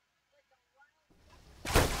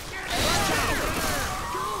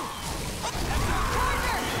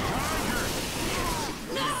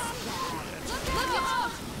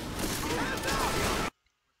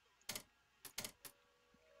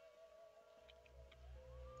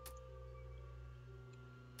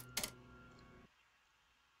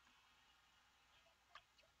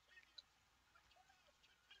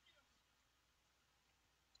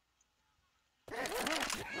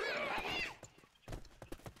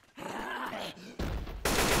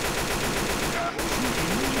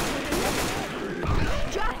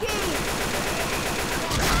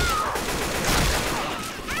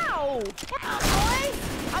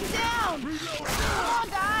 I'm down! Come on,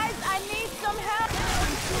 guys! I need some help!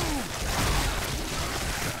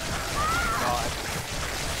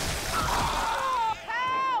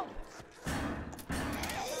 Help!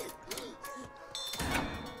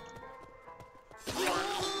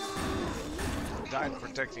 Died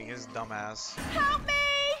protecting his dumbass. Help me!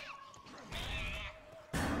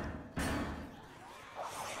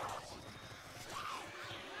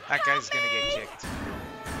 That guy's gonna get kicked.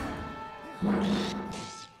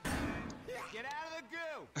 Get out of the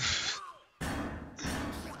goo!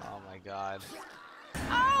 Oh my God.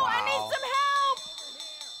 Oh, Wow. I need some help!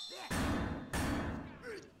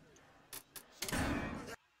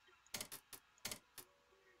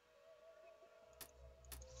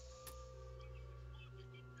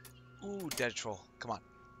 Ooh, dead troll. Come on.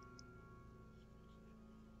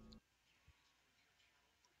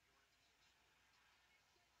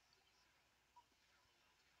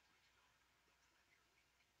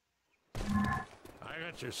 I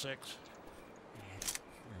got your 6.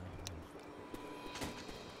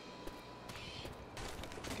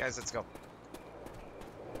 Guys, let's go.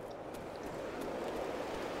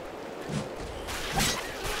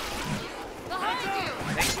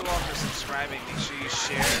 Thank you all for subscribing. Make sure you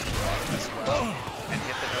share as well and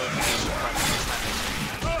hit the notification button next time I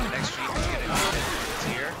stream. The next stream is going to be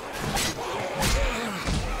here.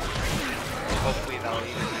 Hopefully that'll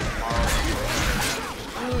either be tomorrow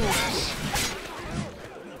or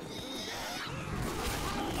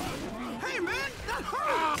Hey, man! That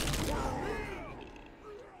hurt!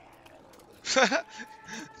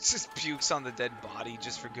 just pukes on the dead body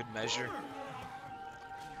just for good measure.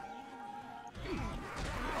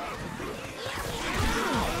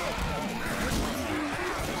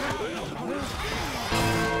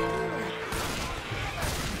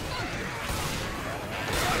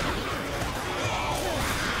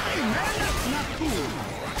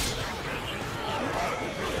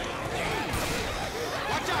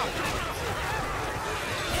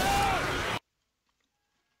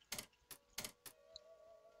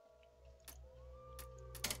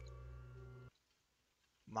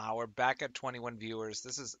 Wow, we're back at 21 viewers.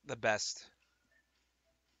 This is the best.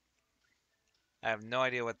 I have no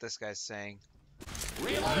idea what this guy's saying.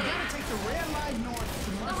 Red line, gotta take the red line north.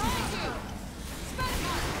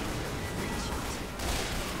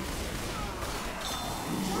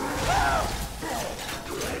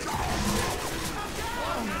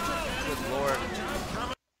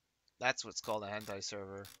 what's called a hentai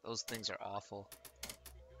server. Those things are awful.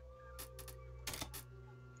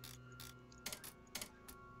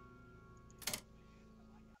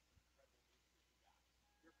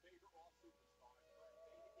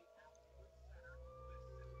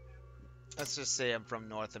 Let's just say I'm from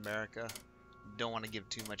North America. Don't want to give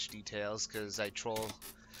too much details because I troll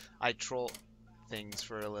things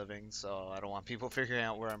for a living, so I don't want people figuring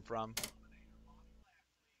out where I'm from.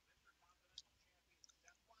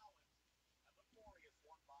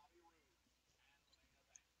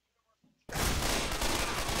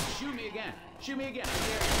 Shoot me again. Shoot me again.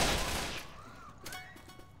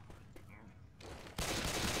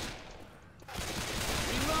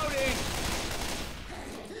 Reloading.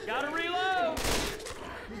 Gotta reload.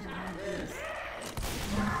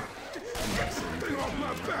 Stay off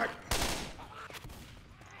my back.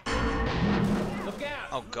 Look out.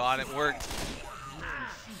 Oh god, it worked.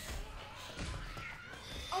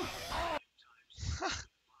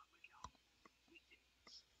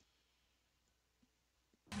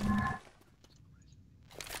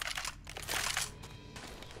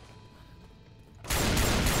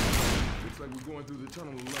 Looks like we're going through the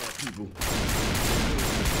tunnel of love, people.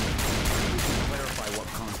 Clarify what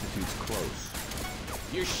constitutes close.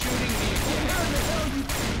 You're shooting me again.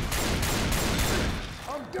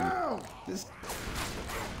 I'm down. This.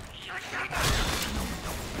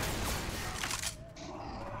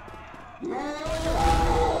 I'm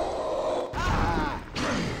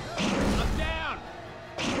down.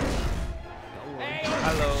 Hey,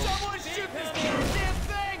 hello. Someone shoot this damn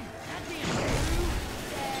thing.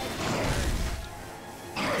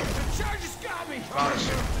 The charges got me. Probably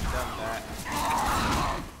should have done that.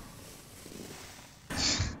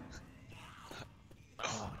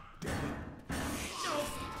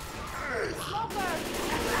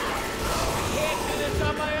 Can't do this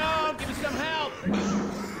on my own. Give me some help.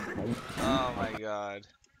 Oh my god.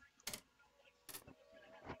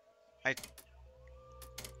 I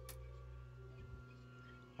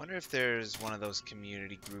wonder if there's one of those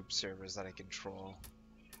community group servers that I control.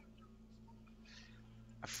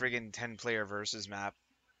 A friggin' 10-player versus map.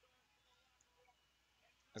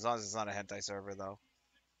 As long as it's not a hentai server, though.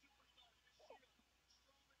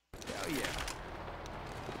 Hell yeah.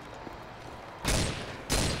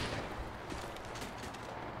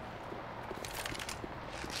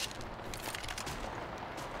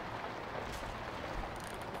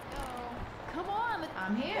 Come on,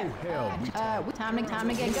 I'm here. Oh hell, Time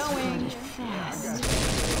to get going.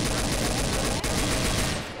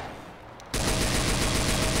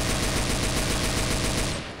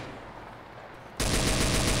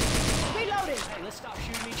 Reloading. Hey, let's stop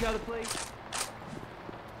shooting each other, please.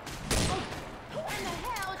 Who in the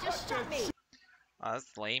hell just shot me? Oh,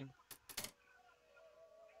 that's lame.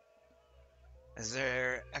 Is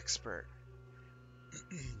there expert?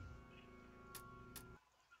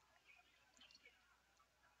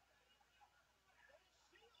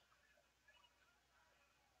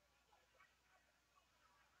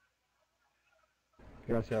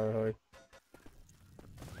 Gracias, hoy.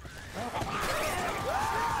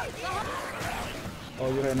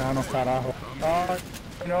 Oye, enano, carajo. Ay,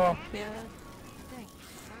 no.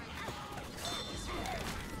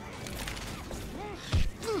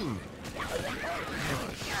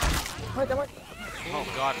 Oh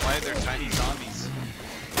god, why are there tiny zombies?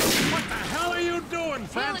 What the hell are you doing,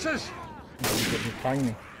 Francis?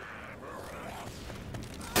 Tiny.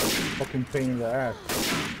 Fucking pain in the ass.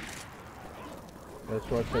 That's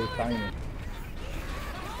why I say tiny.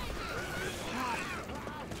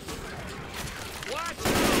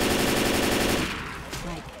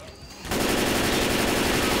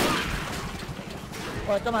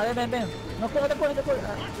 Oye, toma, ven. No, te puedes.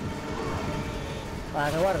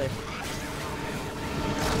 Para que guardes.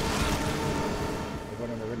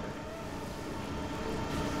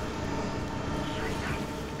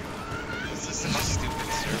 This is such a stupid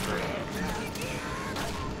server.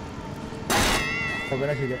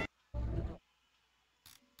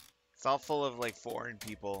 It's all full of like foreign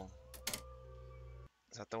people.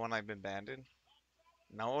 Is that the one I've been banned in?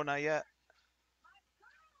 No, not yet.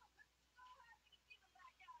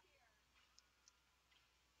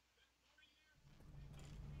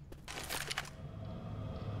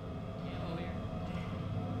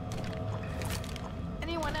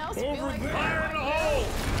 Anyone else Over feel like there in the hole!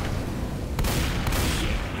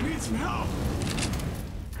 I need some help.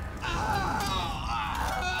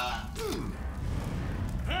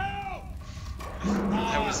 Help!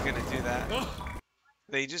 I was gonna do that.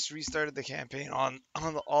 They just restarted the campaign all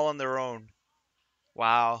on their own.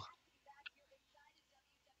 Wow.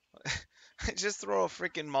 Just throw a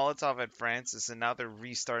freaking Molotov at Francis, and now they're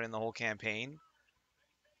restarting the whole campaign.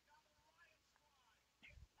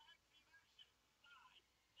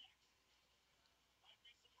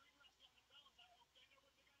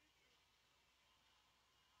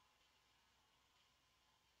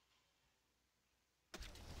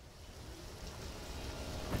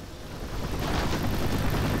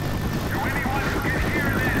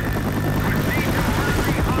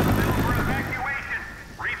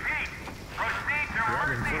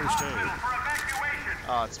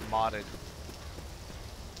 Oh, it's modded.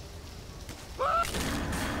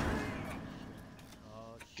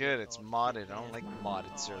 Good, it's modded. I don't like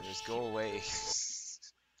modded servers. Go away.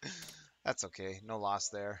 That's okay. No loss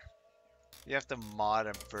there. You have to mod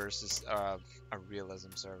a versus a realism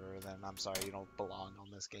server, then I'm sorry, you don't belong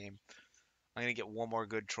on this game. I'm gonna get one more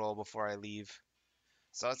good troll before I leave.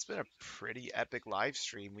 So it's been a pretty epic live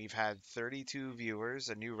stream. We've had 32 viewers,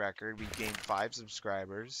 a new record. We've gained 5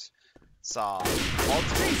 subscribers. Saw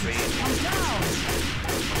multiple raids.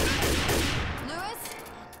 Lewis?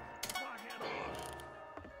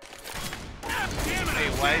 Hey,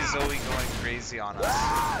 why is Zoe going crazy on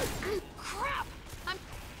us? Crap!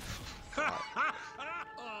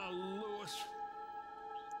 Oh, Lewis.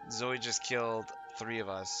 Zoe just killed 3 of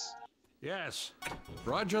us. Yes.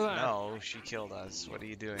 Roger that. No, she killed us. What are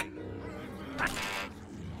you doing? I'm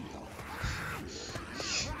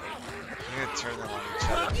gonna turn them on each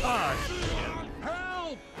other.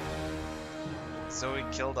 Help! Zoe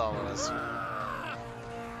killed all of us.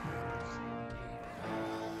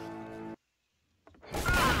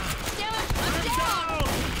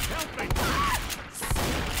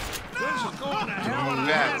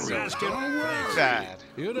 Bad.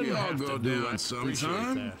 You didn't have to do it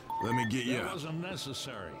sometime. Let me get you That up. wasn't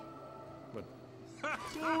necessary. But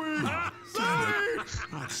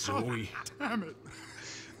Not Zoe. Damn it.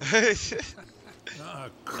 oh,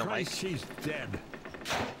 Christ, she's dead.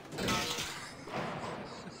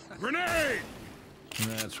 Grenade!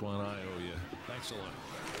 That's one I owe you. Thanks a lot.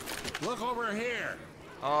 Look over here.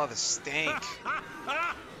 Oh, the stank.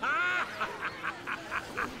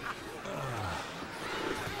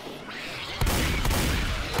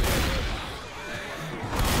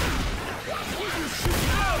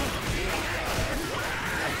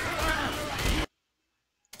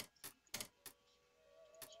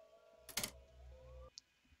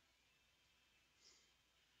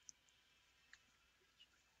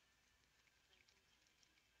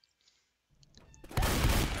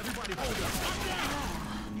 Everybody hold up.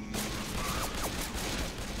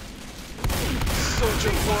 Soldier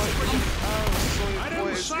boy. Oh, Soldier I boy didn't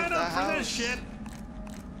is in sign the up for house. this shit.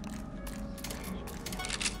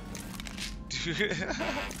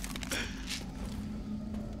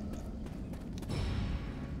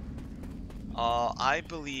 I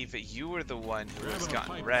believe that you were the one who has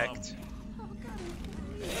gotten wrecked.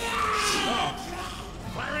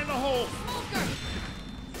 Fire in the hole.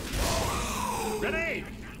 Grenade.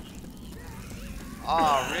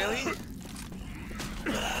 Oh, really?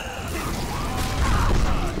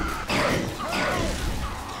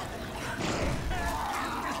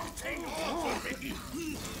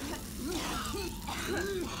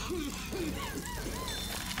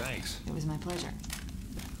 Thanks. It was my pleasure.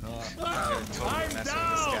 I'm totally messing with this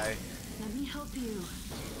guy. Let me help you.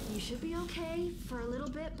 You should be okay for a little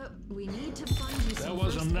bit, but we need to find you some That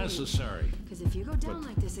wasn't necessary. Because if you go down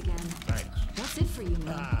like this again, Thanks. that's it for you,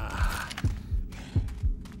 man.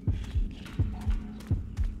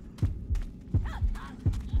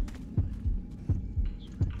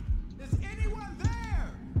 Is anyone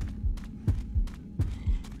there?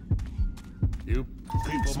 You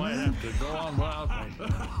people might have to go on without me.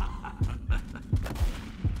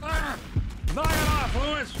 Knock it off,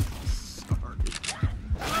 Lewis! Sorry.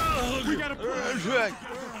 Oh, We gotta push. Right.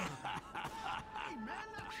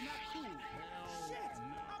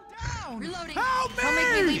 Reloading. Help me! Don't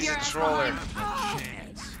make me leave He's your a ass troller.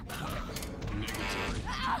 behind.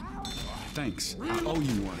 Thanks. I owe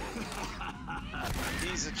you one.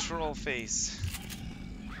 He's a troll face.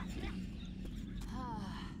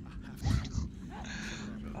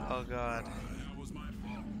 Oh god. That was my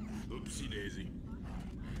fault. Oopsie daisy.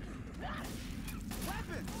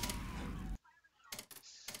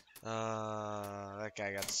 That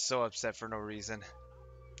guy got so upset for no reason.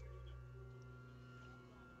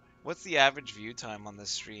 What's the average view time on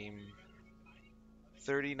this stream?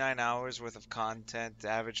 39 hours worth of content. The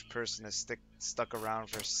average person is stuck around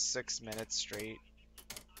for 6 minutes straight.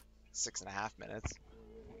 6.5 minutes.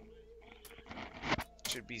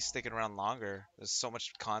 Should be sticking around longer. There's so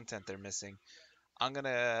much content they're missing. I'm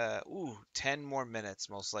gonna 10 more minutes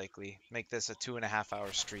most likely. Make this a 2.5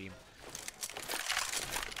 hour stream.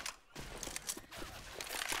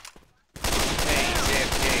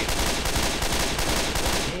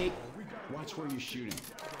 Watch where you're shooting.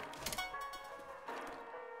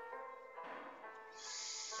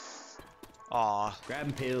 Aw.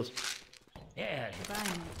 Grabbing pills. Yeah.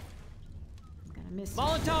 Fine. I'm gonna miss you.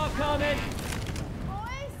 Molotov coming!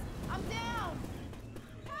 Boys, I'm down.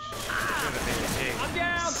 I'm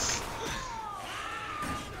down!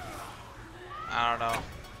 I don't know.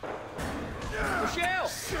 Michelle!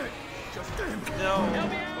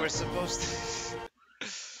 No, we're supposed to.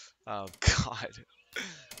 Oh God,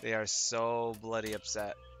 they are so bloody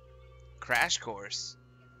upset. Crash course.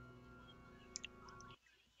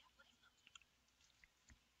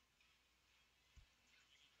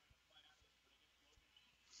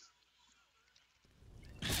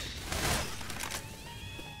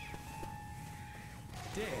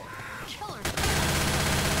 Killer.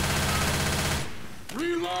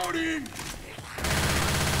 Reloading!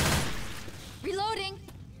 Reloading.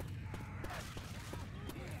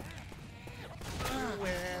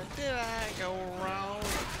 Where did I go wrong?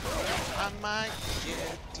 I might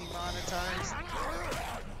get demonetized.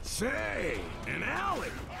 Say, an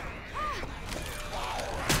alley!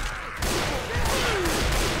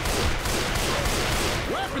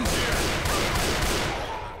 Weapons here!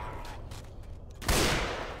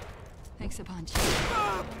 Thanks a bunch.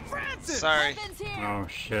 Francis! Sorry. Weapons here. Oh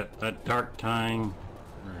shit, that dark time.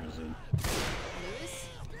 Where is he? Lewis.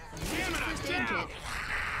 Damn it, I'm down!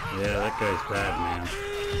 Yeah, that guy's bad, man.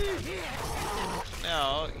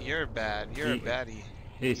 No, you're bad. You're a baddie.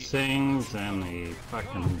 He sings and he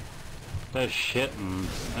fucking does shit and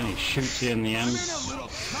then he shoots you in the end.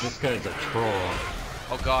 This guy's a troll.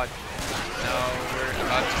 Oh God. No, we're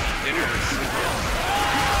about to eat dinner.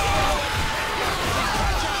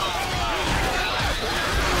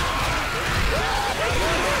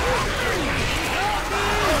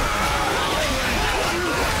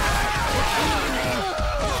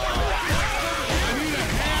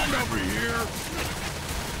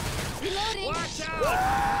 Reloading. Watch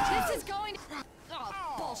out! This is going.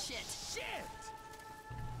 Oh, bullshit. Shit!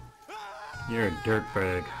 You're a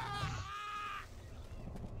dirtbag.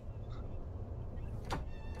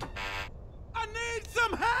 I need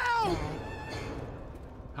some help!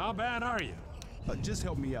 How bad are you? Just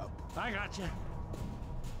help me out. I got you.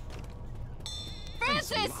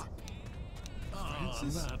 Francis. Oh,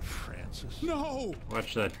 not Francis. No!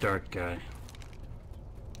 Watch that dark guy.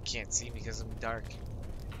 Can't see me because I'm dark.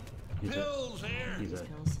 He's Pills here. He's a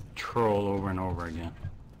troll over and over again.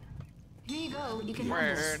 Here you go. You can have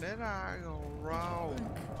Where this. did I go wrong?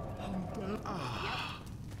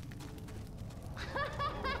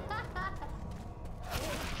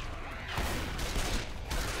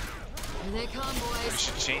 Here they come, We boys.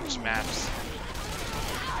 should change maps.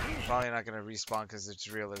 Probably not gonna respawn because it's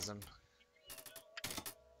realism.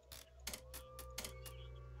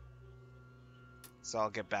 So I'll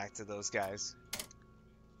get back to those guys.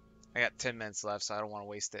 I got 10 minutes left, so I don't want to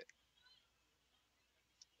waste it.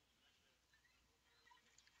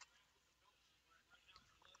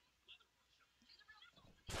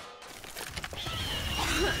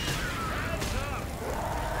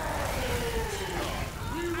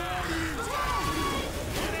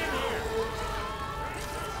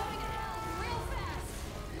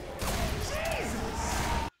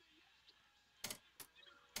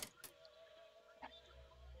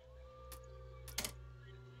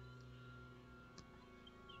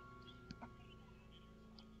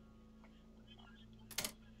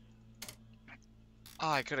 Oh,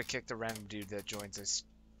 I could have kicked the random dude that joins this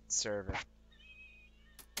server.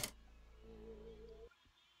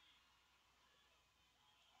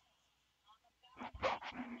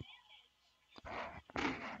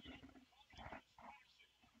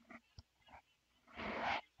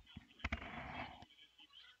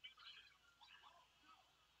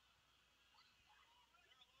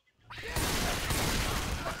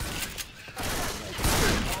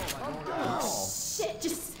 Shit,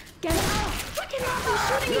 just get out. Fucking off and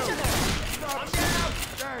shooting each other. I'm down!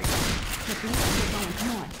 Thanks!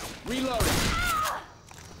 Come on. Reloading!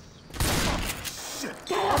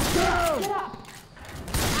 Get up. Get up.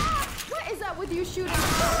 What is up with you shooting?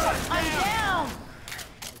 I'm down.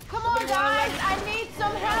 Come on, guys. I need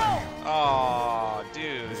some help. Oh,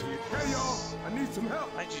 dude. Hey, y'all! I need some help!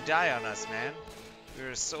 Why'd you die on us, man? We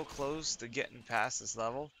were so close to getting past this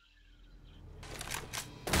level.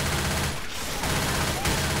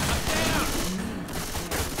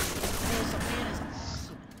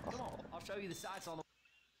 I'll show you the sights on the.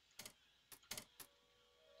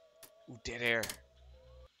 Ooh, dead air.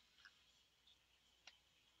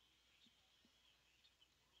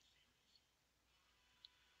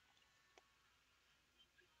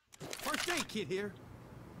 First aid kit here.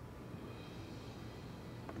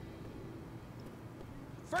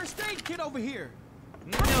 First aid kit over here.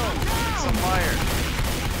 No, it's a fire.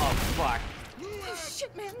 Oh fuck. Oh,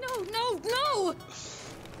 shit, man. No, no, no!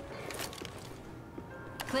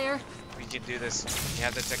 Clear. We can do this. We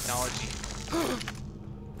have the technology.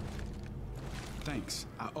 Thanks.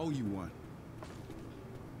 I owe you one.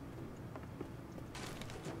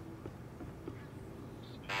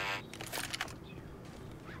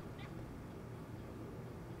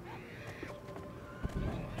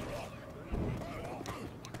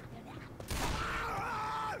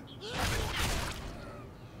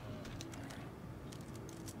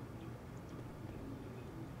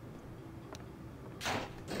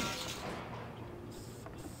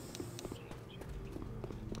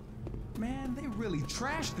 Man, they really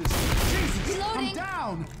trashed this. Jesus, Reloading. I'm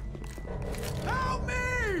down. Help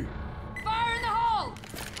me! Fire in the hole!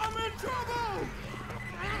 I'm in trouble!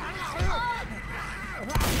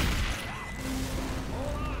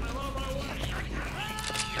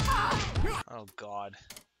 Oh god.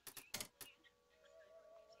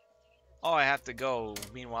 Oh, I have to go.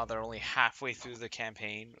 Meanwhile, they're only halfway through the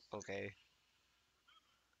campaign. Okay.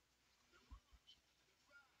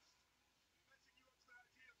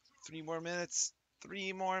 Three more minutes.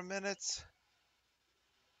 3 more minutes.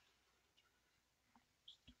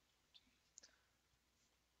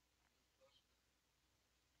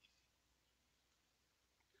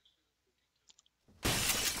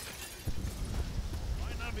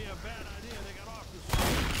 Might not be a bad idea. They got off the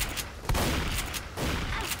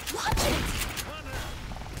Watch it!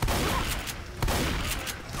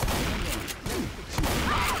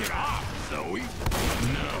 Get off, Zoe!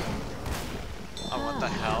 No. Oh, what the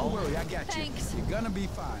hell? Don't worry, I got Thanks. you. You're gonna be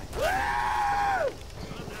fine.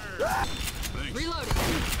 Reloading.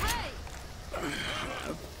 Hey!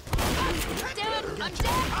 Damn it! I'm dead!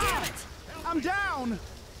 Damn it! I'm down!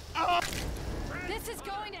 This is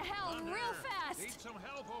going to hell real fast! Need some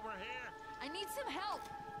help over here. I need some help!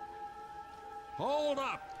 Hold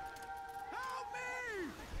up.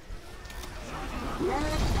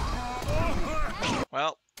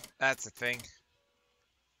 Well, that's a thing.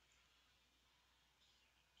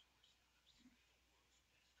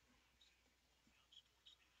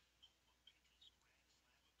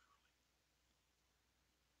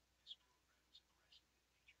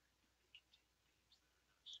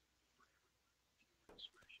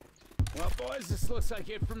 Well, boys, this looks like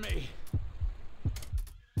it for me.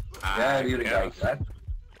 Yeah, you guys, that.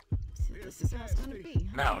 This is how it's gonna be.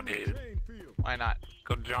 No, dude. Why not?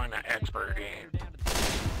 Go join the expert game.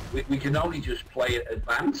 We can only just play it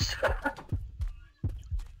advanced.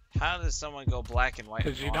 How does someone go black and white?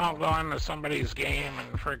 Because you don't go into somebody's game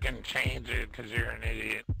and freaking change it because you're an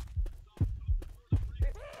idiot.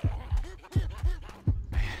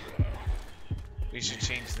 We should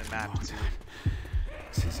change the map too.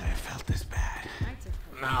 Since I felt this bad.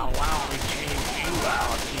 No, why don't we change you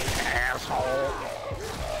out, you asshole?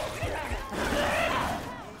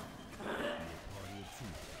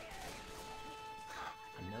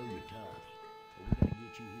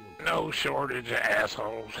 No shortage of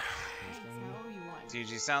assholes. Dude,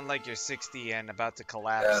 you sound like you're 60 and about to Yeah,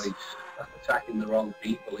 collapse. he's attacking the wrong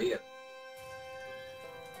people here.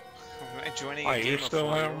 Am I joining Why, a game you're of still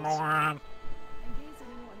a four-year-olds? moron?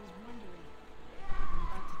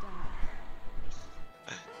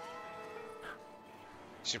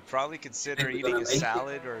 Should probably consider Think we're eating gonna a make it?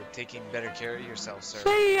 salad or taking better care of yourself, sir.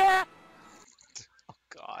 See ya! Oh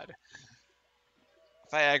god.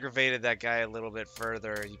 If I aggravated that guy a little bit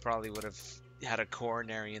further, he probably would have had a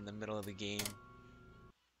coronary in the middle of the game.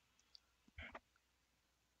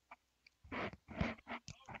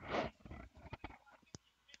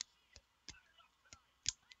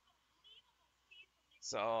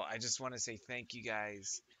 So I just want to say thank you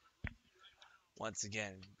guys once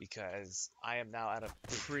again, because I am now at a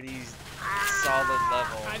pretty solid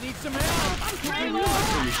level. I need some help.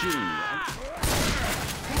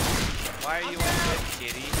 Why are you undead,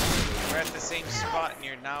 kitty? We're at the same spot and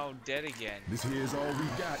you're now dead again. This here's all we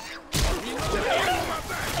got.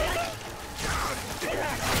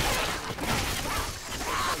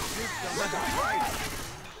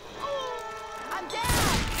 I'm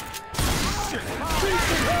down!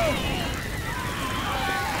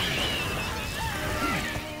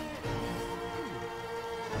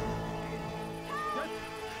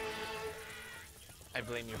 I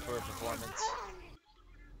blame your poor performance.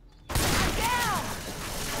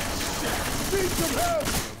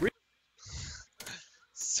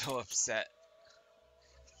 So upset.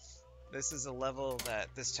 This is a level that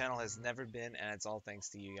this channel has never been, and it's all thanks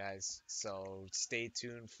to you guys. So stay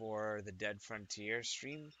tuned for the Dead Frontier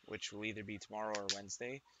stream, which will either be tomorrow or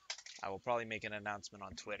Wednesday. I will probably make an announcement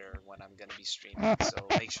on Twitter when I'm going to be streaming. So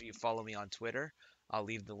make sure you follow me on Twitter. I'll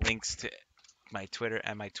leave the links to my Twitter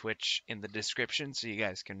and my Twitch in the description so you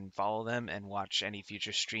guys can follow them and watch any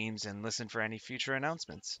future streams and listen for any future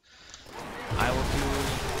announcements. I will do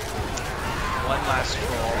one last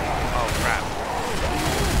troll. Oh crap.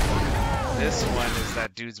 This one is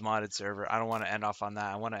that dude's modded server. I don't want to end off on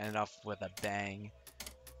that. I want to end off with a bang.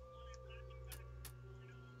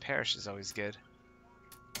 Parrish is always good.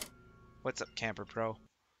 What's up, Camper Pro?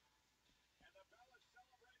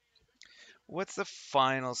 What's the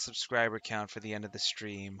final subscriber count for the end of the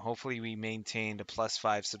stream? Hopefully we maintained a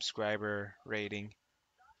 +5 subscriber rating.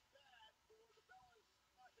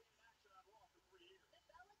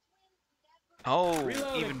 Oh,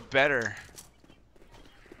 Reloading. Even better.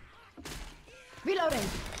 Reloading.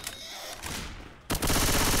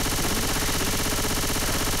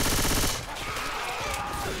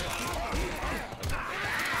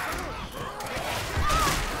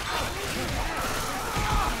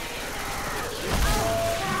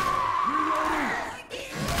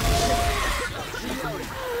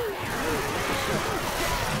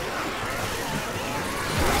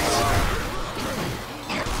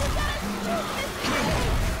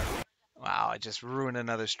 Wow, I just ruined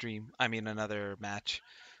another stream. I mean, another match.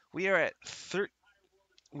 We are at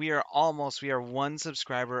we are 1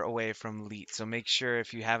 subscriber away from elite. So make sure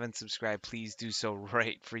if you haven't subscribed, please do so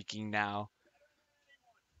right freaking now.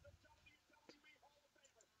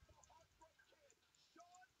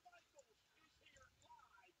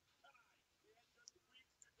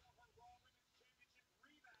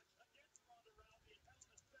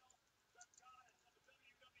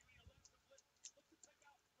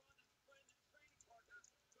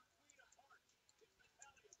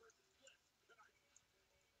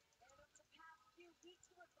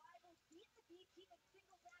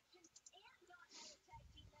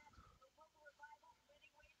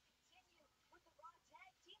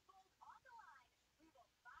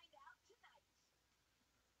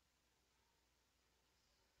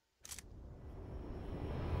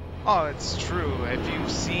 Oh, it's true. If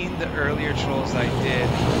you've seen the earlier trolls I did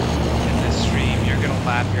in this stream, you're gonna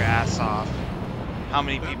laugh your ass off. How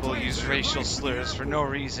many people use racial slurs for no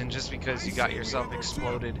reason just because you got yourself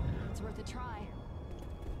exploded? It's worth a try.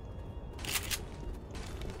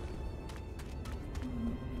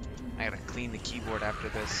 I gotta clean the keyboard after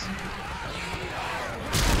this.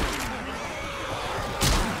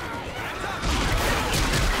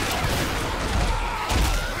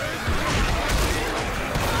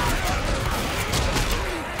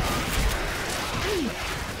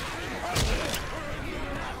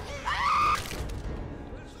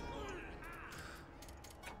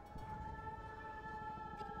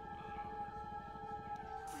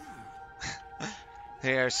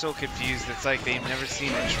 They are so confused. It's like they've never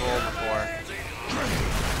seen a troll before.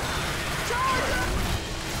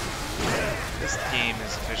 This game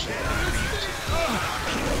is officially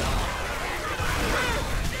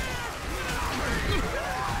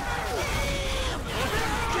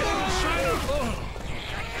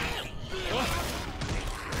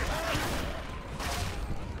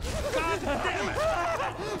God damn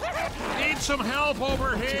it! Need some help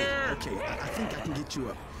over here! Okay, I think I can get you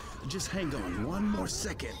up. Just hang on one more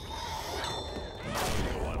second.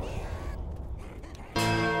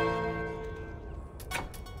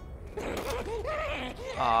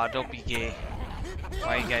 Aw, don't be gay.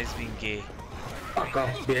 Why are you guys being gay? Fuck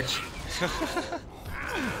off, bitch.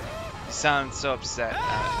 You sound so upset.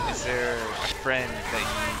 Is there a friend that you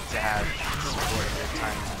need to have to support your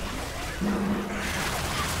time?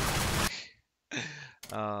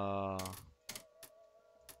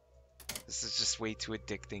 This is just way too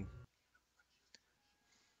addicting.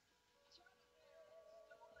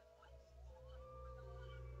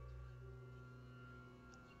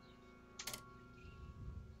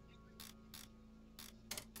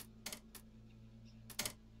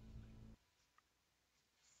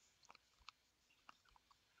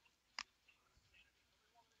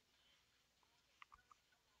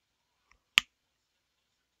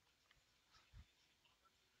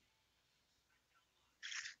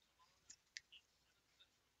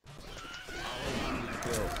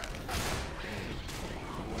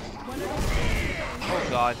 Oh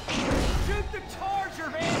God. Shoot the charger,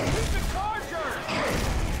 man! Shoot the charger!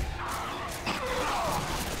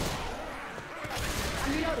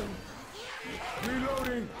 Reloading.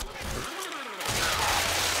 Reloading.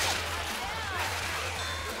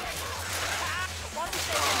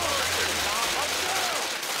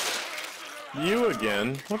 You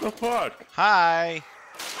again? What the fuck? Hi.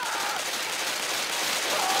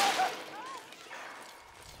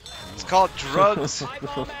 It's call it drugs. What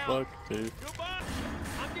the fuck, dude?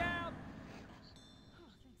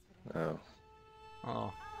 Oh.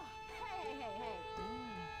 Oh.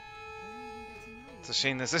 It's a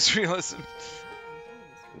shame this is realism.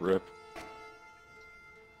 Rip.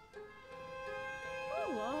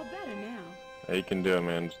 Oh, all better now. Yeah, you can do it,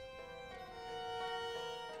 man.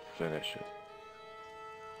 Finish it.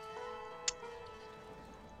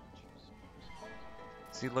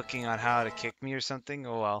 Is he looking on how to kick me or something?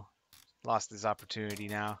 Oh well. Lost his opportunity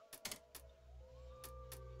now.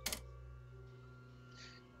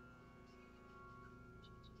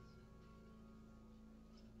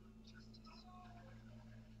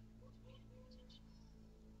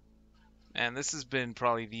 And this has been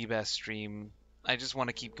probably the best stream. I just want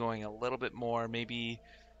to keep going a little bit more, maybe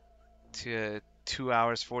to 2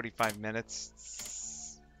 hours 45 minutes.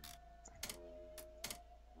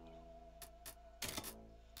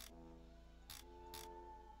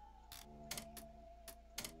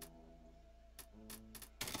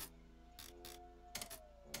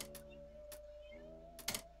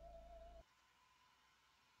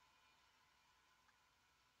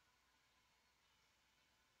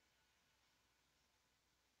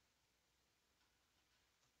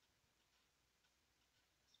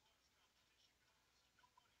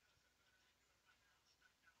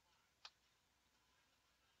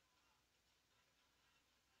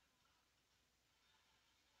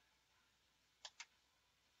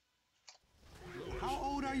 How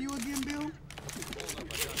old are you again, Bill? Hold up, I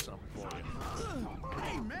got something for you.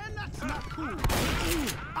 Hey, man, that's not cool.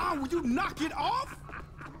 Oh, will you knock it off?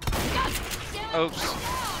 Oops.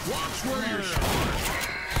 Watch where you're shooting.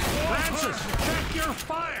 Francis, check your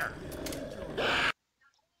fire.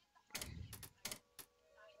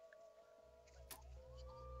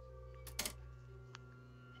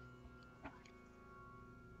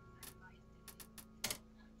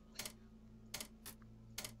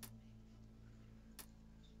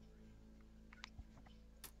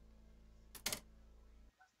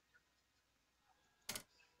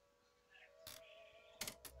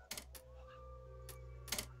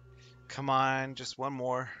 Come on, just one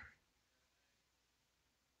more.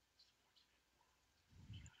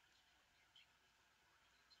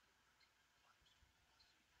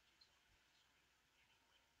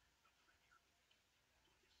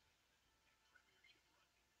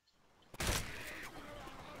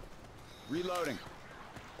 Reloading.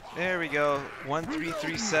 There we go.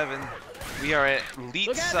 1337. We are at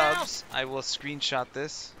elite subs. I will screenshot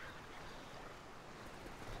this.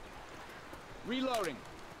 Reloading.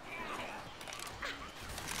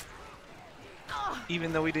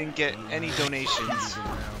 Even though we didn't get any donations.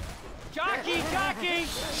 Jockey, jockey!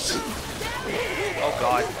 Oh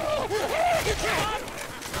god.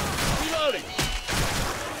 Reloading.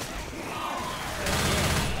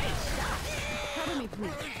 Cover me,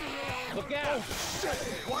 please. Look out!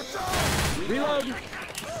 Watch out! Reload.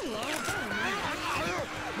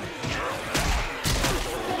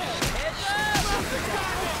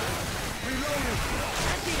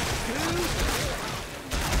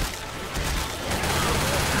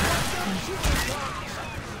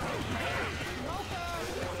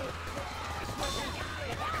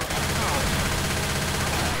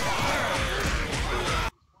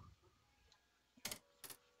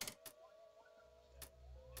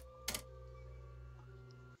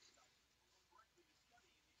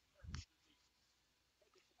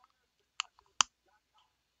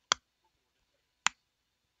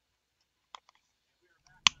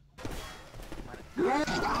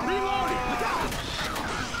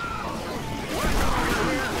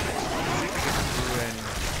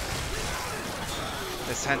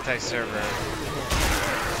 This hentai server.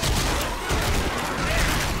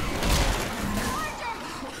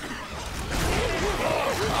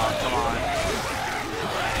 Oh, come on.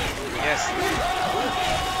 Yes.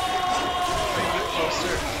 Bring me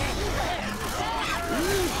closer.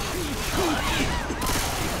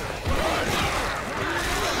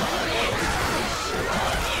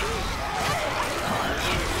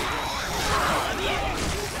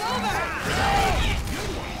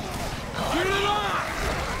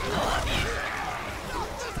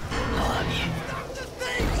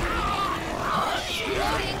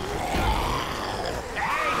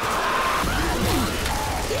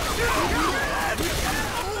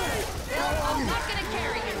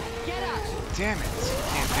 Damn it.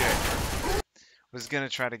 Can't do it. Was gonna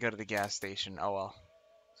try to go to the gas station. Oh well.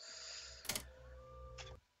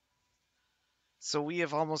 So we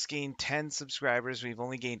have almost gained 10 subscribers. We've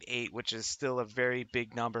only gained 8, which is still a very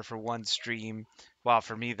big number for one stream. Well,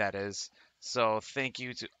 for me, that is. So thank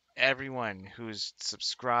you to everyone who's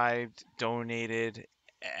subscribed, donated,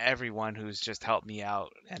 everyone who's just helped me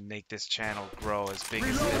out and make this channel grow as big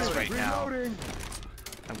as it is right now.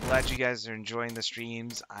 I'm glad you guys are enjoying the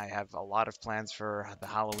streams. I have a lot of plans for the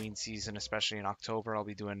Halloween season, especially in October. I'll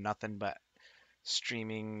be doing nothing but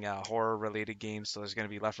streaming horror-related games. So there's going to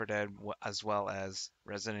be Left 4 Dead as well as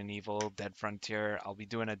Resident Evil, Dead Frontier. I'll be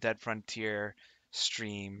doing a Dead Frontier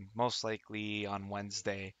stream, most likely on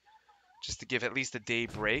Wednesday, just to give at least a day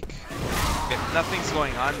break. If nothing's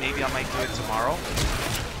going on, maybe I might do it tomorrow,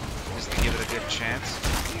 just to give it a good chance.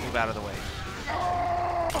 Move out of the way.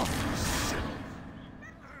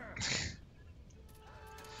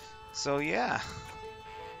 So yeah,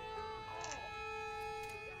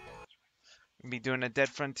 I'll be doing a Dead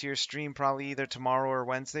Frontier stream probably either tomorrow or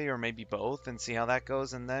Wednesday, or maybe both, and see how that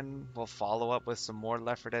goes. And then we'll follow up with some more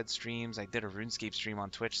Left 4 Dead streams. I did a RuneScape stream on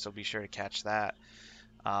Twitch, so be sure to catch that.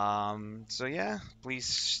 So yeah,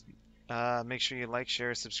 please make sure you like,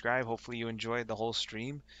 share, subscribe. Hopefully you enjoyed the whole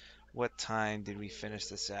stream. What time did we finish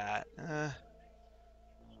this at?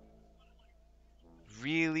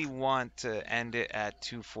 Really want to end it at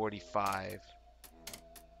 2:45.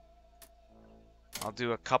 I'll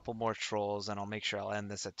do a couple more trolls and I'll make sure I'll end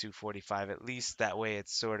this at 2:45 at least. That way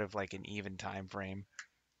it's sort of like an even time frame.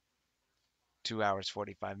 2 hours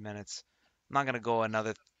 45 minutes. I'm not gonna go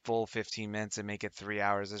another full 15 minutes and make it 3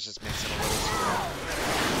 hours. This just makes it a little too long.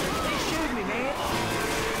 Shoot me, man.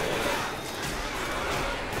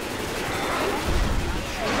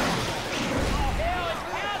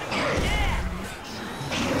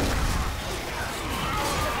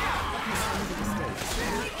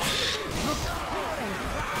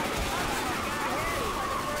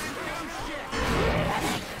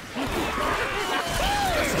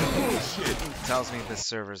 Tells me this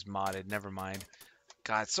server's modded. Never mind.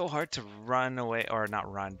 God, it's so hard to run away, or not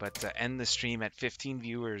run, but to end the stream at 15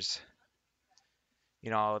 viewers.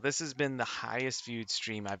 You know, this has been the highest viewed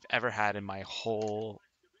stream I've ever had in my whole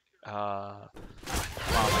YouTube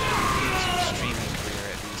streaming career,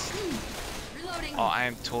 at least. Oh, I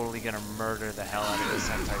am totally gonna murder the hell out of this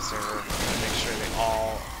hentai server. Make sure they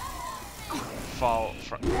all fall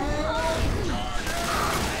from.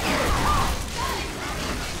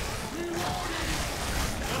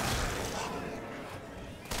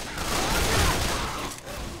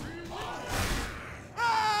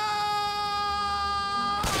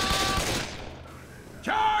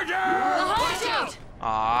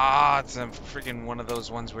 Ah, it's a freaking one of those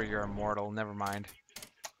ones where you're immortal. Never mind.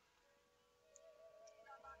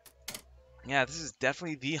 Yeah, this is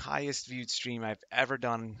definitely the highest viewed stream I've ever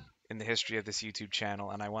done in the history of this YouTube channel,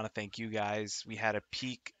 and I want to thank you guys. We had a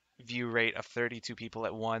peak view rate of 32 people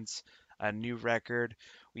at once, a new record.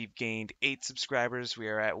 We've gained 8 subscribers. We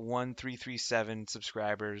are at 1337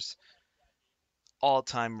 subscribers.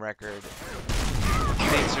 All-time record.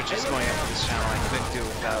 Things are just going up with this channel. I couldn't do it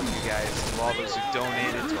without you guys. To all those who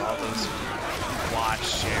donated, to all those who watched,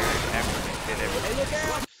 shared, everything, did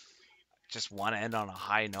everything. Just want to end on a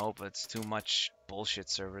high note, but it's too much bullshit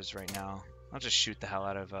servers right now. I'll just shoot the hell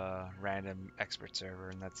out of a random expert server,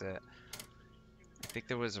 and that's it. I think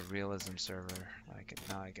there was a realism server.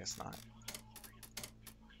 No, I guess not.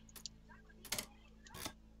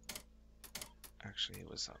 Actually, it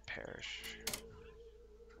was a parish.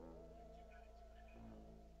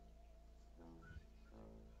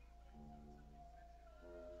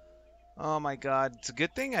 Oh my god, it's a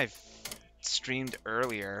good thing I've streamed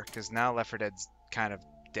earlier, because now Left 4 Dead's kind of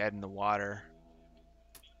dead in the water.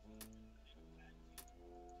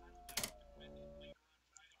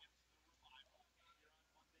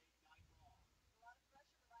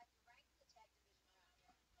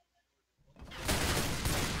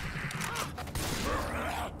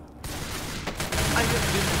 I have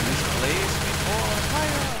been in this place before.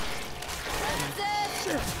 Fire!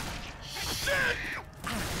 Shit!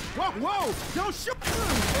 Whoa, whoa! Don't shoot!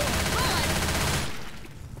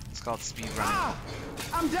 It's called speed running. Ah,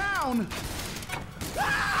 I'm down!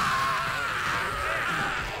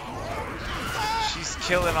 She's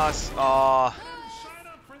killing us. Aw.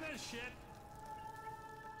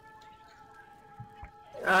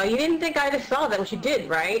 You didn't think I just saw that, which you did,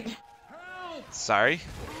 right? Sorry?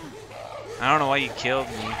 I don't know why you killed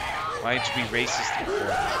me. Why did you be racist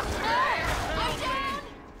before?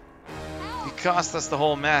 You cost us the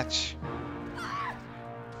whole match.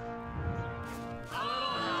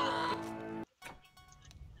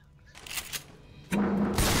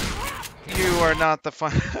 You are not the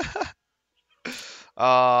fun.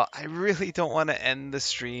 I really don't want to end the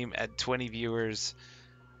stream at 20 viewers.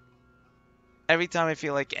 Every time I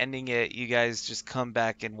feel like ending it, you guys just come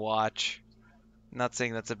back and watch. I'm not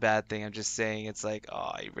saying that's a bad thing. I'm just saying it's like, oh,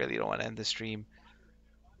 I really don't want to end the stream.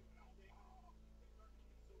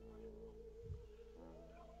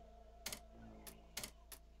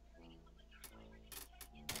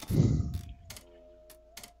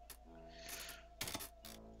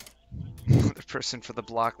 person for the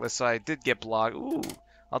block list, so I did get blocked. Ooh,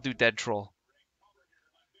 I'll do dead troll.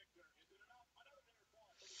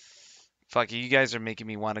 Fuck you guys are making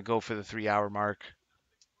me want to go for the 3-hour mark.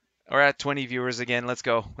 We're at 20 viewers again. Let's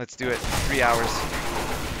go. Let's do it. 3 hours.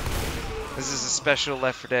 This is a special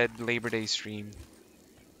Left 4 Dead Labor Day stream.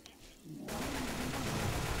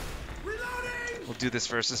 We'll do this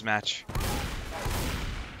versus match.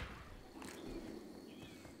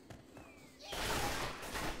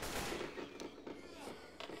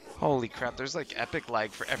 Holy crap, there's like epic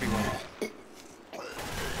lag for everyone.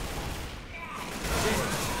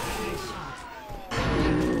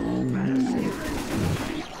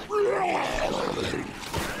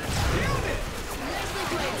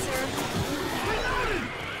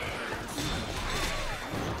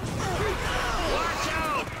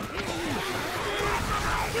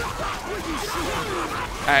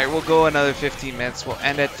 Alright, we'll go another 15 minutes. We'll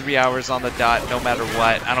end at 3 hours on the dot, no matter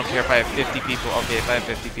what. I don't care if I have 50 people. Okay, if I have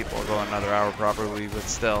 50 people, I'll go another hour probably, but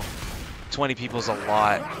still. 20 people's a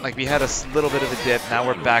lot. Like, we had a little bit of a dip, now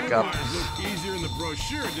we're back up. Looked easier in the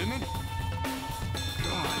brochure, didn't it?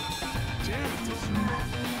 God damn it.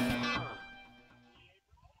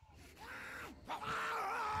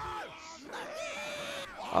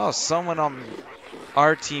 Oh, someone on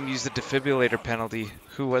our team used the defibrillator penalty.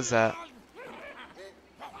 Who was that?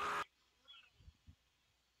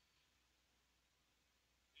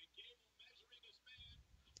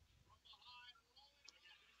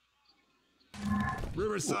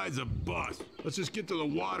 Riverside's a bust. Let's just get to the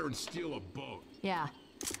water and steal a boat. Yeah.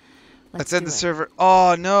 Let's end the server.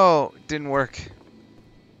 Oh no, didn't work.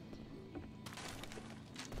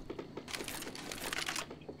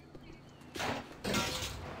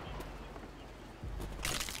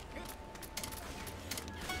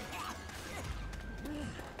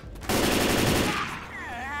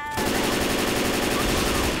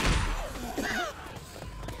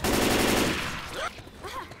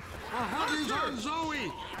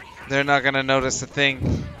 They're not gonna notice a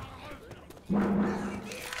thing.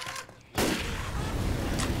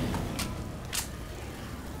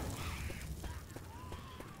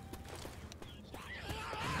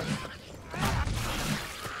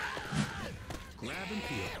 Grabbing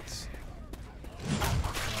peels.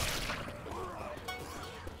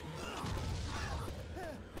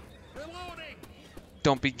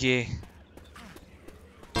 Don't be gay.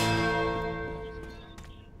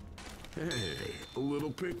 Hey, a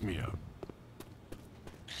little pick-me-up.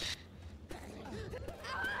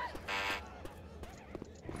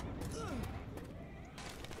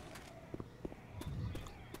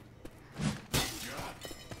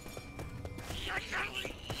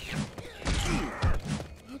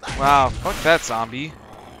 Wow, fuck that zombie.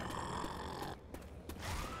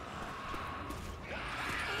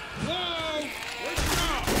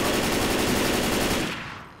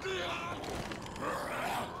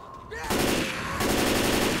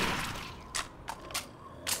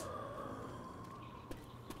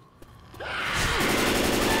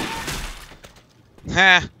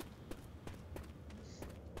 Ha!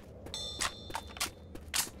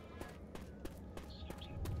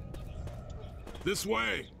 This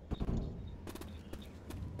way.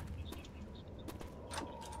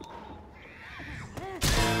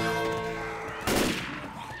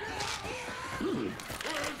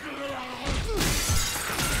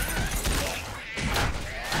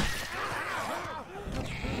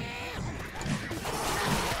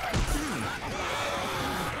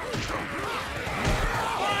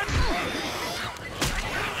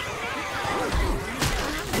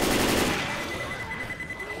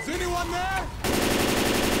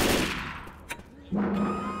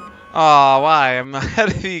 Oh, why? I'm ahead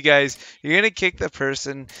of you guys. You're gonna kick the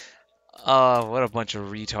person. Oh, what a bunch of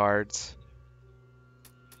retards.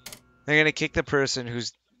 They're gonna kick the person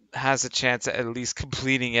who's has a chance at least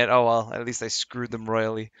completing it. Oh well, at least I screwed them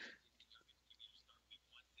royally.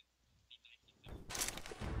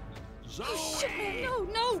 Shit, no,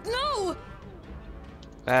 no, no!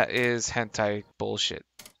 That is hentai bullshit.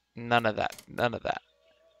 None of that. None of that.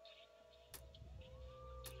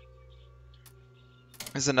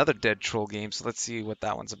 There's another dead troll game, so let's see what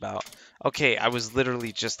that one's about. Okay, I was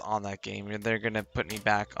literally just on that game, and they're gonna put me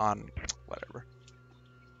back on whatever.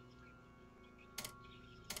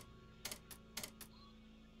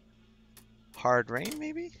 Hard rain,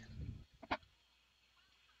 maybe?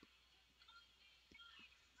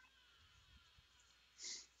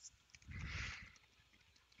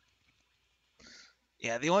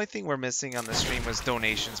 Yeah, the only thing we're missing on the stream was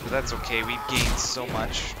donations, but that's okay. We've gained so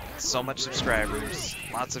much subscribers,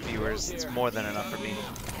 lots of viewers. It's more than enough for me.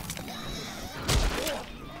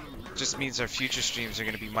 Just means our future streams are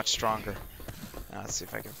going to be much stronger. Let's see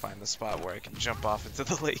if I can find the spot where I can jump off into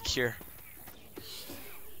the lake here.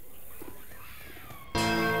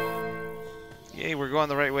 Yay, we're going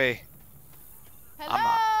the right way. Hello? I'm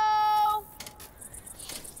not.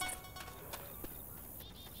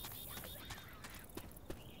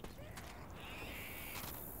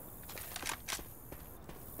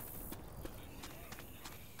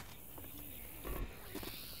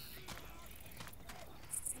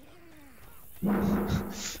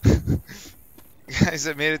 Guys,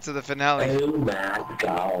 I made it to the finale. Oh my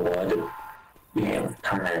god. We have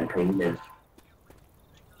time to clean this.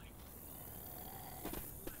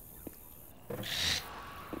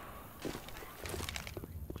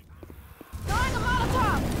 Throwing a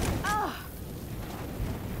Molotov! Ugh.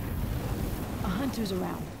 A hunter's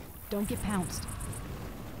around. Don't get pounced.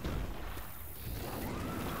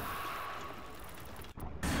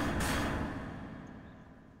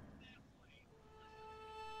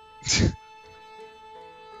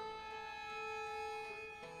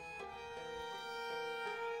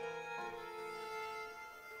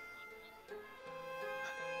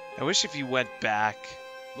 I wish if you went back.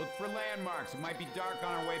 Look for landmarks. It might be dark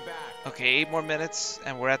on our way back. Okay, 8 more minutes,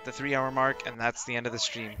 and we're at the 3-hour mark, and that's the end of the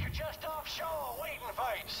stream. You're just offshore waiting for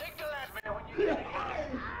it. Signal at me when you get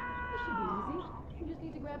here. This should be easy. You just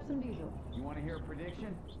need to grab some diesel. You want to hear a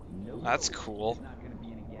prediction? No. That's cool. There's not going to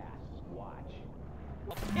be any gas. Watch.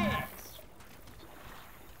 Ag.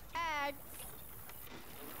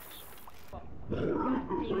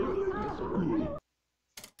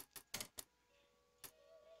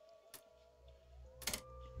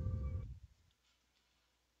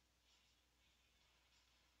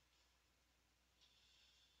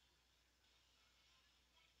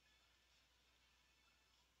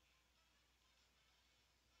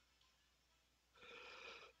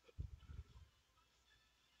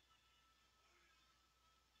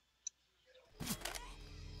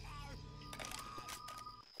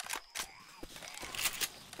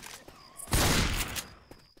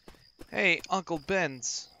 Hey, Uncle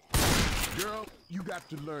Ben's. Girl, you got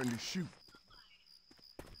to learn to shoot.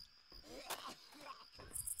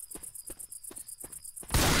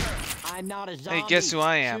 I'm not a zombie. Hey, guess who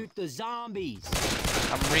I am? Shoot the zombies.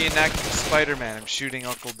 I'm reenacting Spider-Man. I'm shooting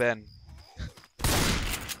Uncle Ben.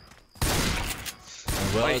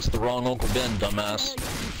 Well, it's the wrong Uncle Ben, dumbass.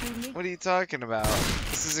 What are you talking about?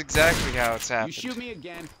 This is exactly how it's happened. You shoot me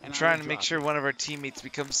again, and I'm trying to make sure one of our teammates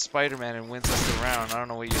becomes Spider-Man and wins us the round. I don't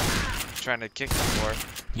know what you're trying to kick me for.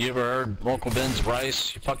 You ever heard Uncle Ben's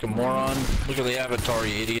rice? You fucking moron. Look at the avatar,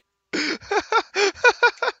 you idiot.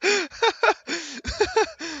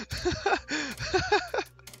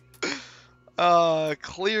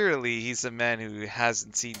 Clearly he's a man who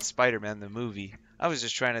hasn't seen Spider-Man the movie. I was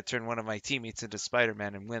just trying to turn one of my teammates into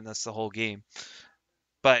Spider-Man and win us the whole game.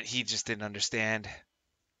 But he just didn't understand.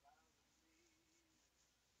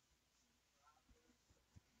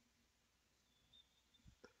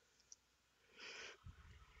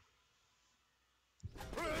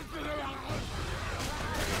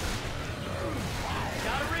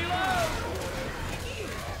 Gotta reload!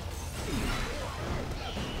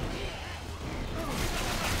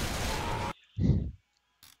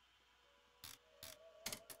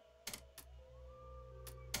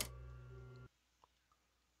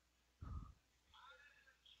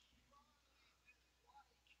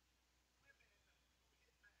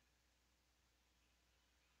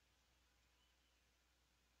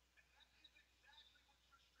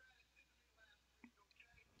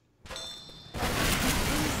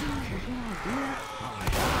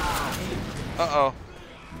 Uh-oh.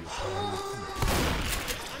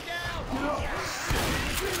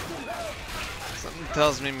 Something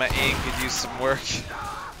tells me my aim could use some work.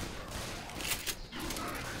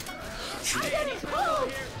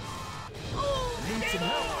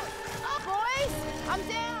 Boys, I'm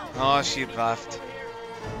down. Oh, she left.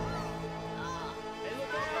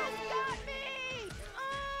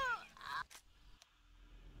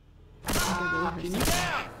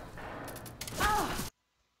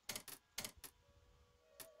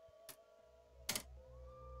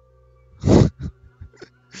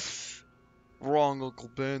 Wrong Uncle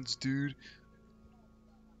Ben's, dude.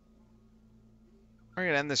 We're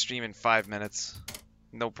gonna end the stream in 5 minutes.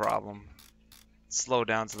 No problem. Slow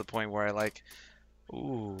down to the point where I like,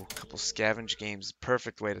 ooh, a couple scavenge games.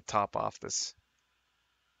 Perfect way to top off this.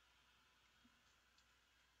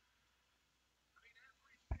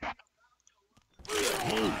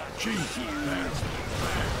 Oh, Jesus.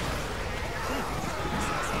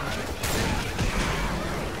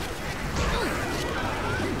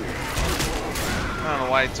 I don't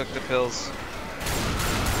know why he took the pills.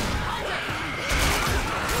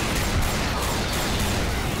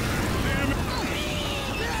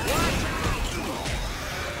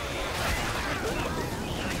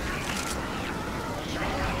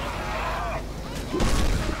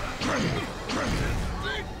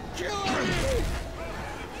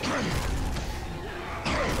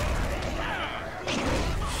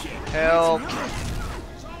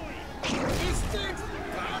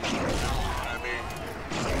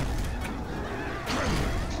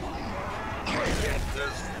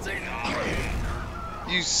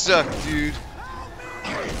 You suck, dude.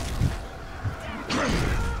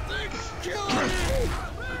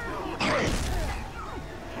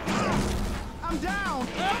 I'm down.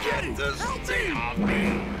 I'm getting this thing off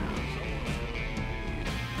me.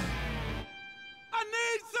 I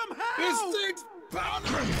need some help. This thing's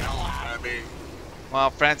pounding the hell out of me. Wow,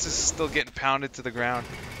 Francis is still getting pounded to the ground.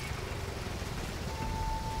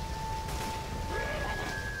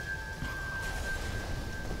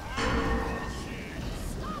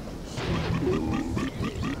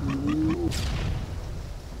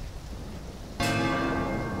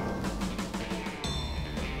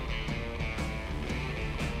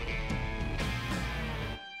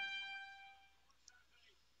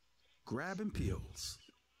 Grabbing pills.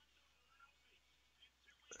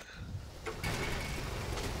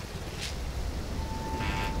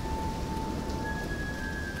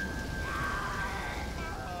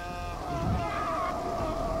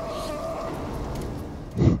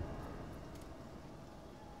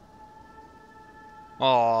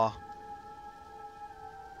 Aww.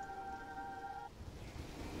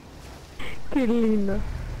 Qué lindo.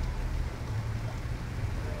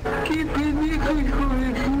 Qué pendejo, hijo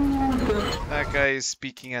de puta. That guy is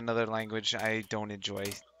speaking another language. I don't enjoy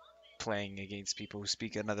playing against people who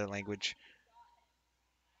speak another language.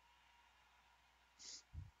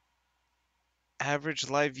 Average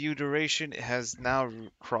live view duration has now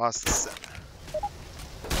crossed 7.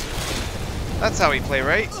 That's how we play,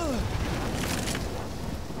 right?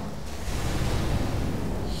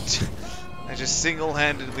 I just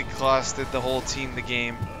single-handedly costed the whole team the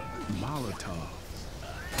game. Molotov.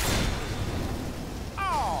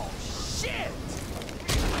 Oh, shit!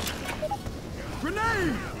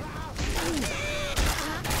 Grenade!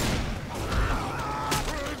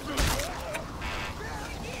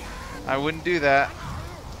 I wouldn't do that.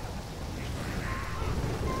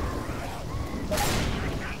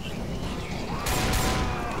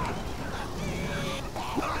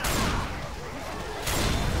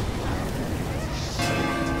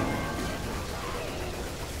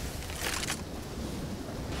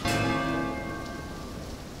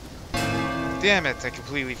 Damn it, I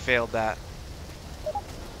completely failed that.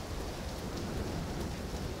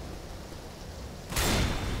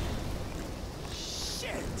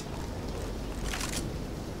 Shit!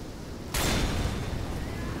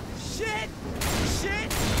 Shit!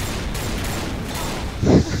 Shit!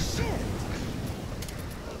 Shit!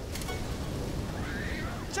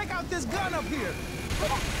 Check out this gun up here!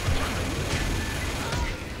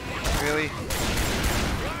 Really?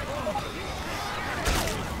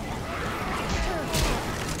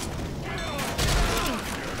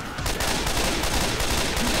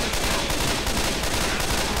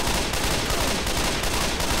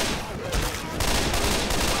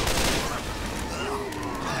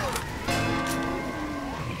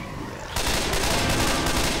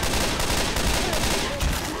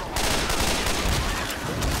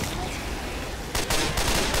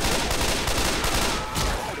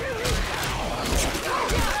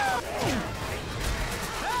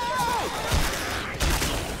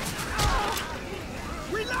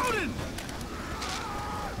 Reloading!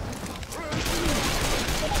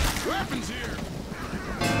 Weapons here!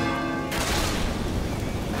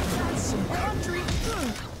 That's some country.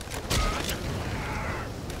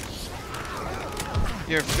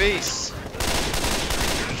 Your face.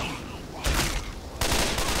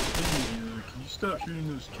 Can you stop shooting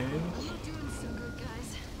those cans? You're doing so good,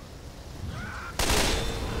 guys.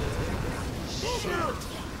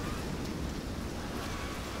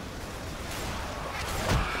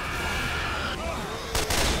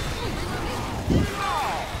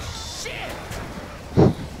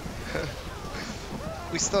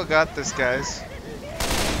 We still got this, guys.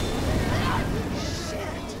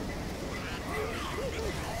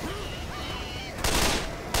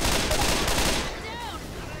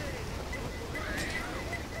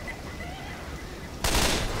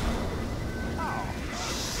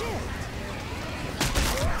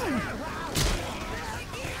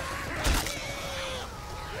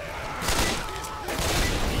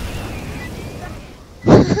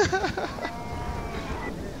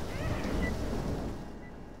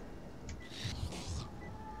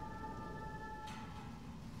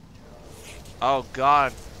 Oh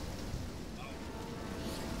God.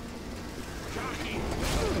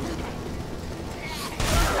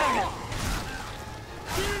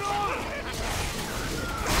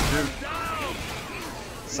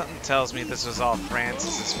 Something tells me this was all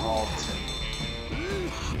Francis's fault.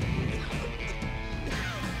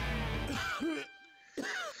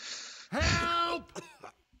 Help!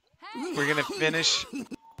 We're gonna finish.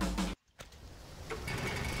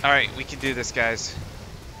 Alright, we can do this, guys.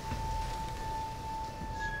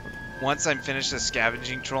 once I'm finished the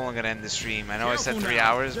scavenging troll, I'm gonna end the stream. I know I said 3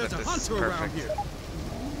 hours, but this is perfect.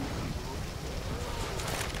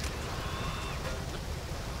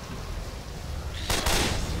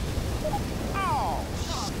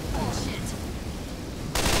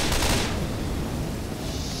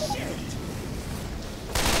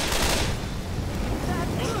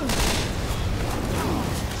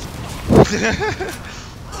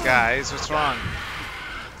 Guys, what's wrong?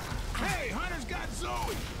 Hey, Hunter's got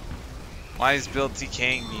Zoe. Why is Bill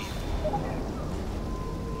TKing me?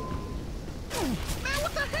 Man,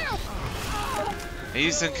 what the hell? Are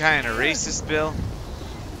you some kind of racist, Bill?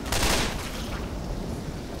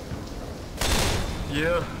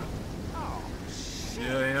 Yeah.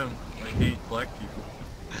 Yeah, I am. I hate black people.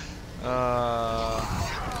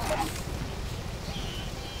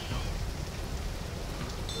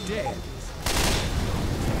 Dead.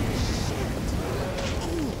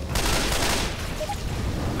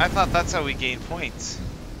 I thought that's how we gain points.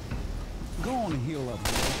 Go on and heal up.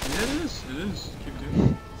 Yeah, it is. It is. Keep doing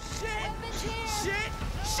it.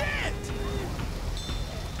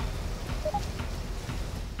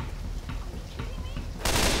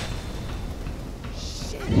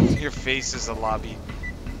 Shit! Your face is a lobby.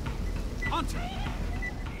 Hunter.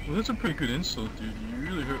 Well, that's a pretty good insult, dude. You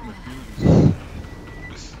really hurt my feelings.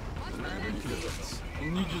 I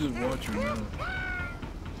need you to watch your mouth.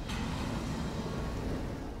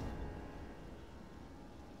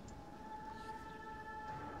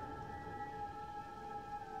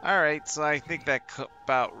 Alright, so I think that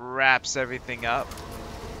about wraps everything up.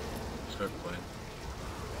 Start playing.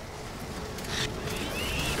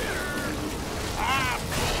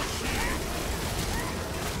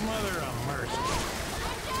 Mother of mercy.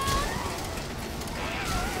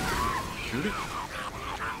 Shoot it.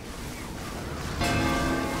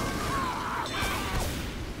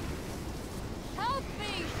 Help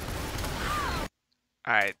me!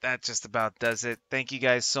 Alright, that just about does it. Thank you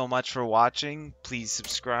guys so much for watching. Please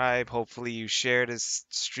subscribe. Hopefully you shared this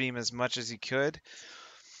stream as much as you could.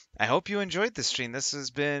 I hope you enjoyed the stream. This has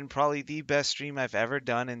been probably the best stream I've ever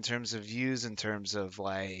done in terms of views, in terms of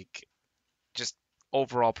like just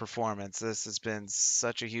overall performance. This has been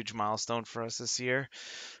such a huge milestone for us this year.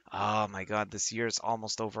 Oh my god, this year is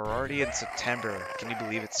almost over. We're already in September. Can you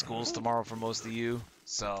believe it? School's tomorrow for most of you.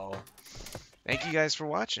 So thank you guys for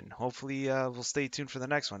watching. Hopefully we'll stay tuned for the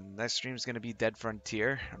next one. Next stream is going to be Dead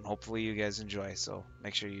Frontier, and hopefully you guys enjoy. So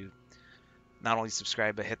make sure you not only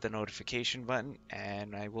subscribe, but hit the notification button,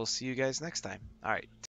 and I will see you guys next time. All right.